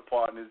couple other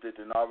partners that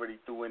done already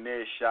threw in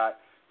their shot,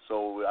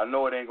 so I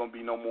know it ain't going to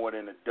be no more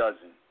than a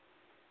dozen.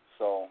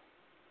 So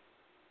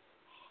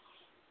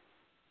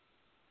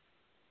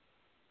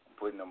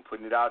I'm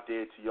putting it out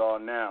there to y'all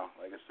now.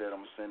 Like I said, I'm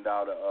going to send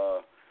out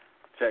a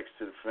text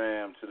to the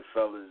fam, to the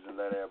fellas, and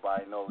let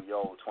everybody know,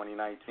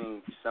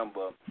 2019,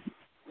 December,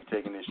 we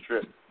taking this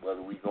trip.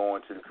 Whether we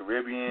going to the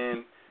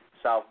Caribbean,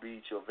 South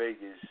Beach, or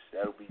Vegas,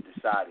 that'll be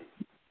decided.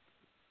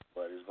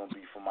 But it's going to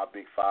be for my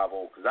Big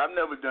 5-0, because I've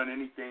never done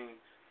anything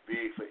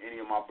big for any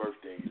of my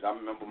birthdays. I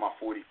remember my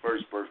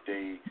 41st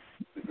birthday,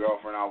 the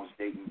girlfriend I was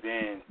dating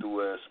then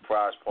threw a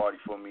surprise party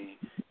for me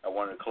at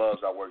one of the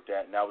clubs I worked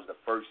at, and that was the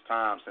first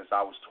time since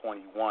I was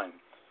 21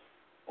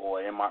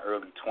 or in my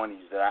early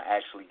 20s that I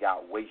actually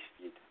got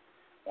wasted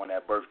on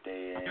that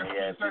birthday. And they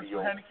had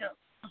video. Handicap.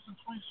 Listen,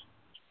 please.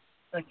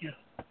 Thank you.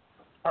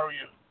 How are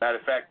you? Matter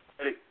of fact,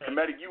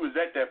 Comedic, you was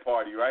at that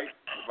party, right?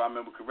 If I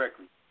remember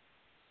correctly.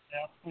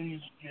 Yeah,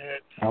 please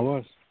get. I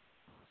was.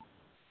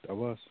 Yeah, I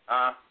was.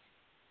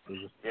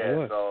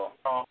 so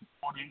I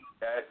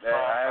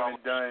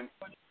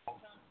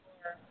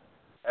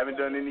haven't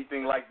done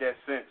anything like that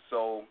since.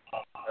 So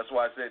that's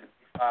why I said the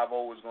Big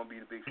 5-0 is going to be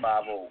the Big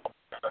 5-0.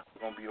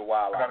 It's going to be the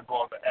wild. I got to go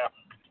on the app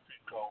and get the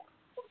pin code.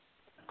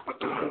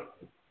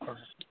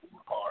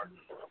 Hard.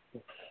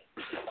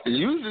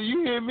 Usually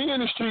you hear me in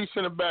the streets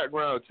in the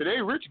background.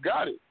 Today, Rich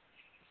got it.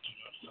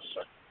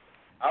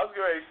 I was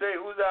going to say,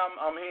 who's that?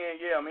 I'm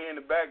hearing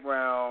the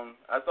background.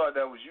 I thought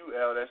that was you,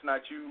 L. That's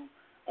not you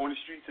on the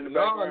streets in the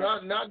background.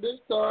 No, not this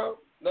time.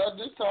 Not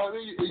this time.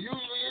 It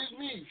usually is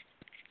me.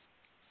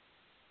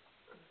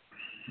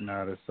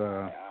 No,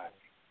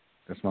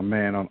 that's my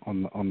man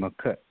on the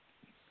cut,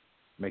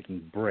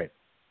 making bread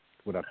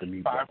without the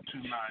mute button.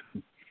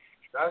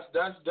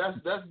 529.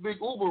 That's Big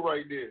Uber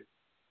right there.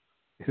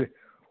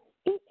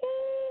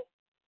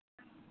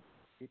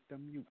 Hit the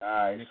mute. All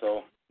right,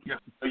 so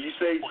you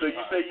say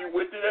you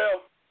with it,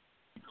 L?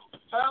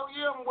 Hell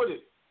yeah, I'm with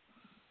it.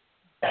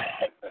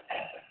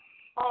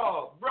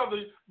 Oh, brother,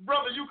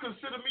 you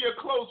consider me a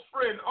close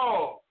friend.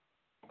 Oh,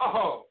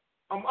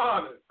 I'm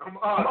honored.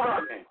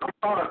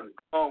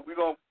 We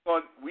gonna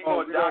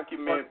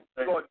document.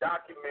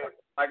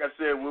 Like I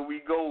said, when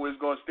we go, it's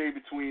gonna stay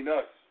between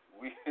us.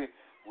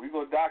 We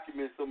gonna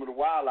document some of the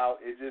wild out.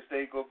 It just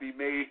ain't gonna be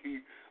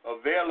made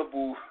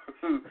available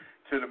to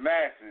the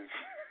masses.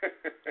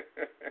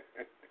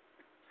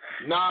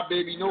 Nah,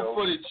 baby, no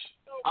footage.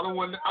 I don't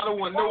want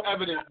no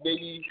evidence,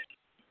 baby.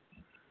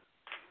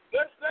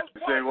 Let's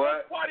say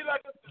what? Party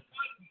like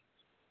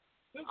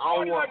I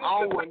don't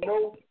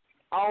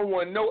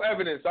want no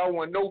evidence. I don't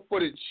want no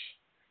footage.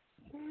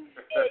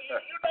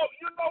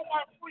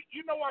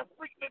 You know why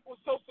Freaknik was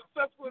so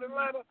successful in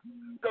Atlanta?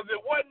 Because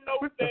it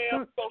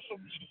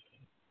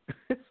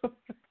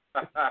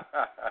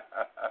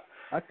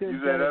You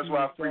said that's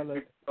why Freaknik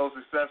was so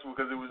successful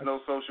because there was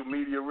no social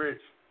media,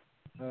 Rich.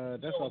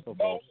 That's also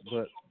false,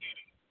 but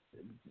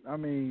I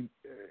mean,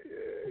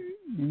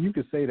 you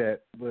could say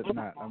that, but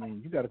not. I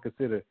mean, you got to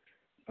consider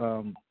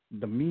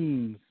the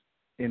memes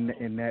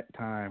in that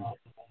time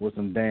was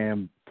some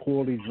damn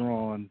poorly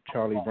drawn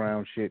Charlie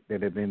Brown shit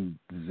that had been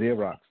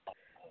Xeroxed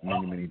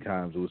many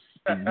times. It was,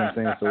 you know what I'm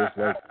saying? So it's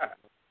like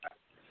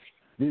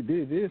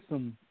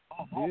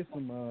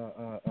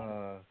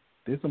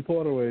there's some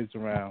Polaroids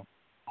around.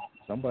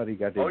 Somebody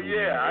got that. Oh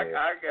yeah,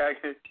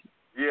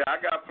 I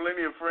got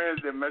plenty of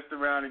friends that messed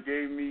around and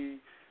gave me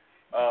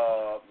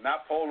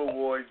not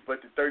Polaroids,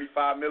 but the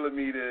 35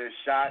 millimeter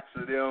shots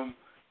of them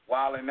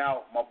wilding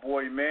out. My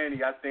boy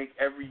Manny, I think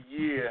every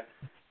year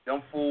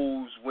them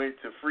fools went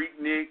to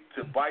Freaknik,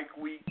 to Bike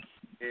Week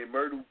in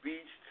Myrtle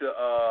Beach, to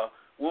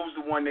what was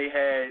the one they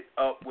had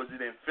up? Was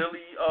it in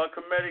Philly,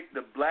 Comedic,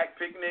 the Black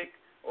Picnic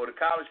or the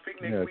College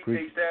Picnic Week?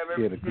 They used to have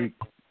every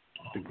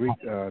the Greek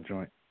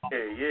joint.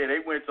 Yeah, they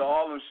went to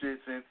all them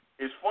shits, and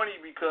it's funny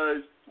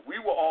because we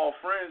were all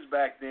friends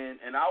back then,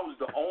 and I was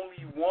the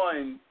only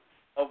one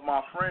of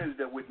my friends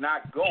that would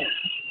not go.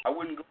 I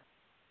wouldn't go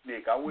to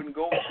Nick. I wouldn't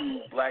go to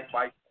Black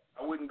Bike.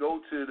 I wouldn't go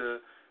to the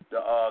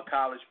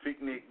College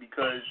Picnic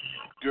because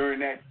during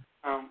that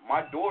time,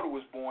 my daughter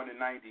was born in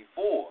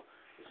 '94.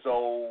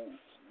 So,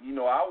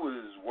 I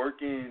was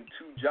working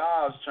 2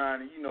 jobs trying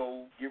to,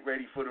 get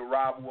ready for the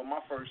arrival of my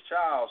first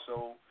child.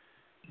 So,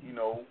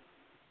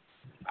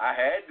 I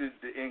had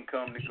the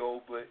income to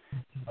go, but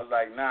I was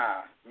like,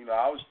 nah.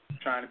 I was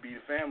trying to be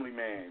the family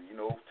man,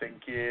 taking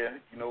care,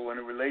 in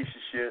a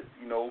relationship,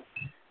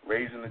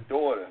 raising a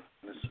daughter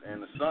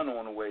and a son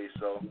on the way.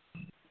 So,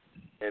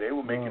 yeah, they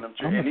were making them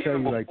trips. And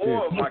even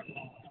before,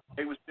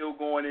 they were still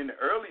going in the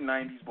early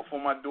 90s, before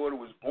my daughter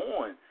was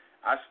born,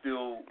 I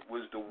still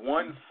was the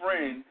one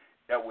friend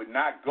that would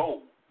not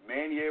go.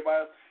 Manny,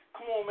 everybody,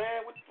 come on,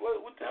 man, what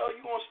the hell,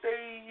 you going to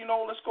stay,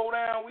 let's go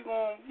down, we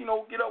going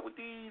to, get up with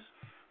these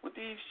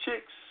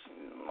chicks.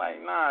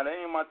 Like, nah, that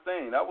ain't my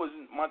thing. That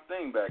wasn't my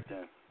thing back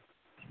then.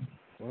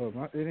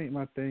 Well, it ain't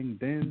my thing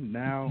then,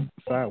 now,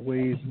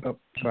 sideways, up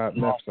side,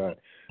 left side.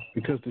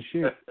 Because the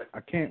shit, I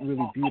can't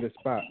really be the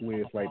spot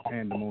where it's like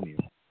pandemonium.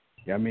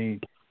 I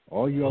mean,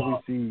 all you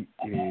always see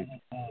is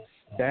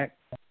stacked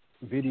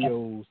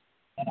videos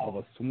of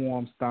a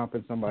swarm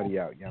stomping somebody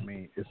out. I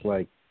mean, it's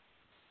like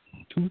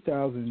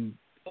 2,000,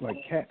 like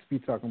cats be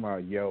talking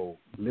about,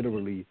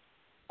 literally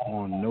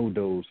on no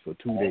dose for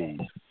 2 days.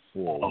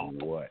 For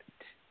what?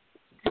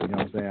 You know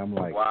what I'm saying? I'm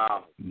like,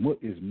 wow. Mutt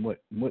is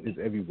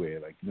everywhere.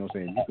 Like, you know what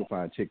I'm saying? You can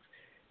find chicks.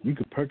 You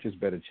could purchase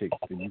better chicks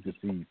than you could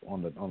see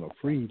on the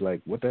free.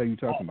 Like, what the hell are you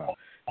talking about?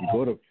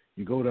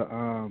 You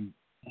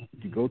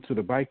go to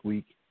the bike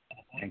week,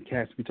 and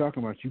cats be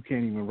talking about you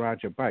can't even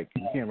ride your bike.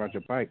 You can't ride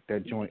your bike.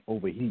 That joint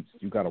overheats.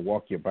 You got to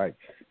walk your bike.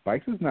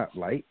 Bikes is not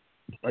light.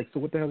 Like, so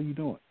what the hell are you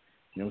doing?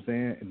 You know what I'm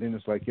saying? And then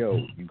it's like,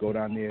 you go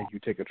down there, you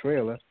take a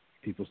trailer,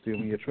 people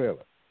stealing your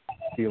trailer,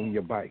 stealing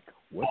your bike.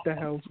 What the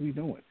hell is we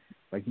doing?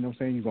 Like, you know what I'm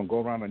saying? You're going to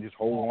go around and just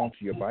hold on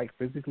to your bike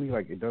physically?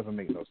 Like, it doesn't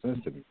make no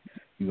sense to me.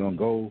 You're going to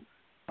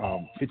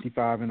go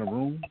 55 in a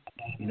room?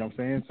 You know what I'm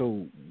saying?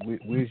 So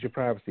where's your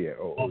privacy at?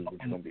 What you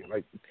going to be?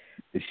 Like,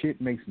 the shit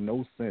makes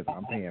no sense.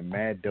 I'm paying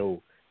mad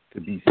dough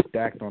to be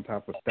stacked on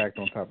top of stacked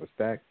on top of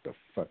stacked. The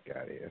fuck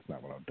out of here. That's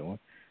not what I'm doing.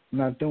 I'm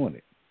not doing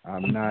it.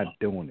 I'm not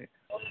doing it.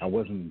 I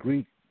wasn't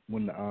Greek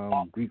when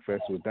the Greek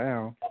Fest was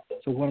down.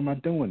 So what am I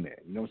doing there?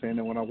 You know what I'm saying?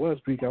 And when I was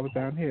Greek, I was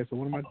down here. So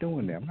what am I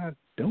doing there? I'm not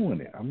doing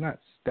it. I'm not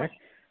stacked.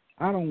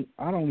 I don't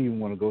even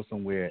want to go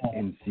somewhere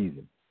in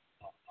season.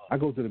 I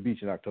go to the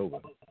beach in October.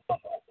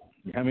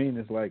 You know what I mean?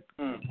 It's like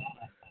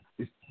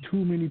it's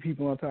too many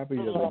people on top of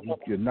you. Like,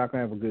 you're not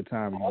gonna have a good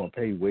time. You're gonna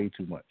pay way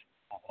too much.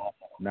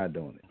 Not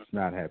doing it. It's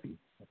not happy.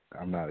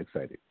 I'm not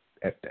excited.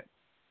 F that.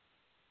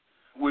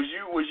 Was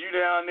you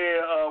down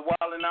there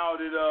wilding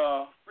out at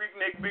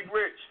Freaknik Big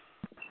Rich?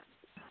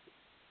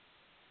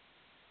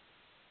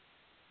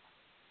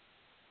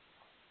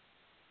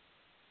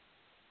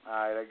 All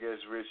right, I guess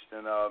Rich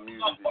then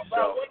muted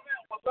himself.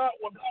 Was that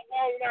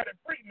wilding out at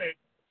Freaknik?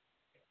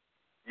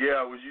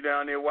 Yeah, was you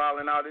down there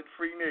wilding out at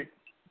Freaknik?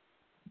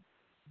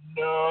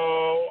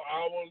 No,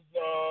 I was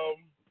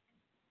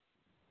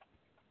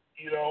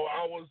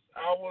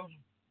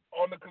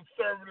on the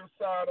conservative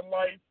side of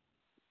life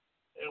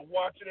and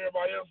watching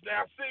everybody else.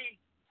 Now, see,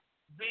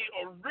 the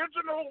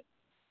original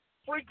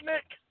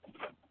Freaknik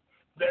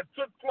that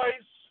took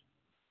place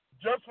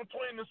just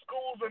between the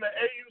schools and the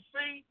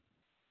AUC,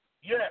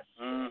 yes.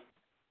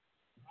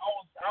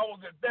 I was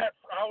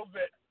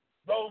at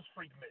those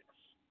Freakniks.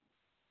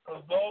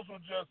 Because those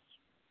were just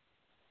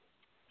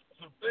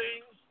some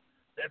things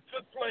that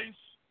took place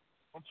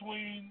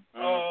between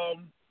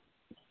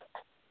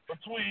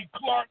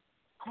Clark,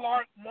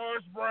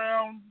 Morris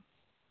Brown,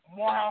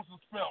 Morehouse, and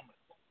Spelman.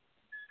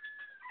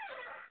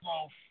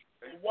 So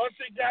once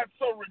it got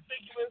so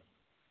ridiculous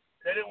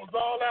that it was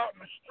all out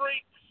in the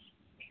streets,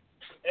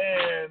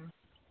 and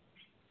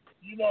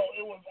it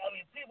was,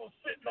 people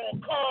sitting on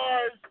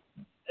cars,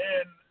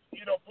 and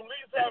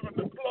police having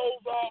to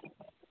close off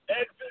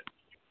exits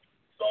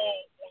So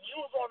when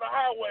you was on the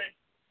highway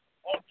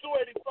on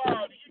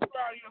 285, you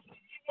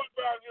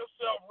found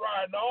yourself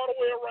riding all the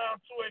way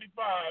around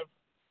 285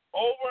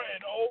 over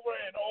and over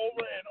and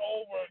over and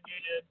over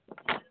again,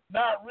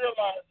 not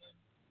realizing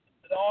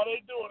that all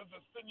they doing is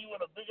just sending you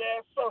in a big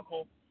ass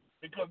circle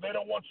because they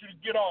don't want you to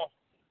get off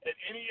at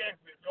any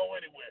exit, go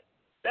anywhere.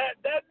 That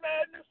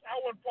madness, I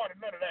wasn't part of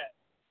none of that.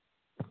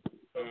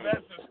 Because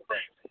that's just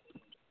crazy.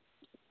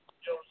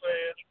 You know what I'm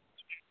saying?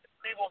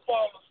 People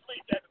falling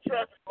asleep at the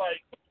traffic light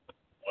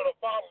with a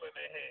bottle in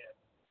their hand.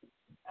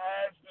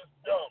 That's just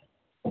dumb.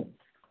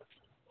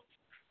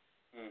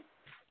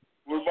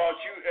 What about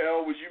you,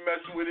 L? Was you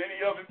messing with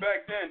any of it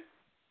back then?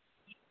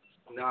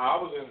 Nah, I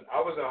was in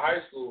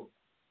high school.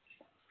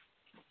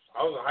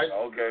 I was in high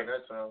school okay. during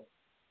that time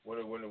when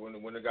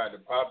it got to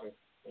popping.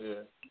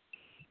 Yeah.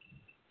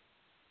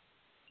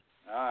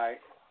 All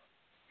right.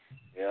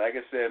 Yeah, like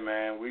I said,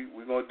 man, we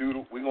gonna do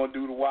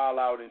the wild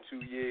out in 2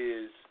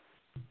 years.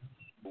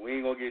 But we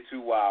ain't gonna get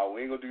too wild.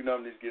 We ain't gonna do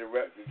nothing to get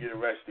arrested,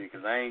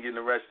 because I ain't getting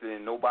arrested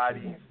in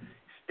nobody's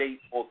state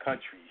or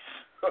countries.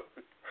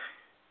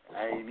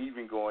 I ain't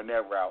even going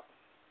that route.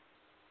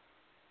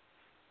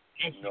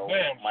 You know,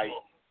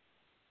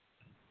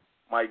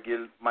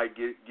 might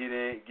get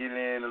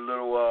in a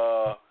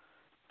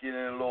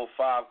little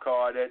 5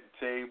 card at the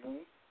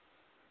table.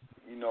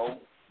 You know,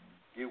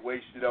 get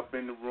wasted up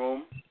in the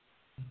room.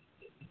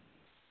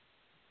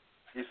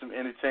 Get some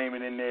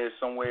entertainment in there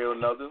some way or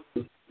another.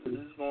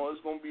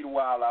 It's gonna be the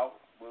wild out.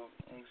 Well,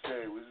 like I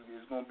said,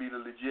 it's gonna be the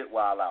legit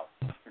wild out.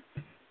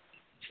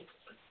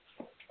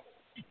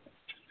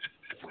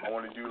 I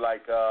want to do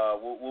like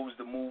what was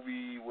the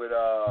movie with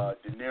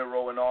De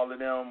Niro and all of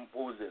them?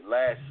 What was it?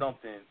 Last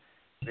something.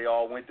 They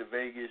all went to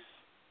Vegas.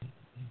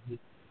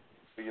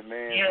 For your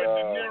man. Yeah, De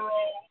Niro,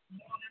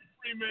 Morgan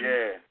Freeman.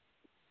 Yeah.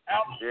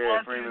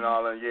 Martin, Freeman,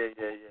 all of them. Yeah.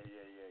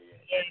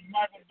 And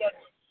Michael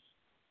Douglas.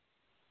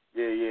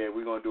 Yeah.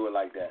 We're gonna do it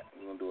like that.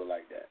 We're gonna do it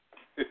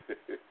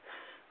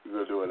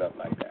up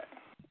like that.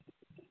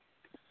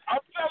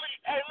 I'm telling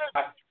you, hey,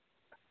 listen.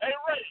 Hey,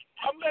 Ray,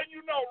 I'm letting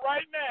you know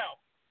right now.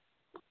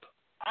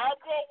 I'll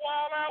go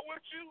wild out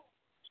with you,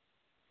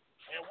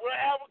 and we'll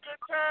have a good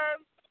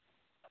time.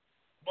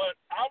 But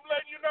I'm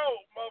letting you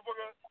know,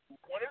 motherfucker,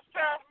 when it's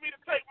time for me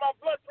to take my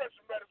blood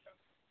pressure medicine,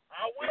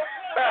 I will.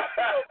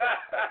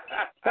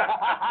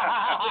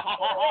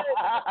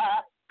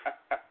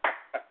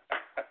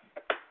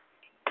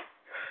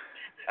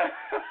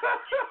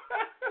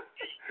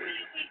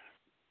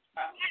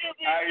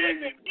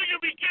 We can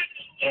be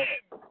getting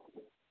in.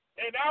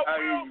 And I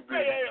will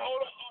say, hey,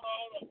 hold on.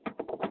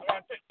 I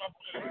gotta take my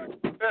blood.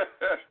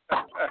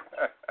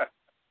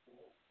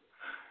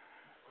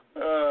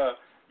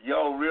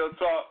 Yo, real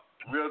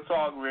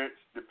talk, Rich.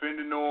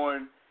 Depending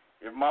on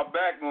if my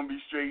back gonna be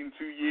straight in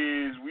 2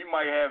 years, we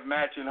might have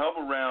matching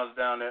hover rounds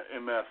down at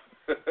MF.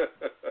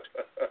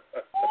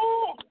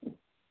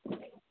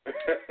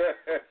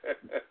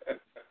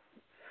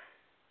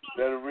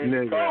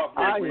 Nigga,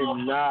 I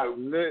am not.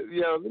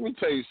 Yo, let me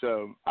tell you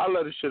something. I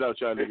love the shit out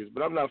y'all niggas,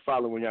 but I'm not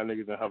following y'all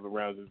niggas in hover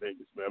rounds in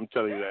Vegas, man. I'm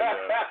telling you that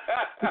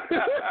now.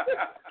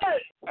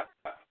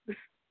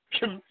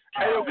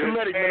 Hey, yo,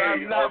 Comedic, man,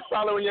 I'm not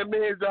following your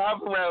mans in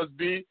hover rounds,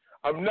 B.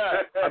 I'm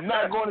not. I'm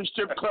not going to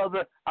strip club.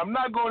 I'm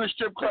not going to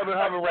strip club and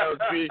hover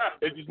rounds, B.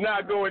 It's just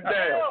not going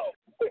down.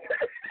 Listen,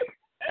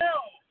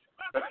 L.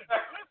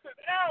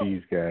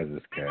 These guys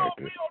is characters. We're going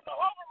to be on the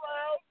hover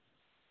rounds,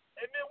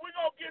 and then we're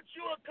going to get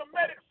you a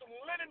Comedic some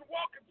linen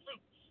walking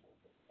suits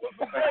with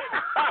some baby.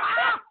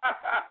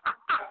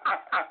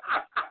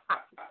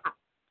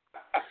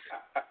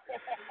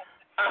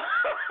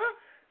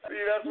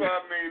 See, that's what I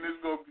mean. This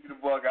is going to be the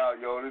bug out,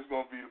 yo. This is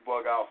going to be the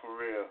bug out for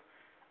real.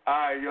 All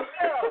right, yo.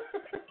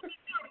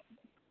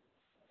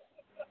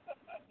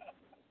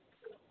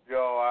 Yo,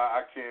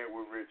 I can't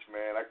with Rich,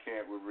 man. I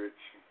can't with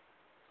Rich.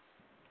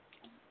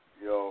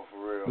 Yo, for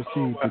real. But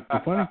see,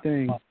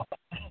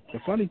 the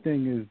funny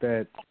thing is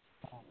that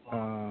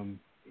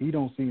he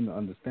don't seem to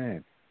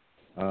understand.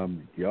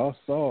 Y'all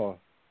saw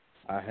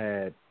I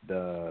had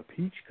the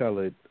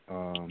peach-colored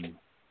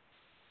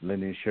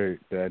linen shirt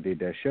that I did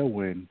that show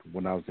when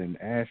I was in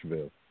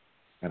Asheville,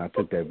 and I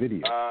took that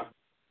video.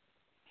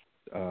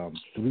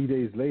 3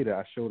 days later,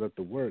 I showed up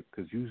to work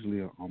because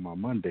usually on my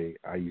Monday,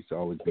 I used to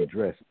always be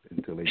dressed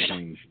until they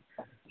changed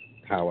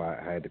how I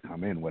had to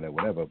come in,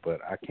 whatever. But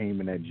I came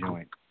in that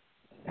joint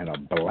in a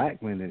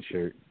black linen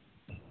shirt,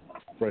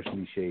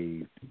 freshly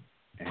shaved,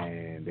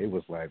 and they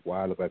was like,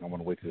 "Why I look like I'm on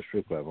the way to the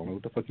strip club?" I'm like,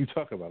 "What the fuck you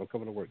talking about? I'm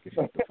coming to work." Get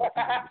shut the fuck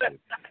out.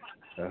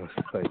 I was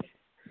like,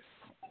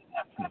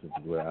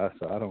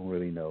 so I don't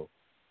really know.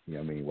 You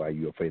know what I mean? Why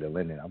you afraid of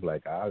linen? I'm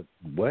like,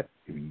 what?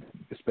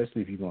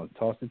 Especially if you're going to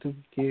toss it to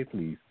the kid,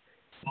 please.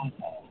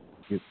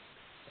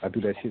 I do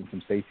that shit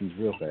from Stacey's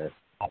real fast.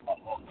 Oh,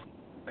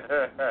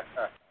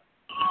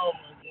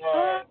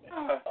 my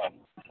God.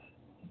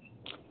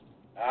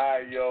 All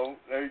right, yo.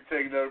 Let me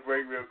take another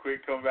break real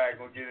quick. Come back.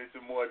 We'll get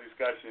into more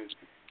discussions.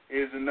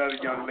 Here's another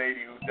young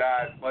lady who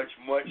died much,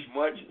 much,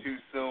 much too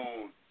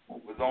soon.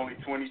 was only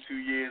 22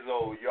 years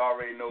old. You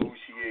already know who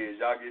she is.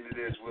 Y'all get into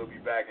this. We'll be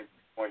back in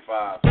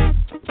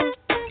 3.5.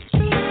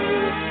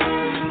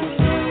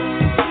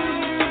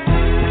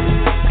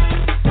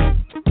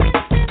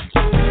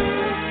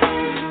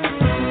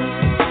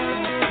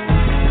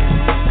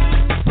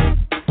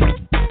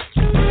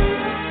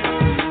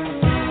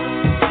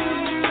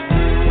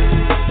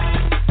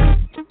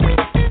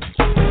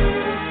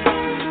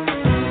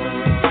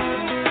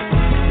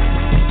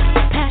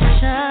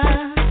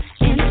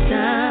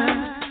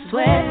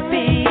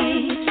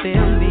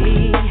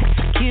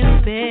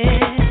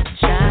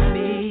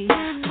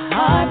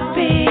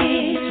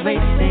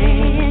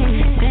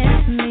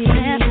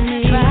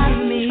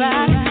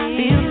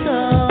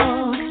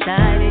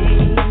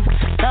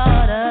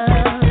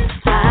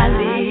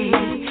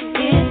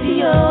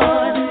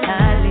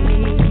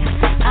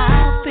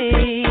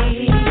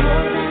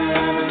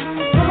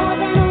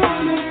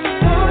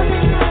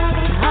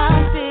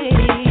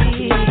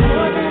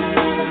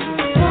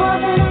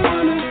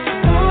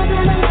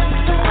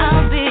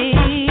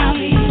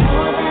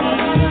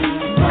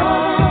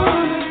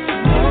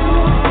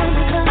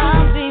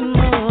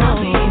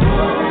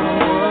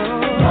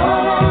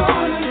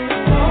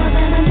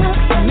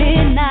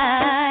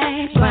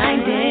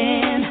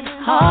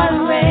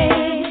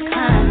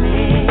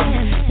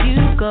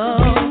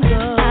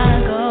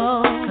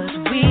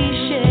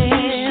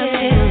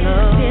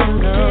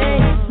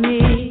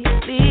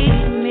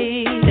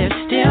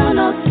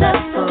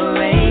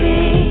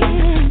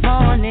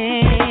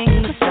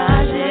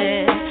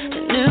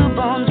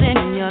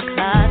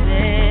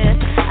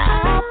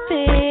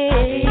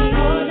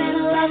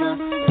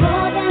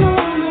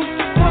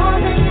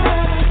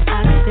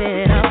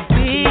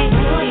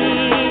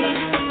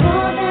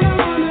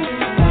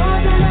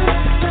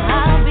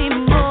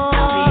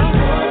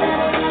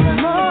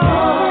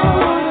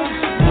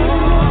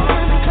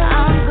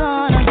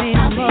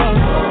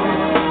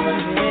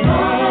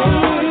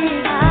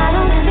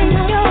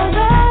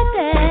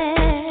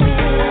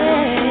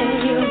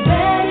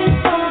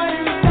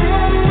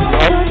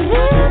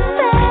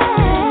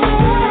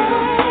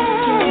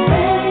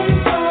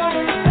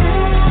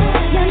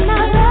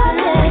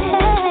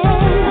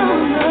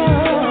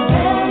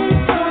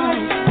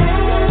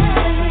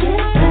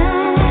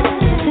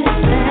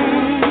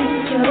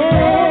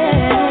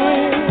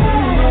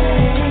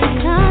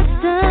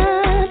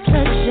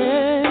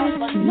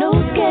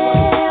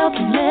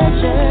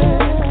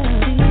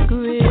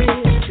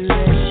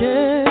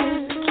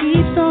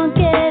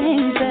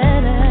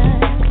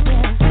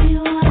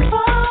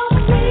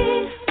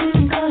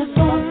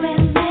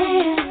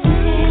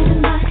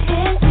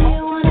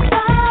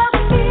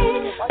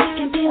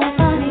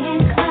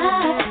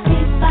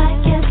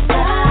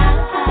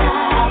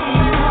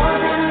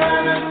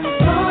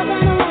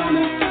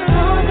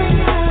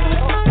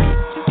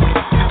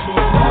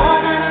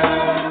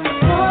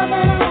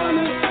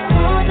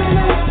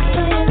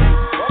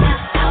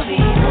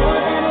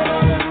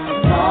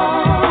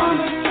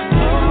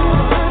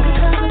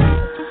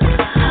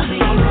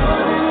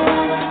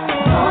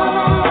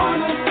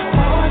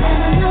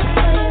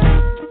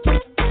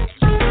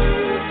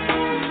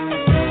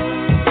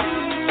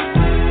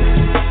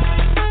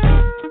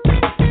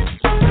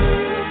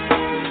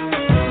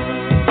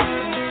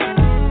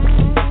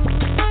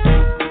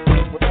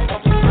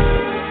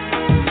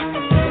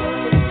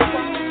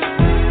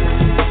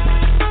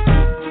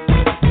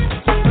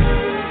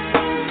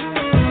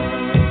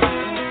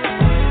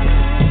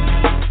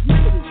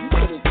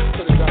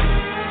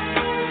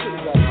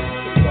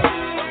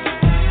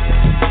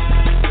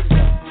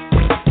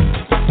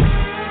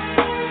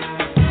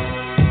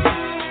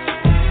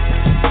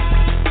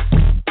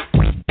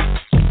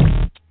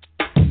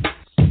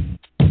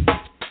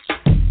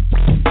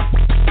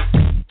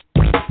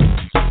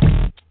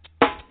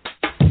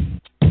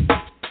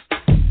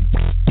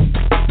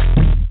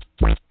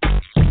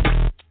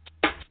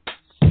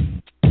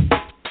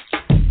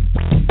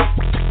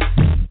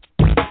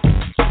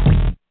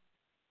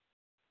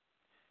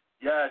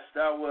 Yes,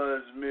 that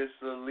was Miss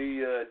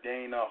Aaliyah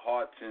Dana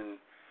Harton.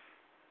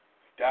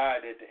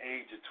 Died at the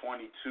age of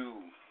 22.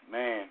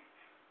 Man,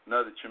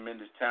 another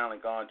tremendous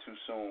talent gone too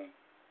soon.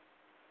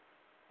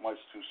 Much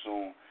too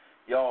soon.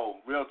 Yo,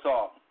 real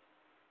talk.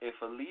 If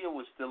Aaliyah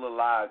was still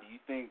alive, do you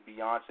think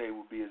Beyonce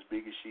would be as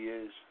big as she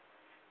is?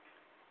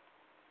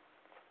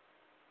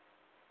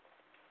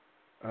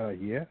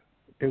 Yeah,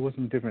 it was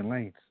in different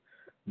lengths,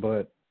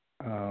 but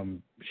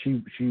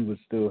she would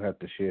still have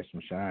to share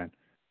some shine,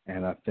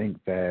 and I think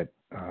that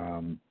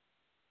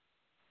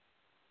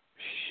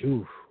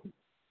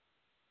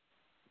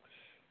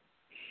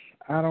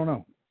I don't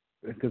know,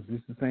 because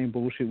it's the same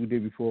bullshit we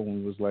did before when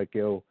we was like,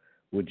 yo,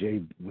 would Jay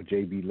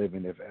be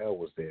living if L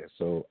was there?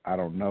 So I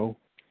don't know,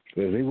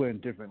 because they were in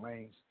different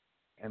lanes,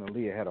 and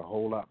Aaliyah had a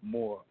whole lot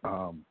more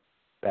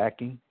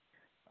backing.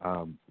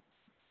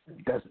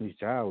 Destiny's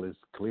Child is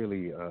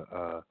clearly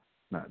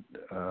not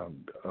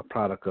a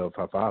product of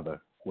her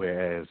father,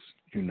 whereas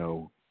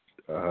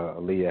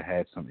Aaliyah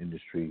had some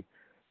industry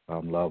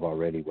love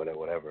already,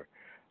 whatever,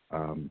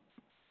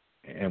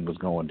 and was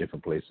going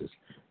different places.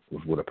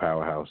 with a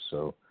powerhouse.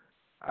 So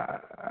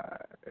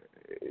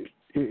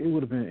it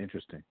would have been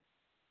interesting.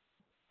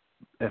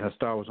 And her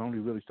star was only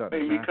really starting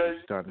to shine because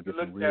she started to get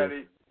some real.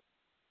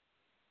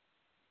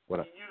 You'd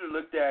have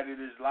looked at it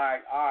as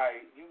like, all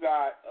right, you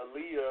got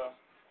Aaliyah,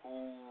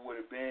 who would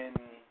have been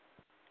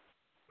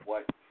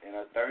in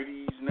her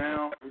 30s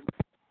now,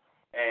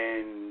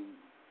 and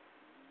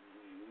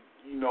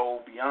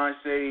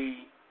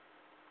Beyonce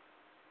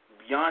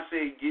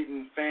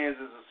getting fans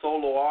as a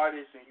solo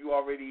artist, and you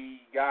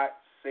already got,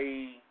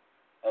 say,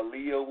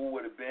 Aaliyah, who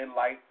would have been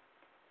like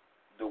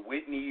the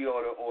Whitney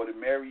or the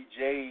Mary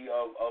J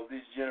of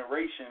this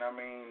generation. I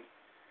mean,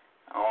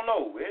 I don't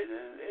know. It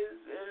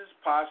is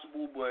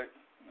possible, but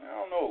I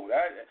don't know.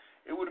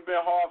 It would have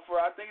been hard for.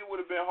 I think it would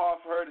have been hard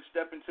for her to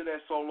step into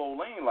that solo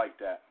lane like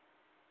that.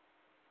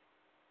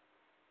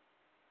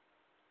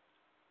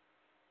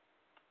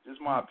 Just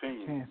my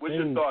opinion. What's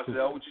your thoughts,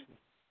 Zell?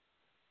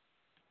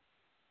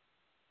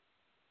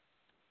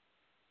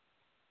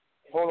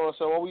 Hold on,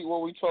 so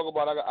what we talk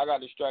about? I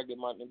got distracted.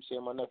 My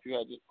nephew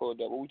had just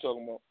pulled up. What we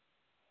talking about?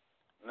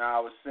 Now,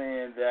 I was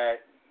saying that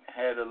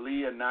had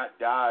Aaliyah not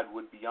died,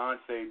 would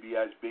Beyonce be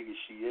as big as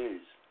she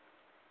is?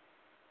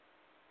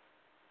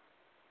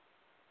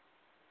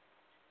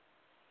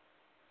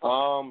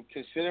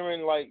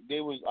 Considering like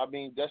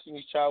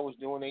Destiny's Child was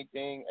doing their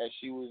thing as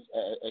she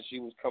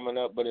was coming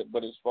up, but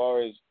as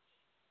far as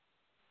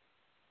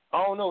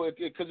I don't know,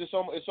 because it's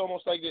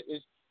almost like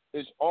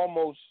it's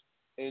almost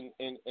in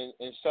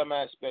some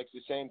aspects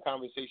the same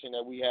conversation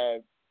that we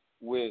have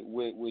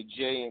with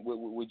Jay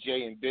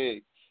and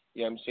Big.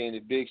 You know what I'm saying?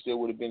 If Big still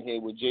would have been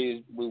here with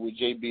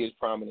JB as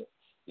prominent.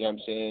 You know what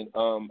I'm saying?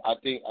 I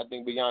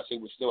think Beyonce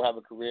would still have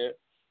a career.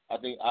 I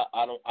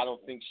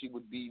don't think she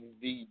would be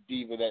the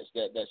diva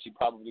that she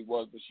probably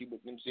was, but she would.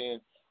 You know what I'm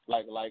saying?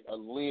 Like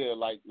Aaliyah,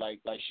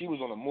 like she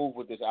was on the move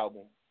with this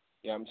album.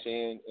 You know what I'm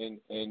saying?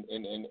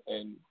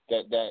 And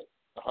that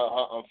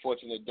her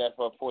unfortunate death,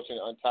 her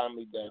unfortunate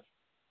untimely death,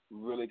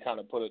 really kind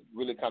of put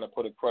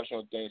a crush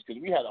on things,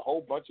 because we had a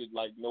whole bunch of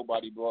like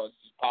nobody bras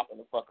just popping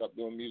the fuck up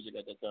doing music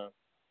at that time,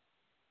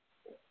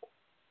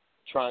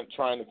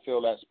 trying to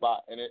fill that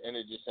spot, and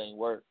it just ain't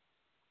work.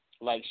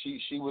 Like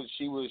she was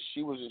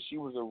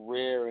a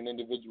rare and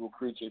individual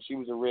creature. She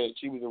was a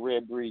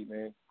rare breed,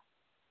 man.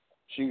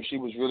 She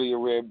was really a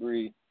rare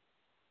breed.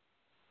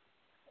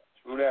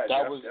 True that.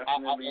 That was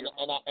definitely.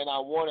 I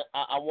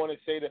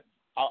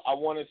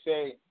want to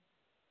say,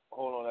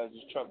 hold on, as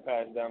this truck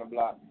passed down the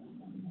block.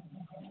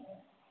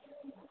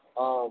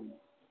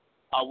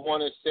 I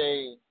want to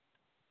say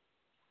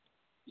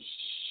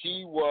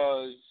she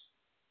was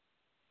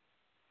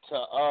to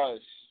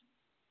us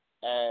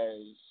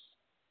as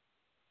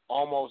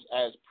almost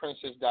as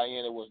Princess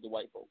Diana was to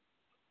white folk.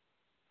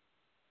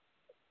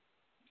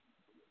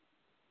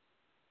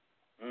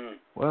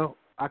 Well,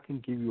 I can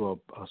give you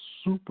a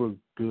super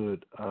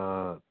good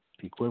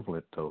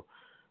equivalent though.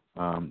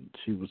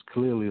 She was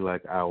clearly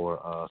like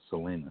our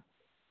Selena,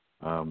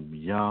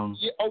 young.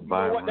 Yeah, you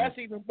know what? That's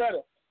even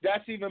better.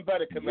 That's even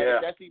better, Comedic. Yeah.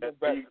 That's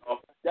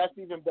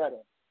even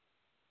better.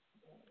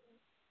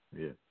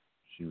 Yeah,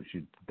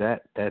 she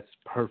that's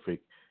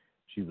perfect.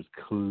 She was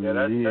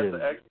clearly. Yeah,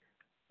 that's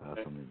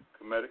Selena.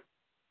 Comedic.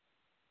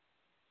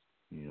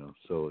 You know,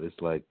 so it's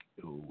like,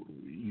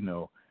 you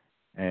know,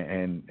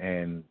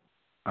 and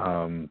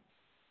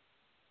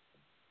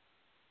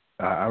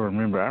I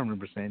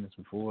remember saying this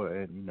before,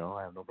 and you know,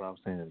 I have no problem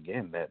saying it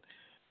again, that,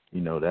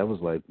 you know, that was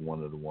like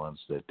one of the ones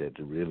that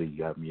really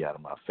got me out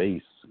of my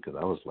face, because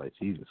I was like,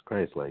 Jesus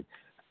Christ, like,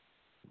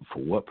 for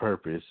what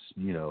purpose,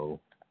 you know?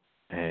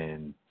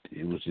 And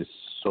it was just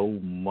so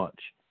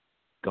much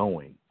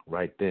going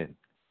right then.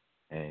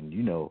 And,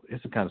 you know,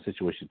 it's the kind of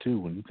situation, too,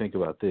 when you think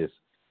about this,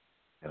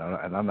 and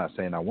I'm not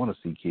saying I want to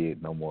see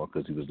Kid no more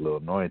because he was a little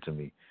annoying to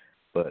me,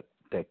 but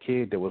that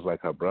kid that was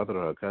like her brother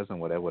or her cousin,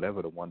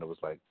 whatever, the one that was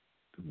like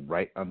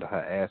right under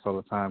her ass all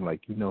the time,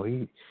 like, you know,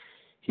 he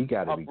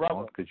got to be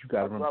gone, because you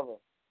got to remember.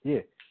 Yeah,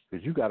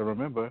 because you got to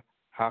remember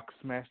how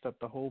smashed up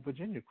the whole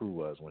Virginia crew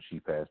was when she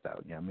passed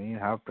out. You know what I mean?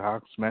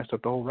 How smashed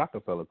up the whole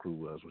Rockefeller crew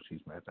was when she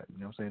smashed out. You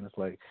know what I'm saying? It's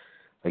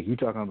like you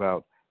talking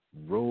about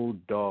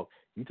Road Dogg.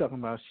 You talking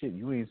about shit.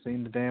 You ain't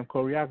seen the damn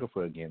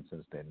choreographer again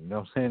since then. You know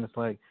what I'm saying? It's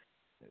like,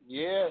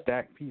 yeah,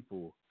 stacked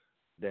people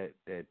that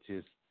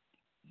just,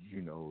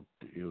 you know,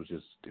 it was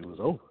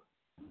over.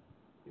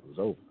 It was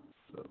over.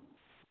 So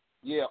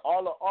yeah,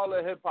 all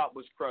of hip hop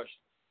was crushed.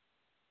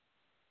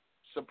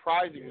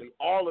 Surprisingly,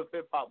 all of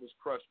hip hop was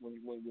crushed when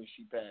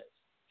she passed.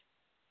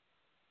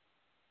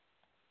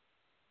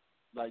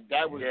 Like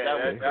that was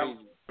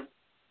crazy.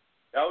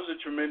 That was a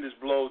tremendous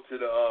blow to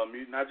the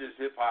not just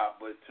hip hop,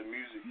 but to the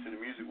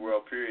music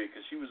world. Period.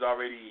 Because she was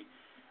already,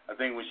 I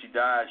think when she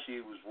died,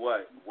 she was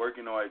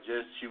working on it.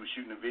 She was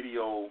shooting a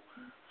video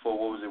for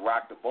what was it,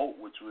 Rock the Boat,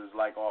 which was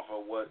like off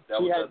of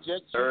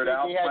third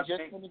album. They had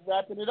just finished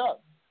wrapping it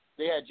up.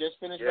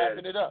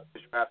 Wrapping it up.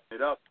 Just wrapping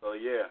it up. So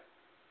yeah.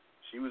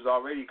 She was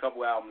already a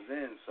couple albums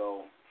in,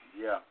 so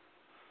yeah.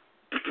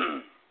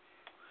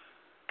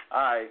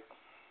 All right.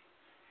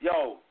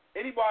 Yo,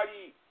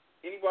 anybody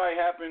anybody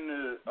happen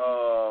to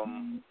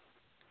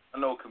I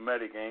know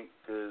Comedic ain't,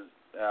 cause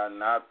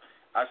I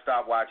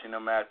stopped watching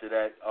them after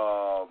that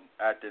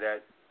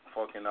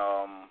fucking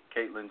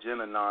Caitlyn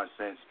Jenner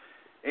nonsense.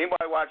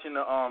 Anybody watching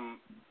the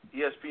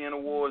ESPN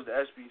Awards, the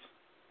ESPYs?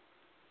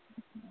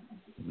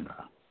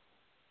 Nah.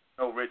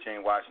 No, Rich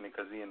ain't watching it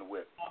because he in the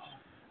whip.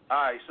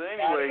 All right, so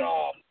anyway, Not at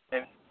all.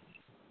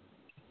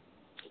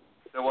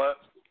 So what?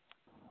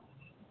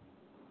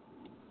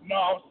 No,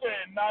 I'm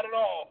saying not at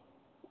all.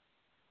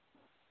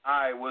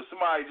 All right, well,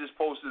 somebody just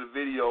posted a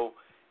video,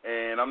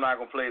 and I'm not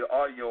going to play the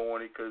audio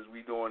on it because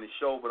we doing the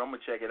show, but I'm going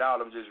to check it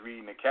out. I'm just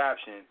reading the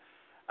caption.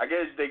 I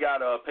guess they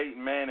got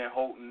Peyton Manning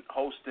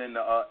hosting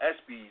the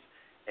ESPYs,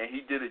 and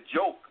he did a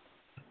joke,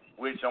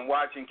 which I'm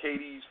watching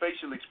KD's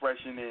facial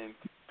expression, and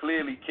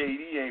clearly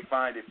KD ain't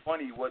find it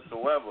funny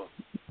whatsoever,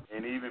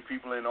 and even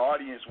people in the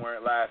audience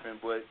weren't laughing,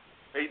 but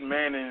Peyton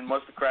Manning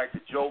must have cracked a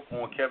joke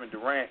on Kevin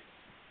Durant,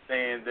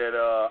 saying that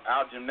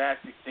our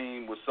gymnastics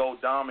team was so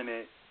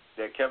dominant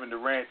that Kevin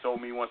Durant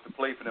told me he wants to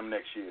play for them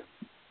next year.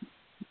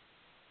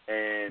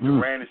 And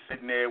Durant is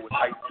sitting there with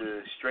like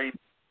the straight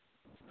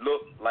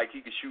look like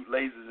he could shoot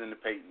lasers into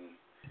Peyton.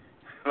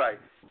 Like,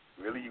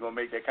 really, you gonna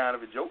make that kind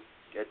of a joke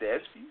at the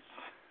ESPYs?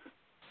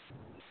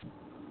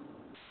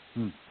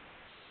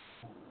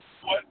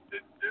 What, did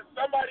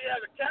somebody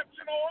have a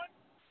caption on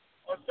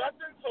or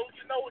something so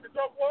you know what the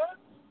joke was?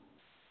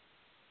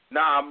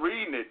 Nah, I'm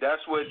reading it.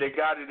 That's what they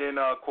got it in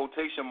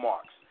quotation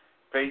marks.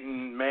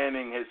 Peyton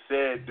Manning has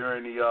said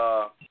during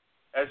the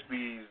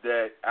ESPYs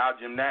that our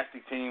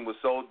gymnastic team was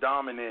so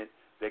dominant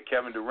that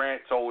Kevin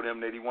Durant told him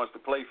that he wants to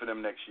play for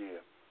them next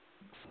year.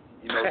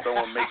 You know,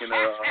 someone making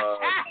a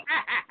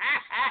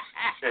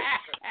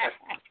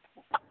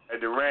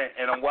Durant,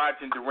 and I'm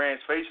watching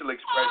Durant's facial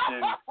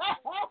expression,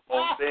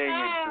 whole thing,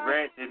 and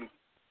Durant didn't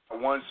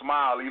one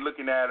smile. He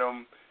looking at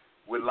him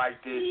with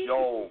like this,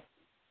 yo,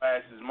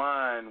 pass his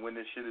mind when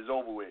this shit is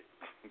over with.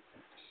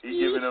 He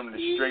giving him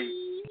the straight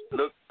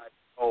look like,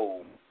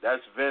 oh,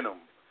 that's venom.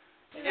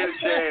 You get a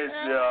chance,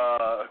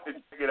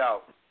 check it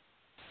out.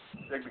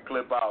 Check the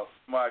clip out.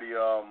 Somebody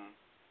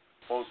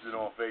posted it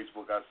on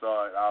Facebook. I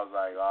saw it. I was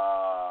like,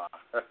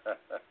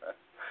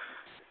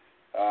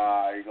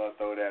 you gonna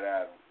throw that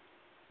at him.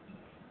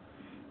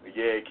 But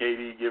yeah,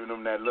 KD giving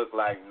him that look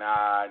like,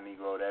 nah,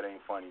 Negro, that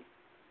ain't funny.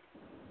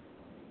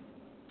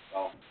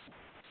 So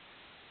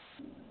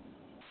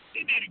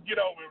He need to get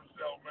over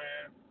himself,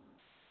 man.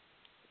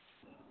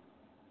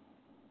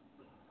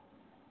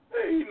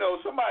 Hey, you know,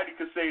 somebody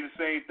could say the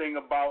same thing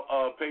about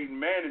Peyton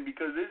Manning,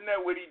 because isn't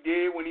that what he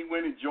did when he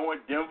went and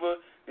joined Denver?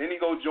 Then he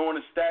go join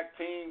a stacked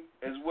team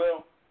as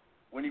well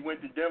when he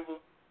went to Denver?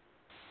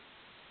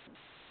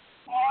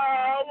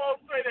 I won't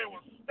say they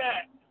were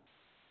stacked.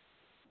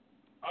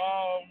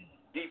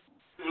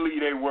 Defensively,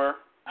 they were.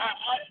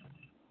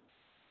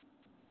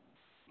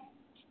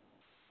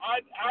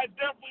 I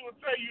definitely would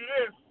tell you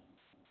this.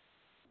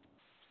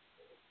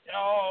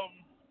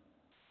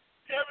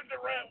 Kevin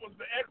Durant was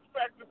the X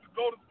factor to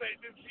Golden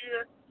State this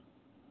year.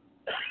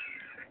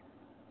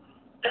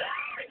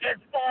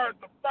 As far as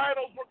the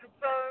finals were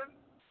concerned,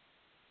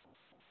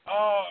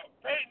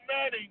 Peyton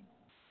Manning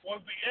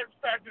was the X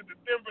factor to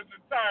Denver's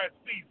entire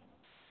season.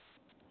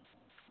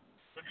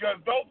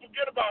 Because don't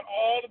forget about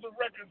all of the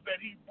records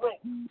that he broke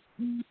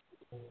when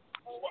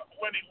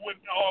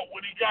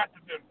he got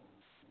to Denver.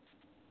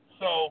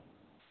 So,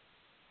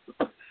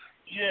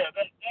 yeah,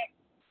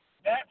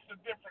 that's the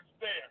difference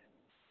there.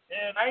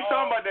 And I ain't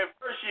talking about that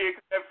first year.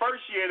 Cause that first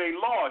year they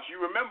lost.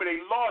 You remember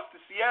they lost to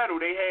Seattle.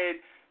 They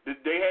had the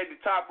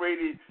top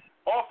rated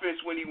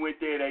offense when he went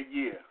there that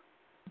year,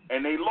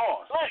 and they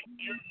lost. Right.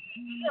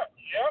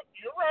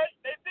 You're right.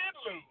 They did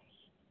lose,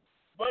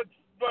 but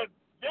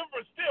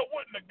Denver still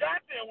wouldn't have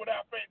got there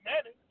without Peyton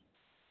Manning.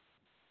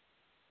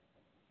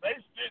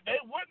 They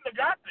wouldn't have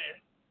got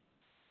there.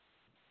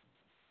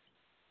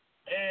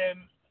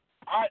 And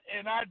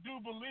I do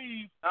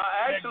believe.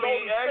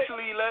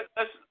 Actually,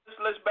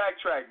 let's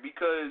backtrack,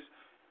 because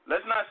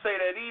let's not say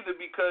that either,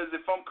 because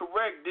if I'm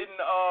correct, didn't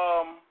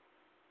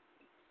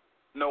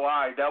no, all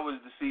right, that was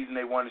the season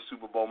they won the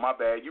Super Bowl. My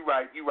bad. You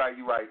right.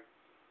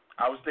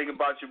 I was thinking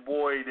about your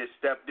boy that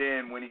stepped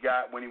in when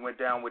he went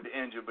down with the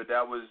injury, but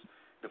that was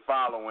the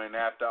following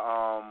after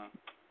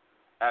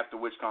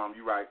Witchcom.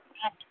 You right.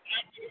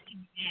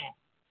 Yeah.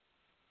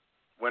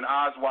 When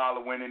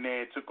Osweiler went in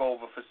there and took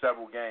over for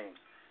several games.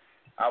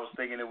 I was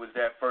thinking it was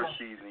that first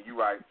season. You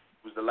right.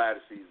 It was the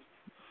latter season.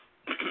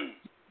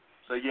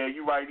 So, yeah,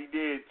 you right. He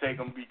did take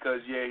him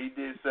because, yeah, he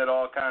did set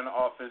all kind of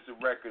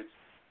offensive records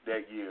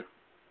that year.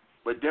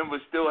 But Denver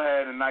still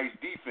had a nice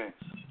defense.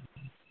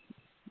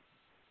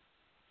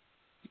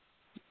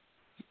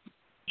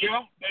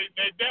 Yeah,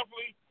 they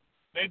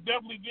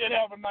definitely did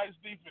have a nice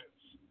defense.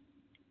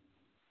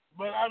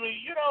 But I mean,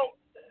 you know,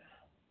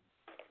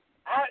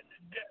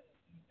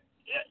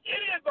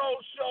 any of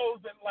those shows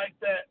that like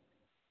that,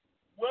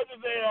 whether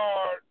they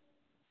are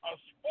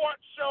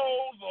sports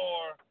shows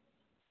or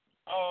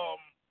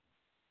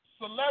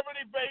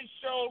celebrity-based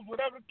shows,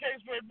 whatever the case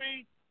may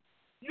be,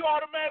 you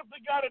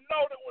automatically got to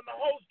know that when the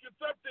host gets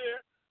up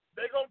there,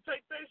 they're going to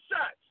take their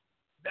shots.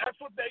 That's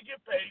what they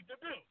get paid to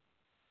do,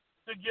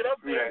 to get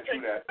up there and take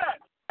their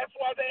shots. That's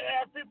why they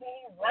have people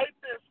who write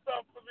their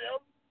stuff for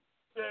them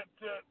to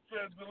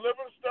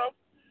deliver stuff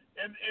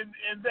in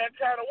that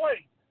kind of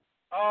way.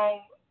 I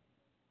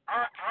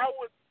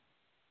would,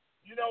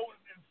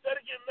 instead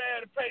of getting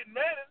mad at Peyton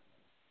Manning,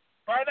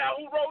 find out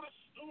who wrote his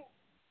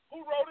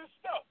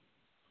stuff.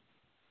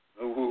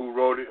 Who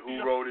wrote it?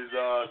 Who wrote his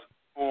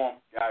form?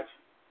 Gotcha.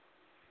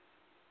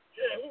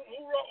 Yeah,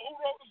 who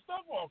wrote the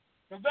stuff on?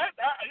 Because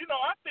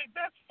I think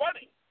that's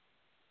funny.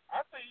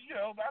 I think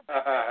that's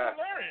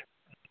hilarious.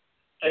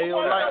 Hey,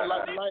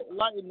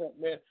 lighten up,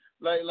 man.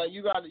 Like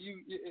you got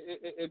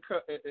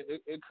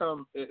it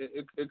come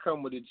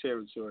with the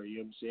territory. You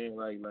know what I'm saying?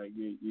 Like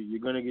you're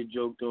gonna get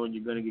joked on.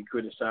 You're gonna get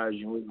criticized.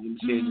 You're in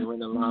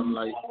the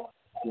limelight.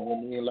 You know what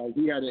I mean? Like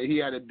he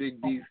had a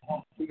big beef.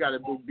 He got a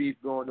big beef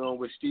going on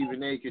with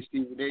Stephen A. Because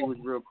Stephen A. was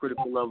real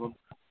critical of him.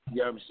 You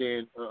know what I'm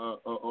saying?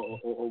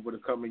 Over the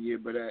coming year,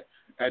 but at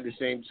the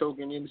same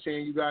token, you know what I'm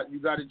saying? You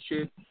got a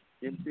chick.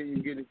 You know what I'm saying?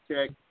 You get a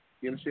check.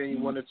 You know what I'm saying?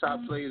 You're one of the top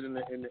players in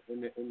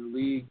the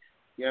league.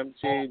 You know what I'm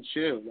saying?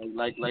 Chill.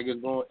 Like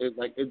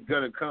it's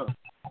gonna come.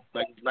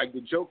 Like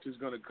the jokes is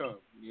gonna come.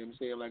 You know what I'm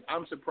saying? Like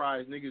I'm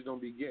surprised niggas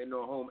don't be getting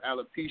on home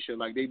alopecia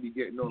like they be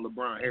getting on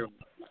LeBron heroin.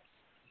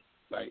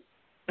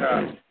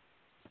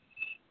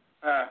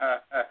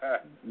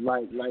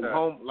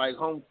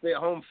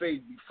 Home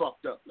face be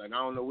fucked up. Like I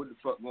don't know what the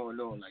fuck going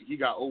on. Like he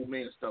got old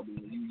man stubble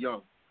when you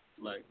young.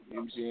 Like you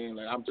know what I'm saying?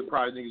 Like I'm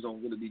surprised niggas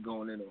don't really be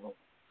going in on home.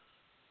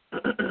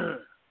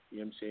 You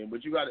know what I'm saying?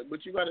 But you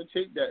gotta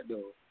take that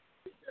though.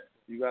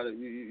 You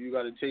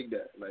gotta take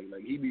that. Like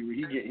he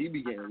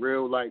be getting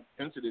real like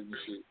sensitive and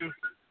shit.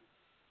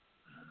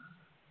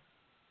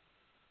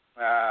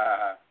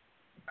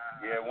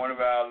 Yeah, one of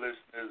our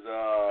listeners,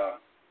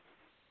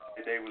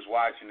 they was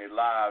watching it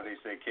live. They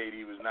said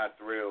KD was not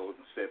thrilled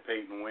and said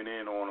Peyton went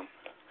in on him.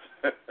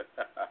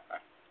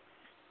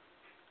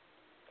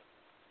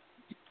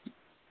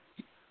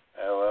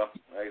 Well,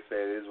 like I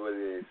said, it is what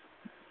it is.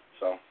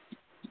 So,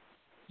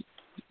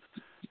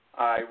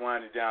 all right,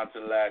 winding down to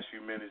the last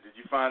few minutes. Did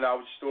you find out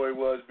what your story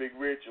was, Big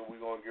Rich, or we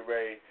going to get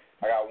ready?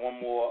 I got one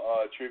more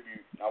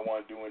tribute I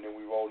want to do, and then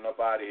we rolling up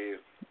out of here.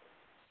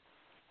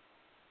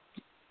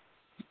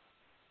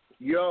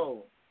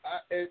 Yo,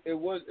 it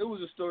was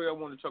a story I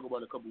wanted to talk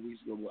about a couple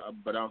weeks ago,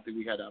 but I don't think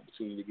we had the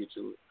opportunity to get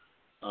to it.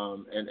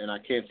 And I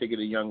can't think of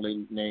the young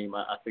lady's name.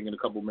 I think in a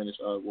couple minutes,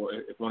 well,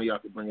 if one of y'all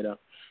could bring it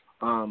up.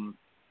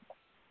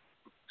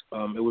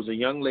 It was a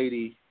young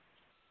lady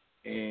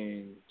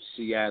in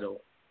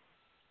Seattle,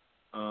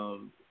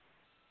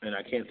 and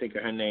I can't think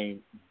of her name,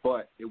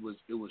 but it was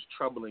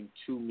troubling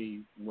to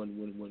me when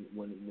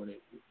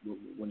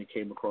it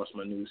came across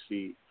my news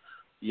feed.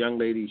 Young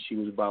lady, she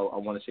was about, I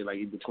want to say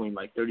like between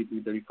like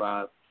 33,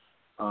 35,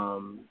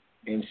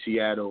 in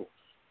Seattle.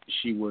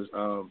 She was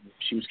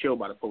killed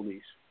by the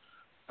police.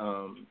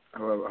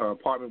 Her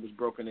apartment was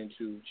broken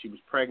into. She was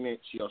pregnant.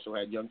 She also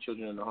had young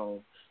children in the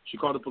home. She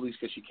called the police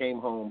because she came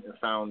home and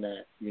found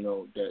that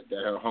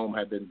that her home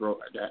had been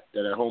that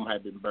her home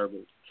had been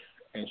burgled,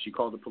 and she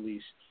called the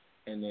police.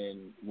 And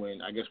then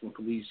when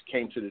police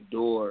came to the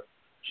door,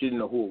 she didn't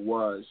know who it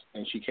was,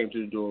 and she came to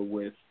the door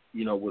with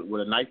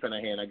a knife in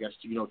her hand, I guess,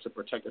 to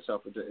protect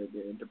herself and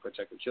to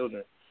protect the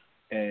children.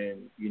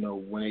 And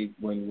when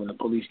the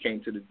police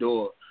came to the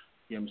door,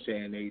 you know what I'm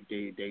saying,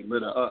 they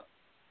lit her up.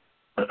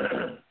 You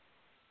know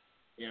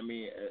what I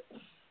mean?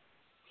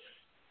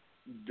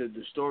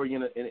 The story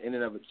in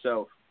and of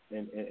itself,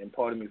 and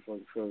pardon me for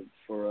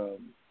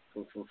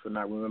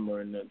not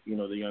remembering the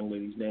young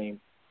lady's name.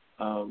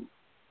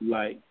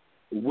 Like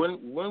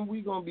when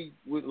we gonna be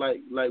with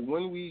like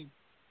when we,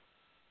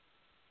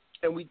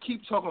 and we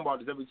keep talking about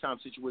this every time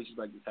situations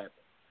like this happen.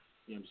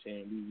 You know what I'm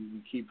saying?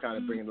 We keep kind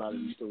of bringing a lot of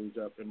these stories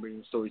up and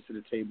bringing stories to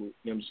the table.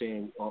 You know what I'm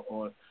saying?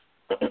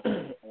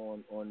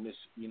 On this,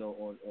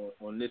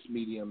 on this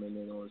medium and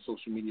then on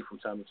social media from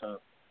time to time.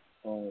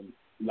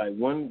 Like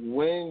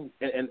when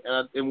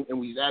and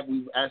we've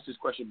asked this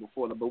question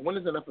before, but when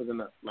is enough is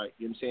enough? Like,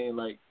 you know what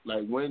I'm saying?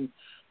 Like when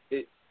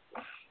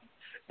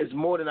it's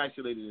more than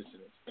isolated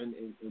incidents,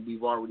 and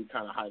we've already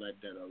kind of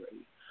highlighted that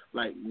already.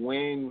 Like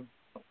when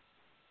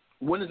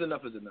is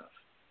enough is enough?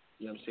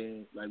 You know what I'm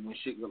saying? Like when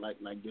shit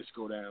like this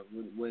go down,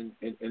 when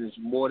and it's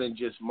more than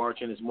just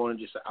marching, it's more than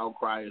just an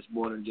outcry, it's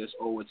more than just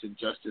it's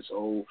injustice,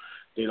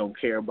 they don't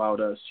care about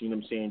us. You know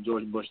what I'm saying?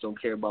 George Bush don't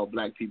care about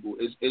black people.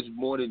 It's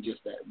more than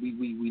just that.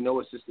 We know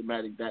it's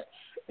systematic, that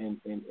and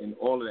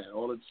all of that,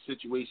 all of the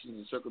situations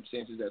and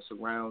circumstances that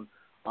surround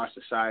our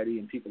society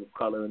and people of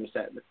color and this,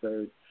 that, and the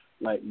third.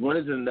 Like when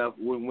is enough?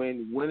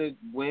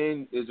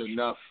 When is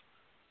enough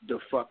the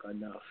fuck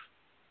enough?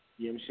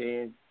 You know what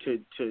I'm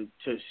saying?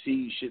 To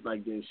see shit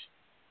like this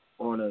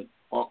on a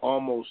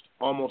almost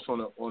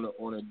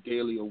on a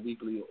daily or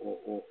weekly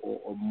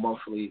or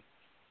monthly,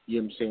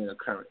 you know what I'm saying,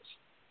 occurrence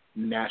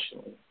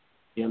nationally.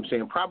 You know what I'm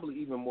saying? Probably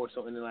even more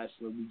so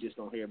internationally. We just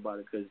don't hear about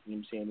it because, you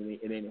know what I'm saying,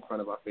 it ain't in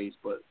front of our face.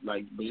 But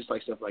just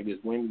like stuff like this,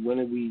 when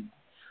are we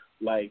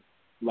like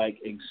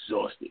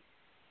exhausted?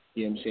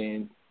 You know what I'm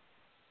saying?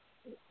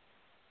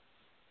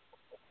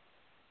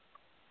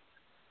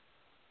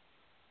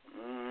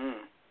 Mm-hmm.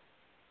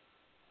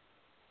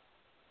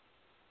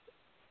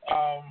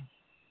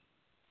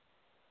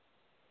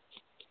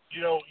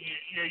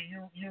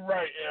 You're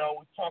right, Al.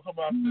 We talk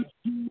about this.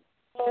 We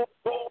talk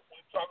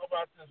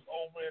about this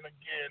over and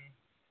again.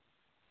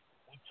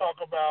 We talk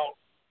about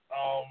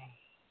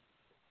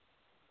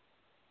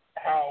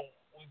how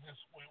we're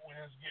just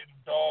getting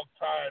dog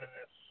tired of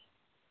this,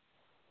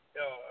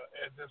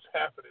 and this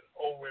happening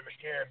over and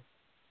again.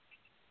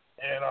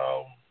 And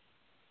I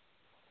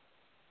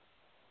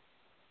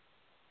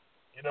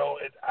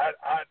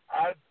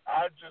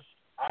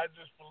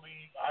just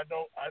believe I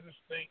just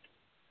think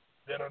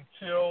that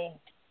until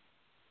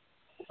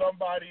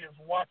somebody is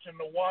watching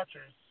the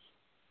watchers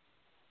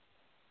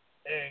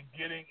and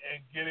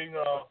getting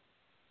a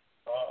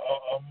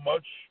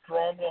much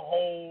stronger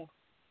hold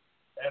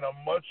and a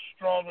much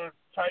stronger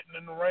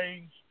tightening the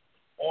reins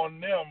on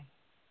them,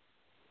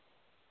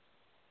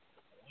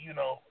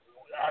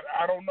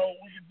 I don't know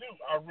what we can do.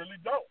 I really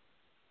don't.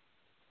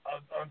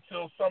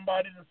 Until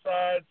somebody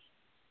decides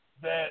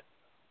that,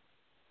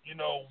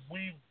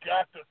 we've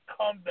got to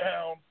come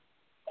down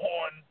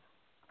on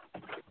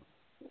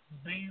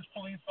these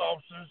police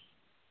officers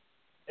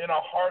in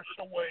a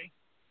harsher way,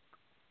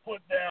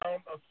 put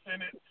down a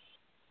sentence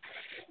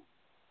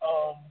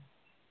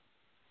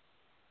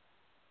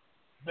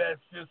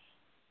that's just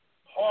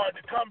hard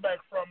to come back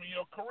from in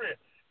your career.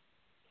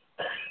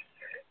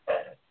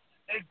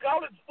 In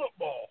college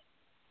football,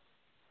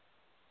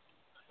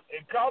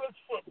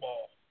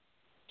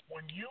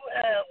 when you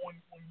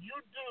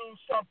do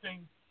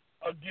something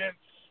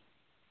against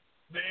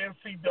the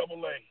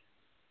NCAA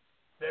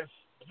that's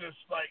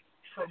just like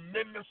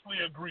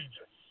tremendously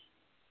egregious,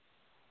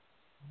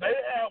 they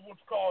have what's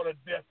called a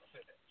death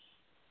sentence.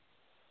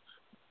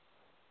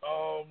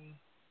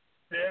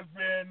 There's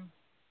been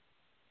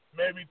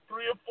maybe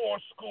 3 or 4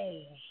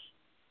 schools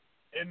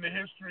in the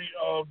history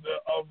of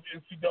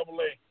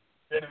NCAA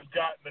that has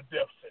gotten a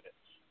death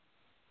sentence.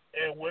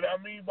 And what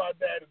I mean by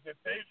that is that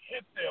they've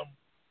hit them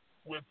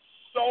with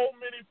so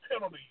many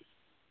penalties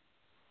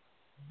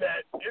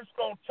that it's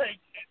going to take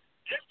it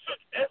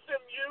took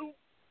SMU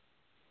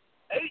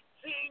 18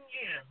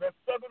 years. That's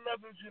Southern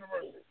Methodist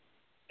University.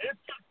 It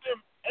took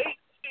them 18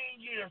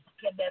 years to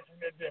come back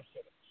from their death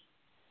sentence.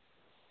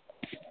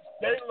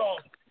 They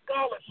lost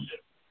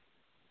scholarships.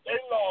 They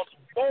lost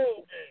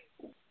bowl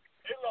games.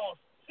 They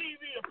lost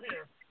TV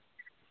appearances.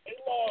 They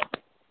lost,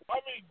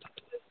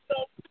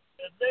 stuff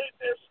that made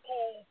their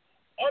school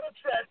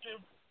unattractive,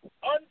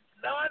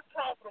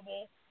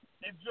 non-profitable,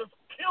 and just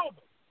killed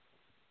them.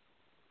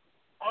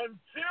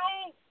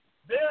 Until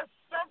there's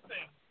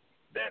something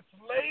that's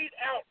laid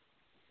out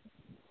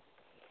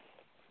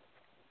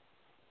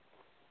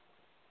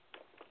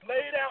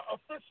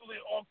officially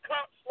on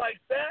cops like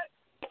that,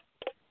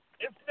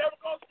 it's never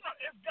going to stop.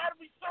 It's got to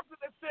be something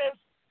that says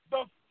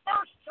the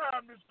first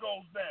time this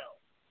goes down,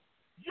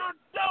 you're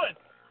done.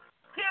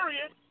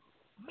 Period.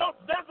 No,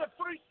 there's a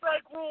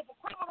 3-strike rule for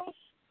criminals.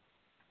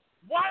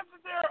 Why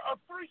isn't there a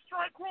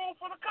 3-strike rule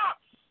for the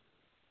cops?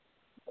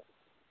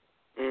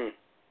 There's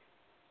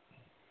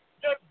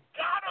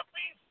gotta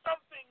be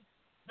something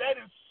that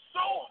is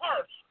so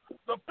harsh.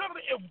 The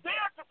penalty, if they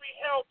are to be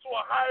held to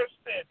a higher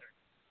standard,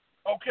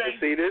 okay.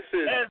 See, this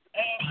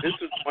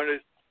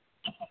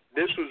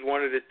was one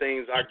of the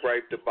things I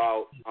griped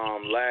about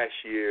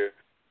last year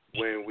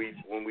when we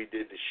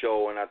did the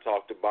show, and I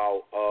talked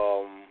about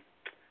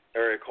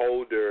Eric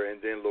Holder and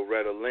then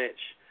Loretta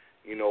Lynch,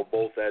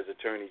 both as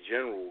attorney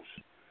generals,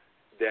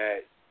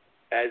 that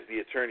as the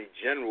attorney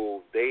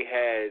general, they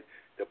had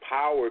the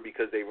power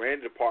because they ran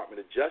the Department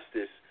of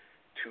Justice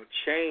to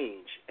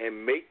change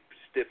and make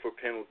stiffer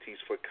penalties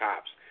for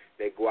cops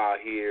that go out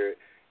here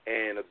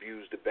and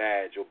abuse the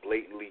badge or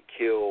blatantly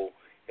kill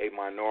a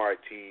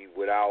minority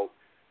without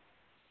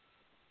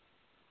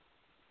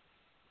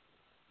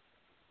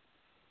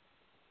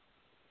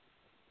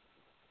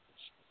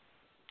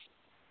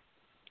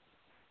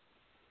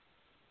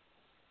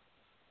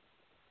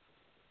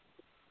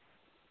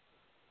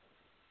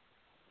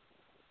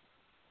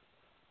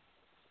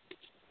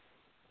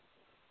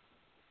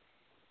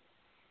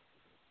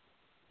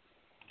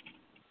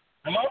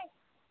Hello?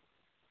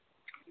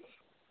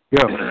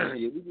 Yo. Yeah,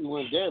 we just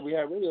went dead. We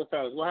had radio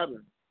silence. What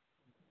happened?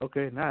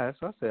 Okay,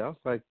 that's what I said. I was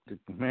like, the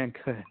man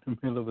cut in the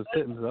middle of a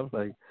sentence. I was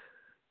like,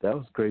 that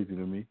was crazy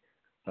to me.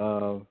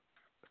 Well,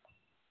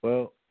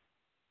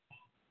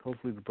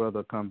 hopefully the brother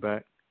will come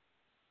back.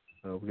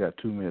 We got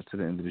 2 minutes to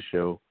the end of the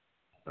show.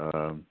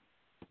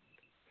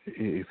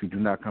 If you do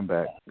not come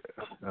back,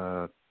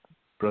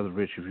 Brother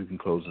Rich, if you can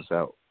close us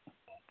out,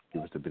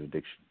 give us the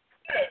benediction.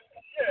 Yeah,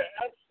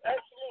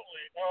 absolutely.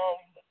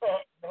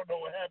 Don't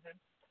know what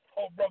happened.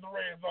 Hope Brother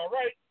Ray is all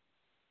right.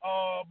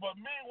 But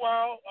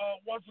meanwhile,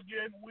 once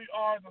again, we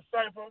are the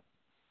Cypher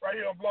right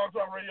here on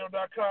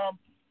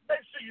blogtalkradio.com. Make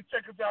sure you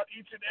check us out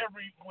each and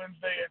every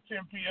Wednesday at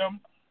 10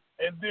 p.m.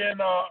 And then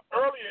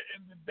earlier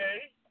in the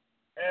day,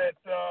 at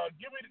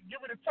give me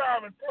the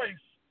time and place,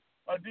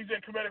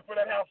 DJ Comedic, for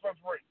that house lunch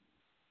break.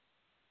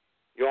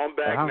 Yo, I'm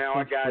back now.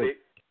 I got it.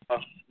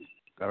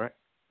 All right.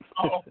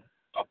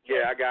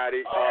 Yeah, I got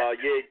it.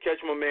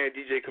 Catch my man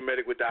DJ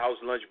Comedic with the House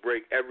Lunch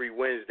Break every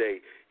Wednesday.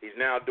 He's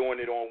now doing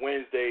it on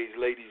Wednesdays,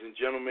 ladies and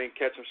gentlemen.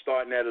 Catch him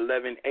starting at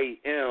 11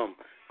 a.m.,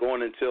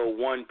 going until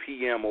 1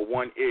 p.m. or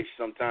 1-ish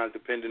sometimes,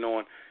 depending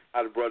on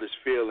how the brother's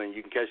feeling.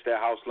 You can catch that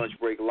House Lunch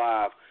Break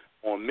live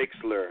on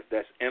Mixlr.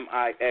 That's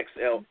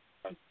Mixl,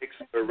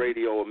 Mixlr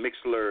Radio or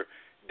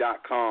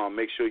Mixlr.com.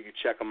 Make sure you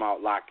check him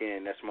out, lock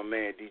in. That's my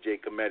man DJ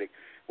Comedic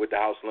with the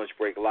House Lunch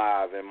Break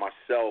live, and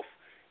myself,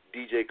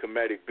 DJ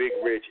Comedic, Big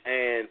Rich,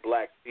 and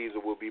Black Caesar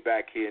will be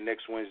back here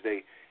next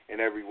Wednesday and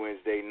every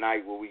Wednesday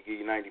night where we give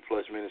you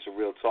 90-plus minutes of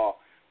real talk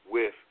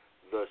with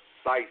the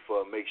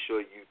Cypher. Make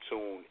sure you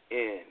tune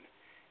in.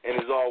 And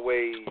as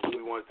always,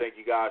 we want to thank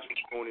you guys for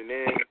tuning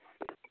in.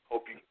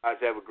 Hope you guys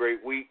have a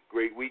great week,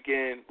 great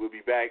weekend. We'll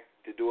be back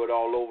to do it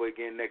all over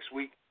again next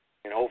week.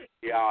 And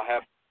hopefully I'll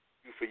have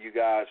for you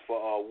guys for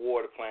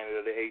War, the Planet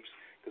of the Apes,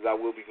 because I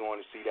will be going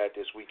to see that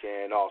this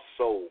weekend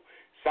also.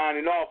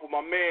 Signing off with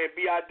my man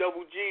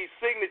B.I.G.'s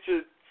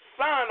signature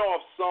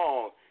sign-off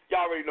song.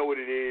 Y'all already know what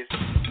it is.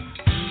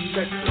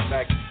 Check it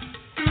back.